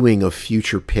devaluing of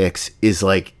future picks is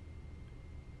like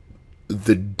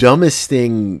the dumbest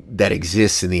thing that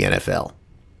exists in the NFL.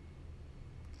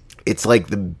 It's like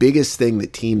the biggest thing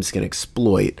that teams can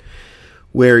exploit,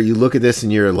 where you look at this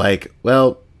and you're like,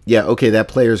 well, yeah, okay, that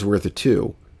player's worth a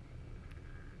 2.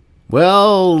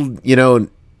 Well,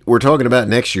 we're talking about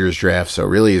next year's draft, so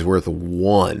really he's worth a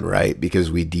 1, right?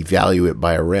 Because we devalue it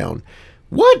by a round.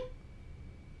 What?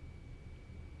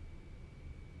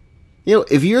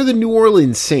 If you're the New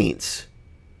Orleans Saints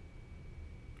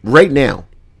right now,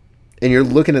 and you're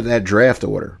looking at that draft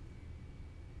order,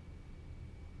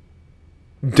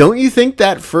 don't you think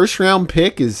that first round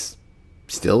pick is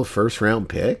still a first-round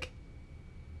pick?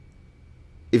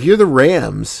 If you're the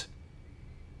Rams,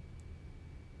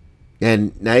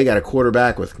 and now you got a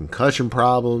quarterback with concussion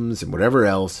problems and whatever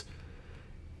else,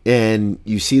 and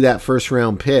you see that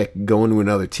first-round pick going to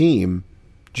another team,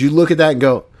 do you look at that and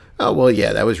go, oh, well,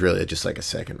 yeah, that was really just like a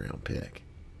second-round pick?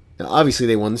 Now, obviously,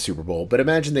 they won the Super Bowl, but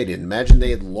imagine they didn't. Imagine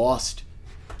they had lost,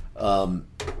 imagine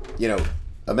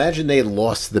they had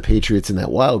lost the Patriots in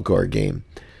that wild card game.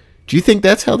 Do you think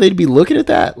that's how they'd be looking at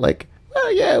that? Like,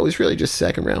 well, yeah, it was really just a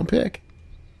second-round pick.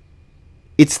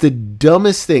 It's the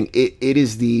dumbest thing.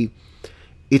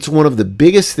 It's one of the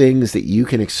biggest things that you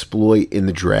can exploit in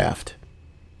the draft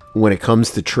when it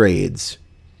comes to trades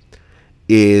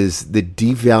is the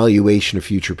devaluation of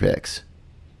future picks.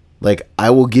 Like, I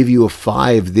will give you a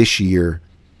 5 this year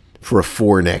for a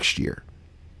 4 next year.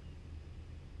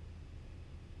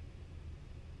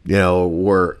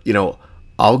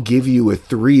 I'll give you a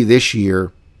 3 this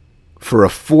year for a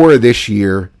 4 this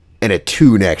year and a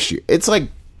 2 next year. It's like,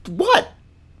 what?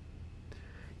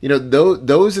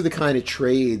 Those are the kind of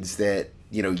trades that,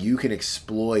 you can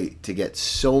exploit to get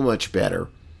so much better.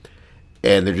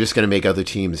 And they're just going to make other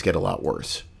teams get a lot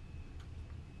worse.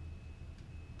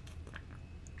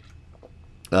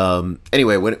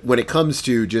 Anyway, when it comes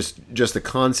to just the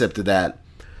concept of that,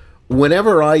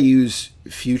 whenever I use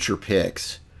future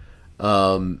picks,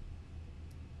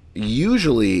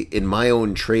 usually in my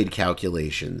own trade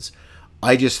calculations,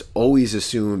 I just always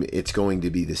assume it's going to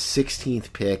be the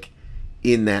 16th pick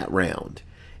in that round.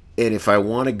 And if I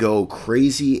want to go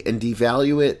crazy and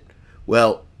devalue it,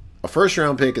 well, a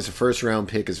first-round pick is a first-round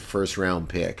pick is a first-round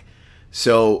pick.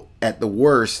 So at the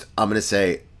worst, I'm going to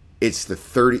say it's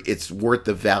worth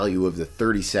the value of the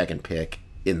 32nd pick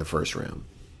in the first round.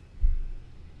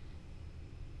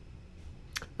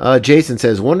 Jason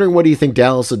says, wondering what do you think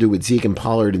Dallas will do with Zeke and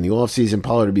Pollard in the offseason?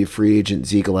 Pollard will be a free agent.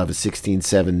 Zeke will have a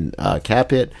 16-7 cap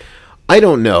hit. I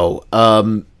don't know.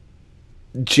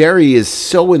 Jerry is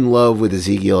so in love with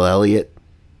Ezekiel Elliott.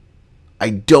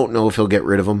 I don't know if he'll get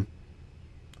rid of him.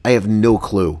 I have no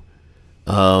clue.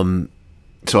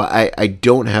 So I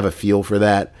don't have a feel for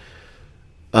that.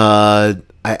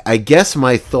 I guess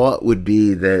my thought would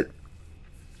be that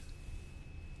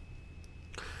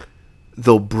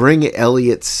they'll bring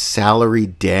Elliott's salary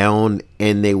down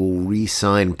and they will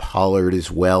re-sign Pollard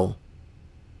as well.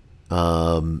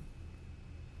 I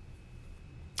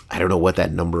don't know what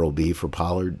that number will be for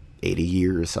Pollard, 80 a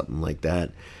year or something like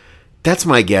that. That's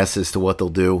my guess as to what they'll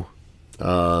do.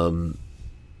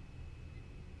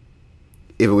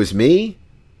 If it was me,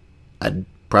 I'd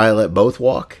probably let both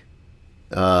walk.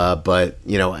 But,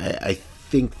 I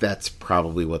think that's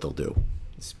probably what they'll do.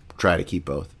 Is try to keep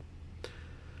both.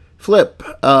 Flip,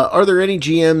 are there any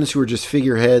GMs who are just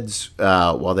figureheads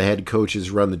while the head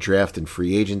coaches run the draft and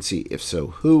free agency? If so,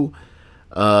 who?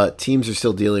 Teams are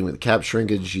still dealing with cap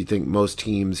shrinkage. You think most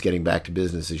teams getting back to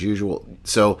business as usual?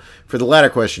 So for the latter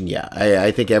question, yeah, I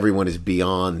think everyone is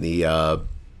beyond the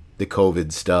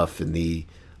COVID stuff and the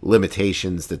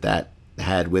limitations that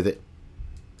had with it.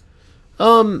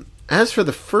 As for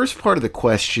the first part of the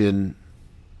question,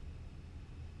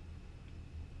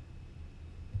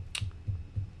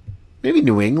 maybe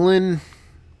New England.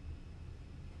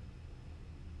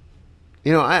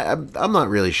 I'm not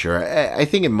really sure. I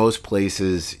think in most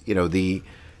places, the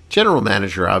general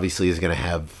manager obviously is going to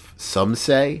have some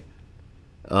say.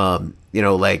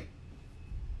 Like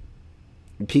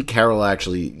Pete Carroll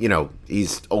actually,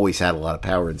 he's always had a lot of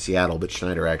power in Seattle, but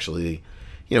Schneider actually,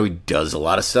 he does a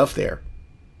lot of stuff there.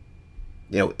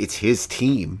 It's his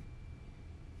team.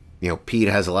 Pete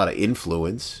has a lot of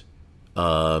influence.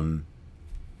 But,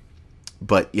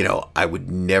 I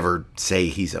would never say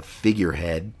he's a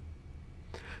figurehead.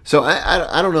 So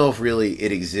I don't know if really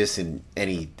it exists in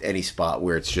any spot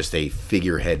where it's just a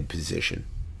figurehead position.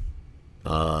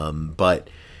 But,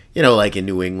 like in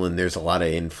New England, there's a lot of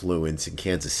influence. In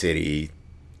Kansas City,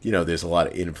 there's a lot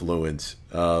of influence.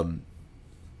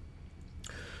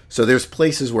 So there's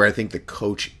places where I think the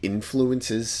coach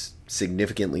influences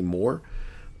significantly more.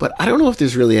 But I don't know if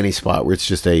there's really any spot where it's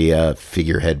just a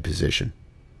figurehead position.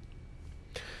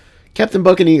 Captain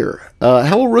Buccaneer,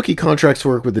 how will rookie contracts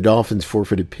work with the Dolphins'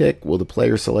 forfeited pick? Will the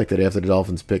player selected after the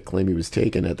Dolphins pick claim he was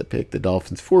taken at the pick the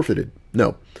Dolphins forfeited?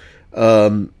 No.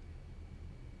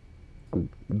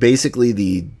 Basically,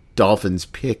 the Dolphins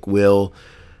pick will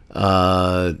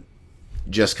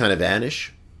just kind of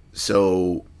vanish.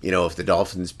 So, if the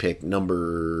Dolphins pick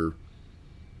number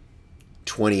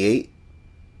 28,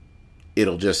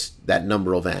 that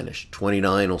number will vanish.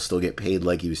 29 will still get paid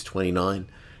like he was 29.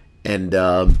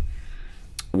 And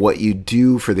what you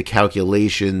do for the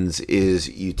calculations is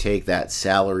you take that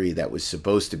salary that was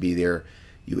supposed to be there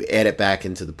you add it back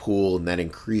into the pool, and that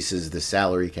increases the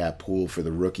salary cap pool for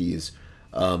the rookies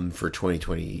for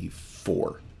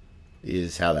 2024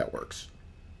 is how that works.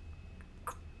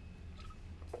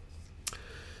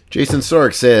 Jason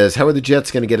Stark says, how are the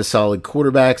Jets going to get a solid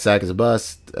quarterback? Zach is a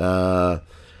bust.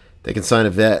 They can sign a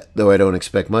vet, though I don't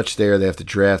expect much there. They have to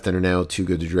draft and are now too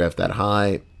good to draft that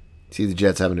high. See the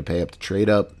Jets having to pay up to trade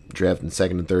up, draft in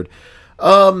second and third.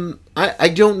 I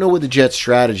don't know what the Jets'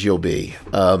 strategy will be.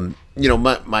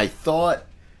 My thought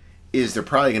is they're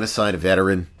probably going to sign a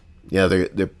veteran.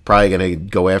 They're probably going to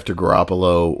go after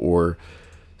Garoppolo or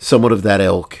someone of that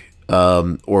ilk,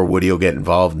 or Woody will get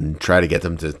involved and try to get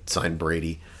them to sign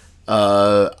Brady.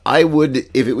 I would,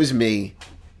 if it was me.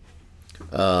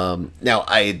 Now,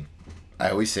 I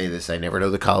always say this, I never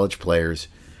know the college players,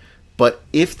 but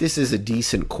if this is a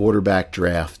decent quarterback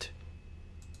draft,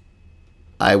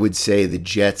 I would say the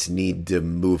Jets need to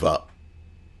move up.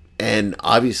 And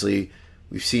obviously,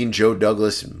 we've seen Joe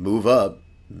Douglas move up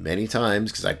many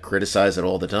times, because I criticize it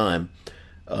all the time,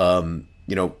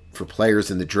 for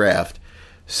players in the draft.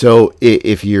 So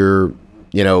if you're,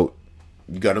 going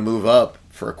to move up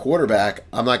for a quarterback,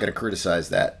 I'm not going to criticize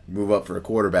that. Move up for a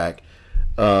quarterback.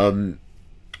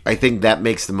 I think that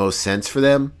makes the most sense for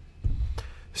them.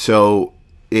 So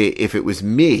if it was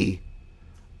me,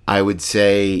 I would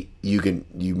say you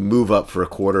move up for a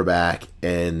quarterback,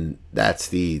 and that's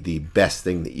the best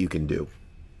thing that you can do.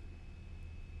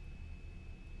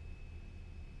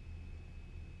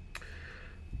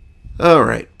 All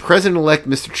right, President-elect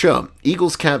Mr. Trump.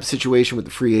 Eagles cap situation with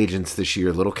the free agents this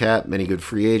year. Little cap, many good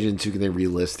free agents. Who can they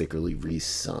realistically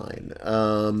re-sign?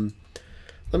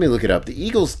 Let me look it up. The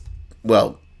Eagles,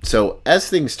 so as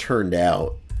things turned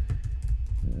out,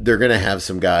 they're going to have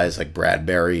some guys like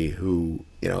Bradbury who,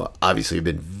 obviously have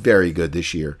been very good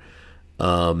this year, who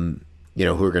are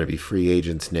going to be free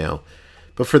agents now.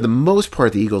 But for the most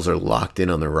part, the Eagles are locked in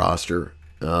on their roster.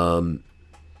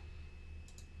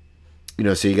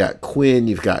 So you got Quinn,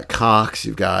 you've got Cox,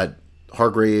 you've got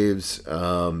Hargraves,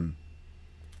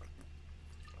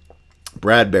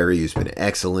 Bradbury, who's been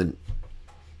excellent,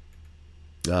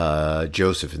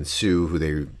 Joseph and Sue, who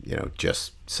they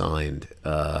just signed,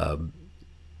 the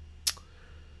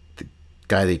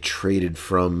guy they traded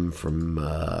from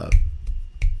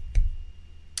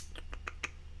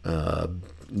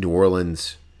New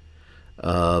Orleans,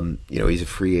 he's a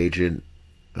free agent.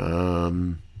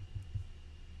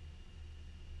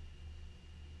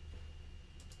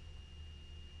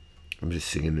 I'm just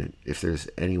seeing if there's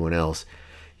anyone else.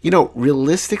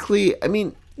 Realistically,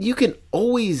 you can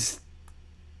always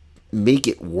make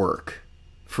it work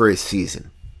for a season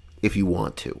if you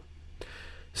want to.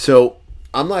 So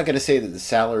I'm not going to say that the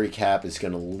salary cap is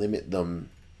going to limit them,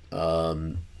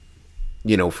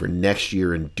 for next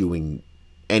year in doing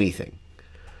anything.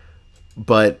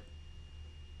 But,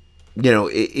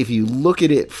 if you look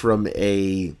at it from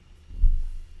a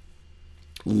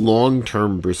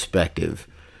long-term perspective,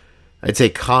 I'd say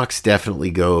Cox definitely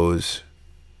goes.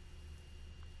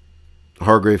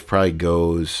 Hargrave probably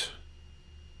goes.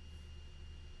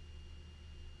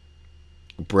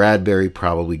 Bradbury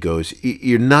probably goes.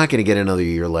 You're not going to get another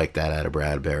year like that out of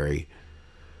Bradbury.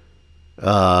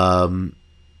 And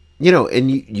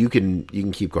you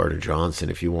can keep Gardner Johnson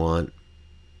if you want.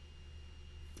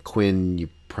 Quinn, you're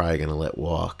probably going to let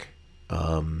walk.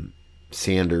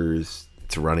 Sanders,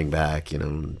 it's a running back.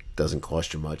 Doesn't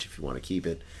cost you much if you want to keep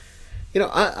it.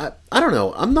 I don't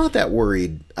know. I'm not that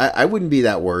worried. I wouldn't be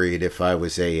that worried if I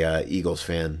was a Eagles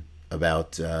fan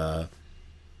about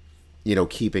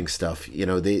keeping stuff.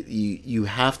 You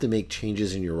have to make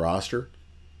changes in your roster,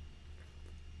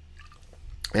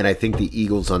 and I think the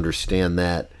Eagles understand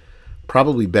that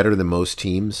probably better than most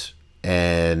teams.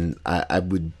 And I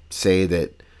would say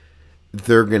that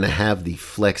they're going to have the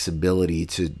flexibility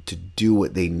to do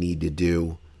what they need to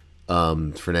do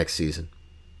for next season.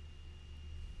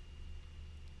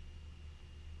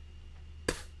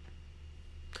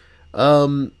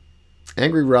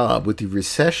 Angry Rob, with the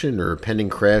recession or pending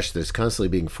crash that's constantly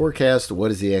being forecast, what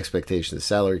is the expectation of the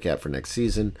salary cap for next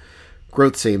season?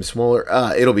 Growth same, smaller?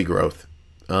 It'll be growth.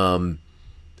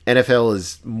 NFL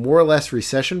is more or less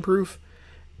recession proof,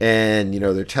 and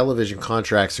their television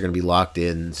contracts are going to be locked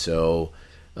in, so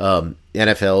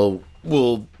NFL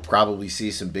will probably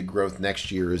see some big growth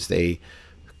next year as they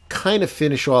kind of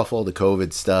finish off all the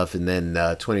COVID stuff, and then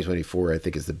 2024 I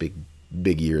think is the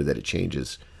big year that it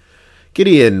changes.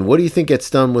 Gideon, what do you think gets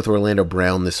done with Orlando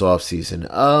Brown this offseason?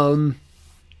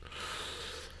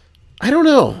 I don't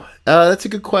know. That's a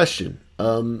good question.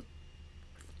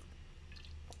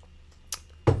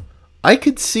 I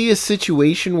could see a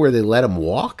situation where they let him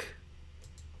walk.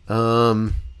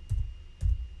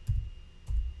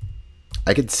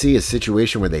 I could see a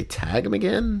situation where they tag him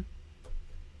again.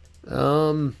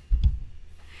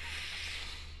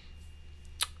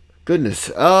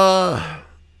 Goodness. I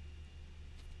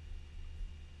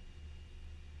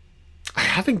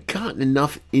haven't gotten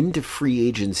enough into free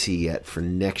agency yet for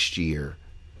next year.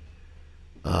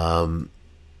 To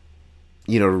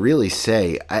really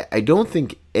say, I don't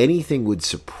think anything would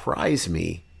surprise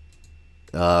me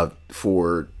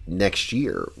for next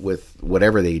year with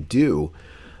whatever they do.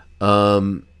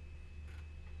 I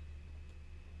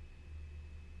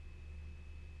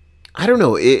don't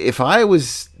know. If I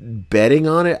was betting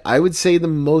on it, I would say the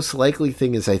most likely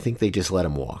thing is I think they just let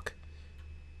him walk.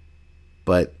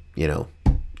 But, I don't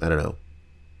know.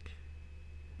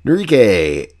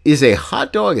 Enrique, is a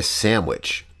hot dog a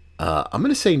sandwich? I'm going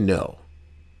to say no.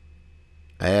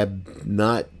 I am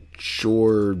not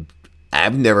sure.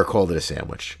 I've never called it a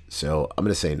sandwich. So I'm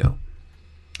going to say no.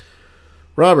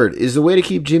 Robert, is the way to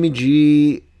keep Jimmy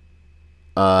G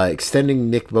extending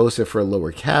Nick Bosa for a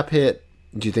lower cap hit?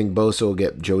 Do you think Bosa will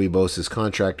get Joey Bosa's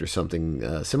contract or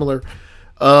something similar?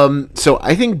 So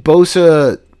I think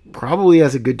Bosa probably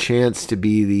has a good chance to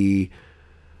be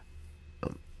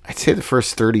I'd say the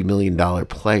first $30 million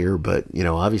player, but,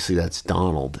 obviously that's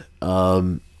Donald.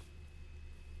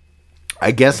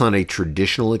 I guess on a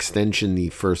traditional extension, the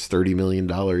first $30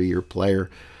 million a year player,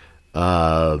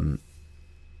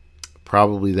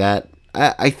 probably that.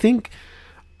 I think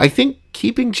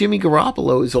keeping Jimmy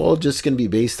Garoppolo is all just going to be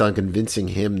based on convincing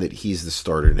him that he's the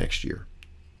starter next year.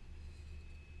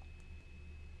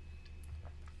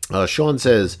 Sean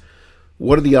says,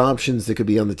 what are the options that could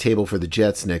be on the table for the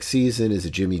Jets next season? Is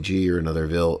it Jimmy G or another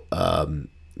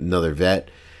vet?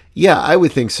 Yeah, I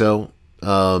would think so.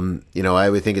 I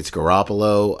would think it's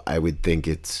Garoppolo. I would think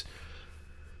it's,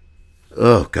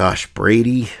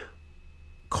 Brady,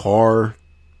 Carr.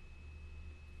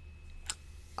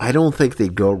 I don't think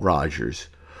they'd go Rodgers.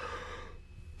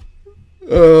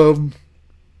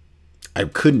 I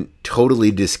couldn't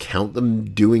totally discount them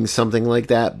doing something like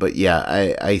that, but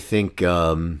yeah, I think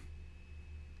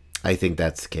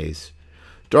that's the case.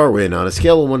 Darwin, on a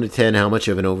scale of 1 to 10, how much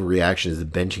of an overreaction is the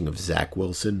benching of Zach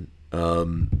Wilson?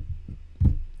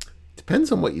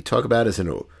 Depends on what you talk about as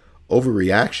an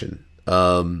overreaction.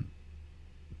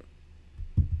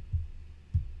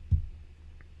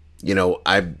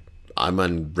 I'm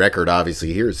on record,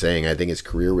 obviously, here saying I think his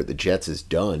career with the Jets is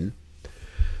done.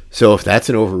 So if that's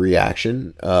an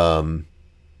overreaction, I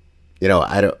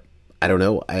don't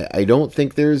know. I don't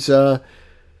think there's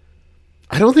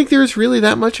really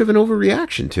that much of an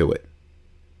overreaction to it.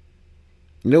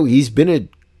 He's been a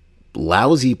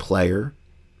lousy player.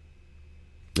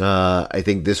 I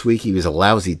think this week he was a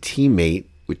lousy teammate,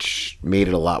 which made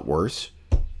it a lot worse.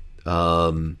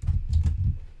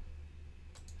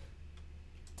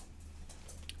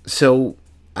 So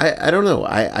I don't know.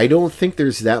 I don't think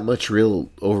there's that much real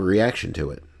overreaction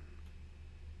to it.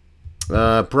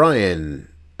 Brian,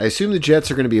 I assume the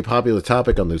Jets are going to be a popular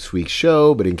topic on this week's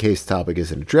show, but in case the topic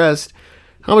isn't addressed,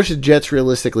 how much do the Jets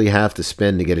realistically have to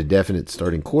spend to get a definite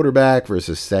starting quarterback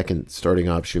versus second starting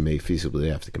option may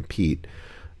feasibly have to compete?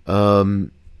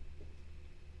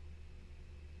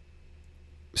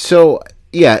 So,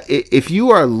 yeah, if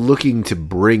you are looking to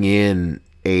bring in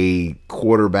a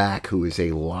quarterback who is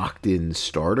a locked-in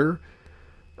starter,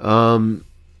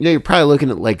 you're probably looking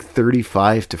at like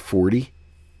 35 to 40.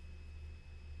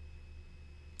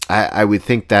 I would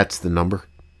think that's the number.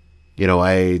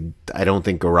 I don't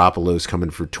think Garoppolo's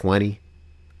coming for 20.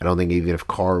 I don't think even if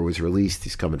Carr was released,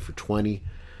 he's coming for 20.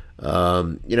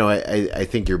 I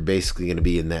think you're basically going to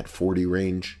be in that 40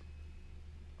 range.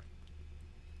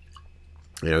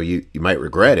 You might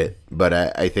regret it, but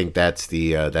I think that's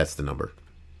the number.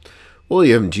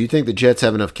 William, do you think the Jets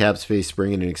have enough cap space to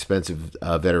bring in an expensive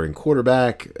veteran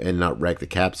quarterback and not wreck the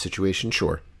cap situation?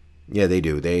 Sure. Yeah, they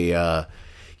do. They,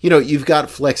 you've got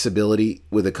flexibility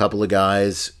with a couple of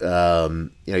guys.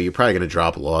 You're probably going to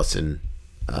drop Lawson.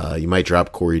 You might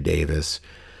drop Corey Davis.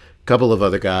 A couple of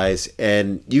other guys.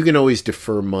 And you can always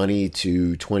defer money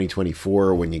to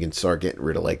 2024 when you can start getting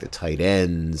rid of like the tight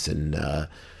ends and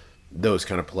those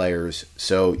kind of players.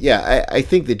 So, yeah, I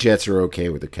think the Jets are okay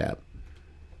with the cap.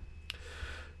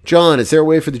 John, is there a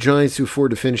way for the Giants to afford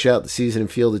to finish out the season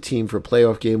and field a team for a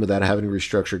playoff game without having to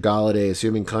restructure Galladay,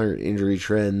 assuming current injury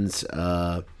trends?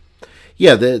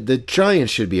 Yeah, the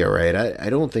Giants should be all right.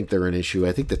 I don't think they're an issue.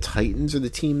 I think the Titans are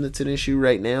the team that's an issue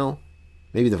right now.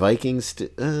 Maybe the Vikings.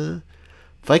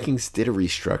 Vikings did a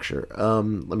restructure.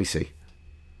 Let me see.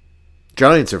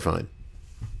 Giants are fine.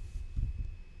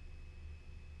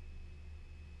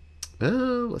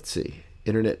 Let's see.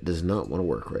 Internet does not want to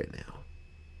work right now.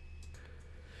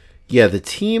 Yeah, the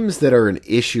teams that are an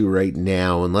issue right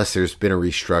now, unless there's been a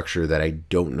restructure that I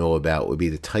don't know about, would be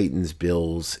the Titans,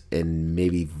 Bills, and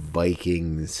maybe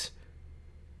Vikings.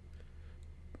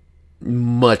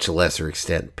 Much lesser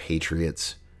extent,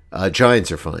 Patriots.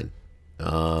 Giants are fine,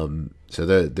 so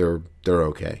they're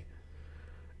okay.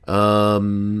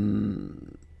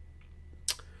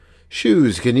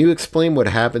 Shoes. Can you explain what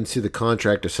happens to the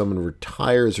contract if someone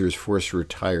retires or is forced to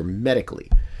retire medically?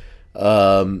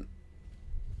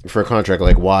 For a contract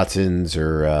like Watson's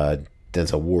or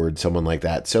Denzel Ward, someone like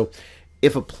that. So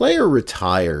if a player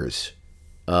retires,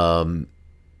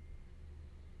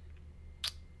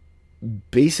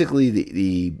 basically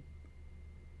the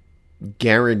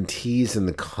guarantees in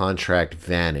the contract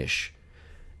vanish,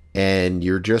 and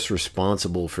you're just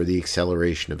responsible for the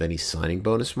acceleration of any signing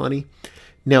bonus money.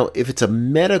 Now, if it's a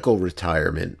medical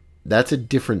retirement, that's a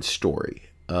different story.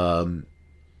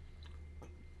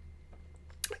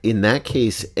 In that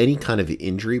case, any kind of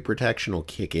injury protection will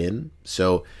kick in.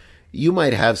 So you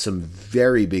might have some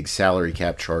very big salary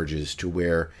cap charges to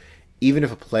where even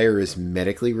if a player is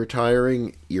medically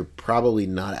retiring, you're probably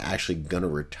not actually going to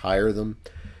retire them.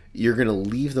 You're going to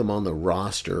leave them on the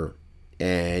roster,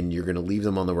 and you're going to leave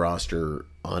them on the roster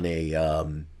on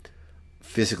a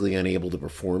physically unable to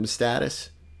perform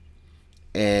status.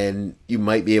 And you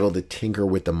might be able to tinker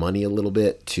with the money a little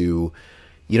bit to,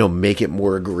 make it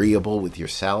more agreeable with your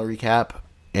salary cap.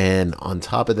 And on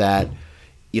top of that,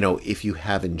 if you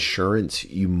have insurance,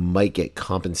 you might get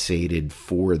compensated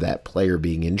for that player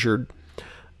being injured.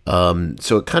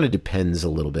 So it kind of depends a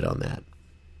little bit on that.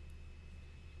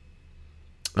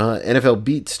 NFL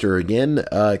Beatster again.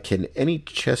 Can any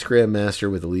chess grandmaster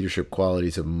with the leadership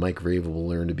qualities of Mike Vrabel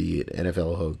learn to be an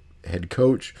NFL head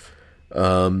coach?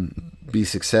 Be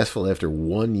successful after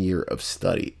 1 year of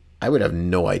study? I would have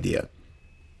no idea.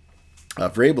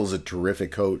 Vrabel's a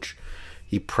terrific coach.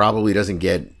 He probably doesn't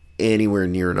get anywhere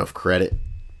near enough credit.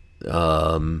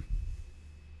 I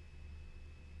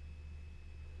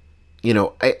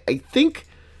think,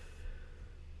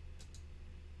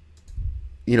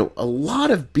 a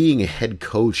lot of being a head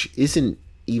coach isn't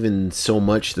even so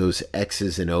much those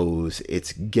X's and O's.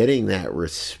 It's getting that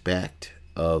respect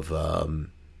of the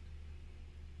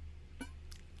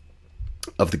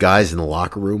guys in the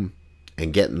locker room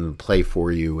and getting them to play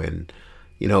for you. And,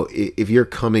 if you're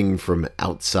coming from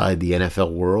outside the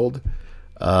NFL world,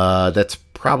 that's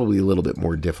probably a little bit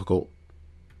more difficult.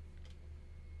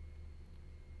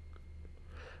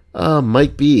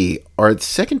 Mike B, are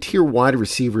second-tier wide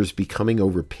receivers becoming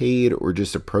overpaid or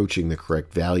just approaching the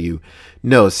correct value?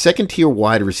 No, second-tier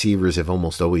wide receivers have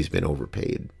almost always been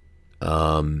overpaid.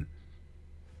 I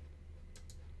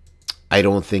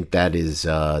don't think that is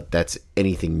that's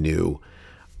anything new.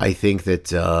 I think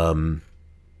that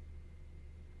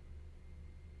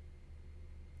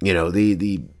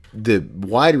the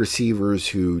wide receivers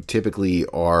who typically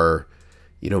are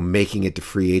making it to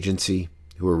free agency,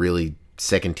 who are really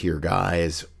second tier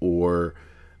guys, or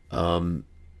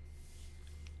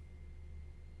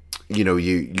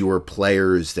your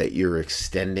players that you're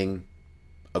extending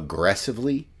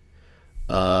aggressively,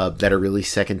 that are really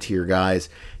second tier guys.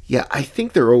 Yeah, I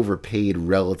think they're overpaid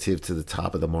relative to the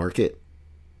top of the market.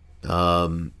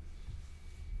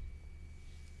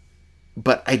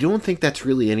 But I don't think that's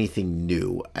really anything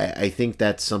new. I think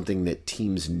that's something that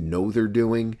teams know they're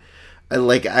doing.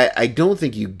 I don't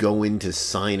think you go into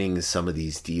signing some of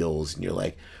these deals and you're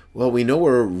like, well, we know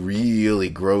we're really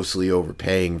grossly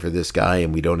overpaying for this guy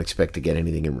and we don't expect to get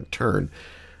anything in return.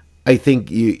 I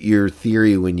think your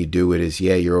theory when you do it is,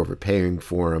 yeah, you're overpaying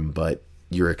for him, but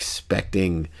you're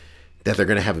expecting that they're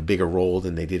going to have a bigger role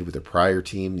than they did with the prior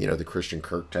team, the Christian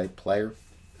Kirk type player.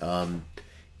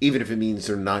 Even if it means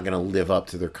they're not going to live up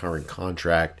to their current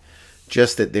contract,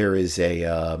 just that there is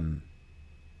I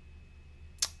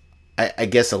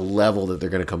guess a level that they're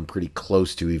going to come pretty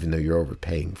close to, even though you're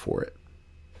overpaying for it.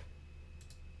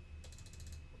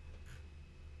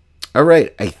 All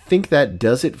right, I think that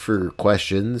does it for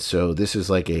questions. So this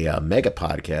is like a mega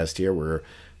podcast here. We're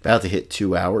about to hit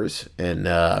 2 hours, and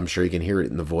I'm sure you can hear it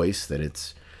in the voice that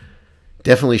it's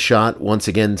definitely shot once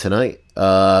again tonight.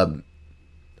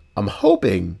 I'm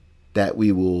hoping that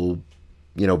we will,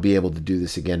 be able to do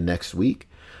this again next week.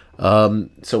 So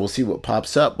we'll see what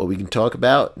pops up, what we can talk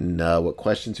about, and what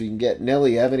questions we can get.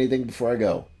 Nelly, you have anything before I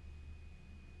go?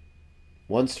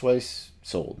 Once, twice,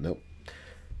 sold. Nope.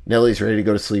 Nelly's ready to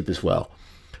go to sleep as well.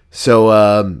 So,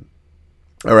 all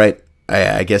right.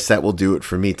 I guess that will do it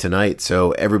for me tonight.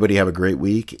 So everybody have a great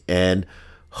week, and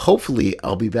hopefully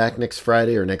I'll be back next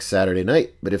Friday or next Saturday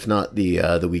night, but if not,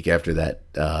 the week after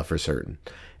that, for certain.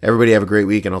 Everybody have a great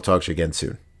week, and I'll talk to you again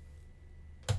soon.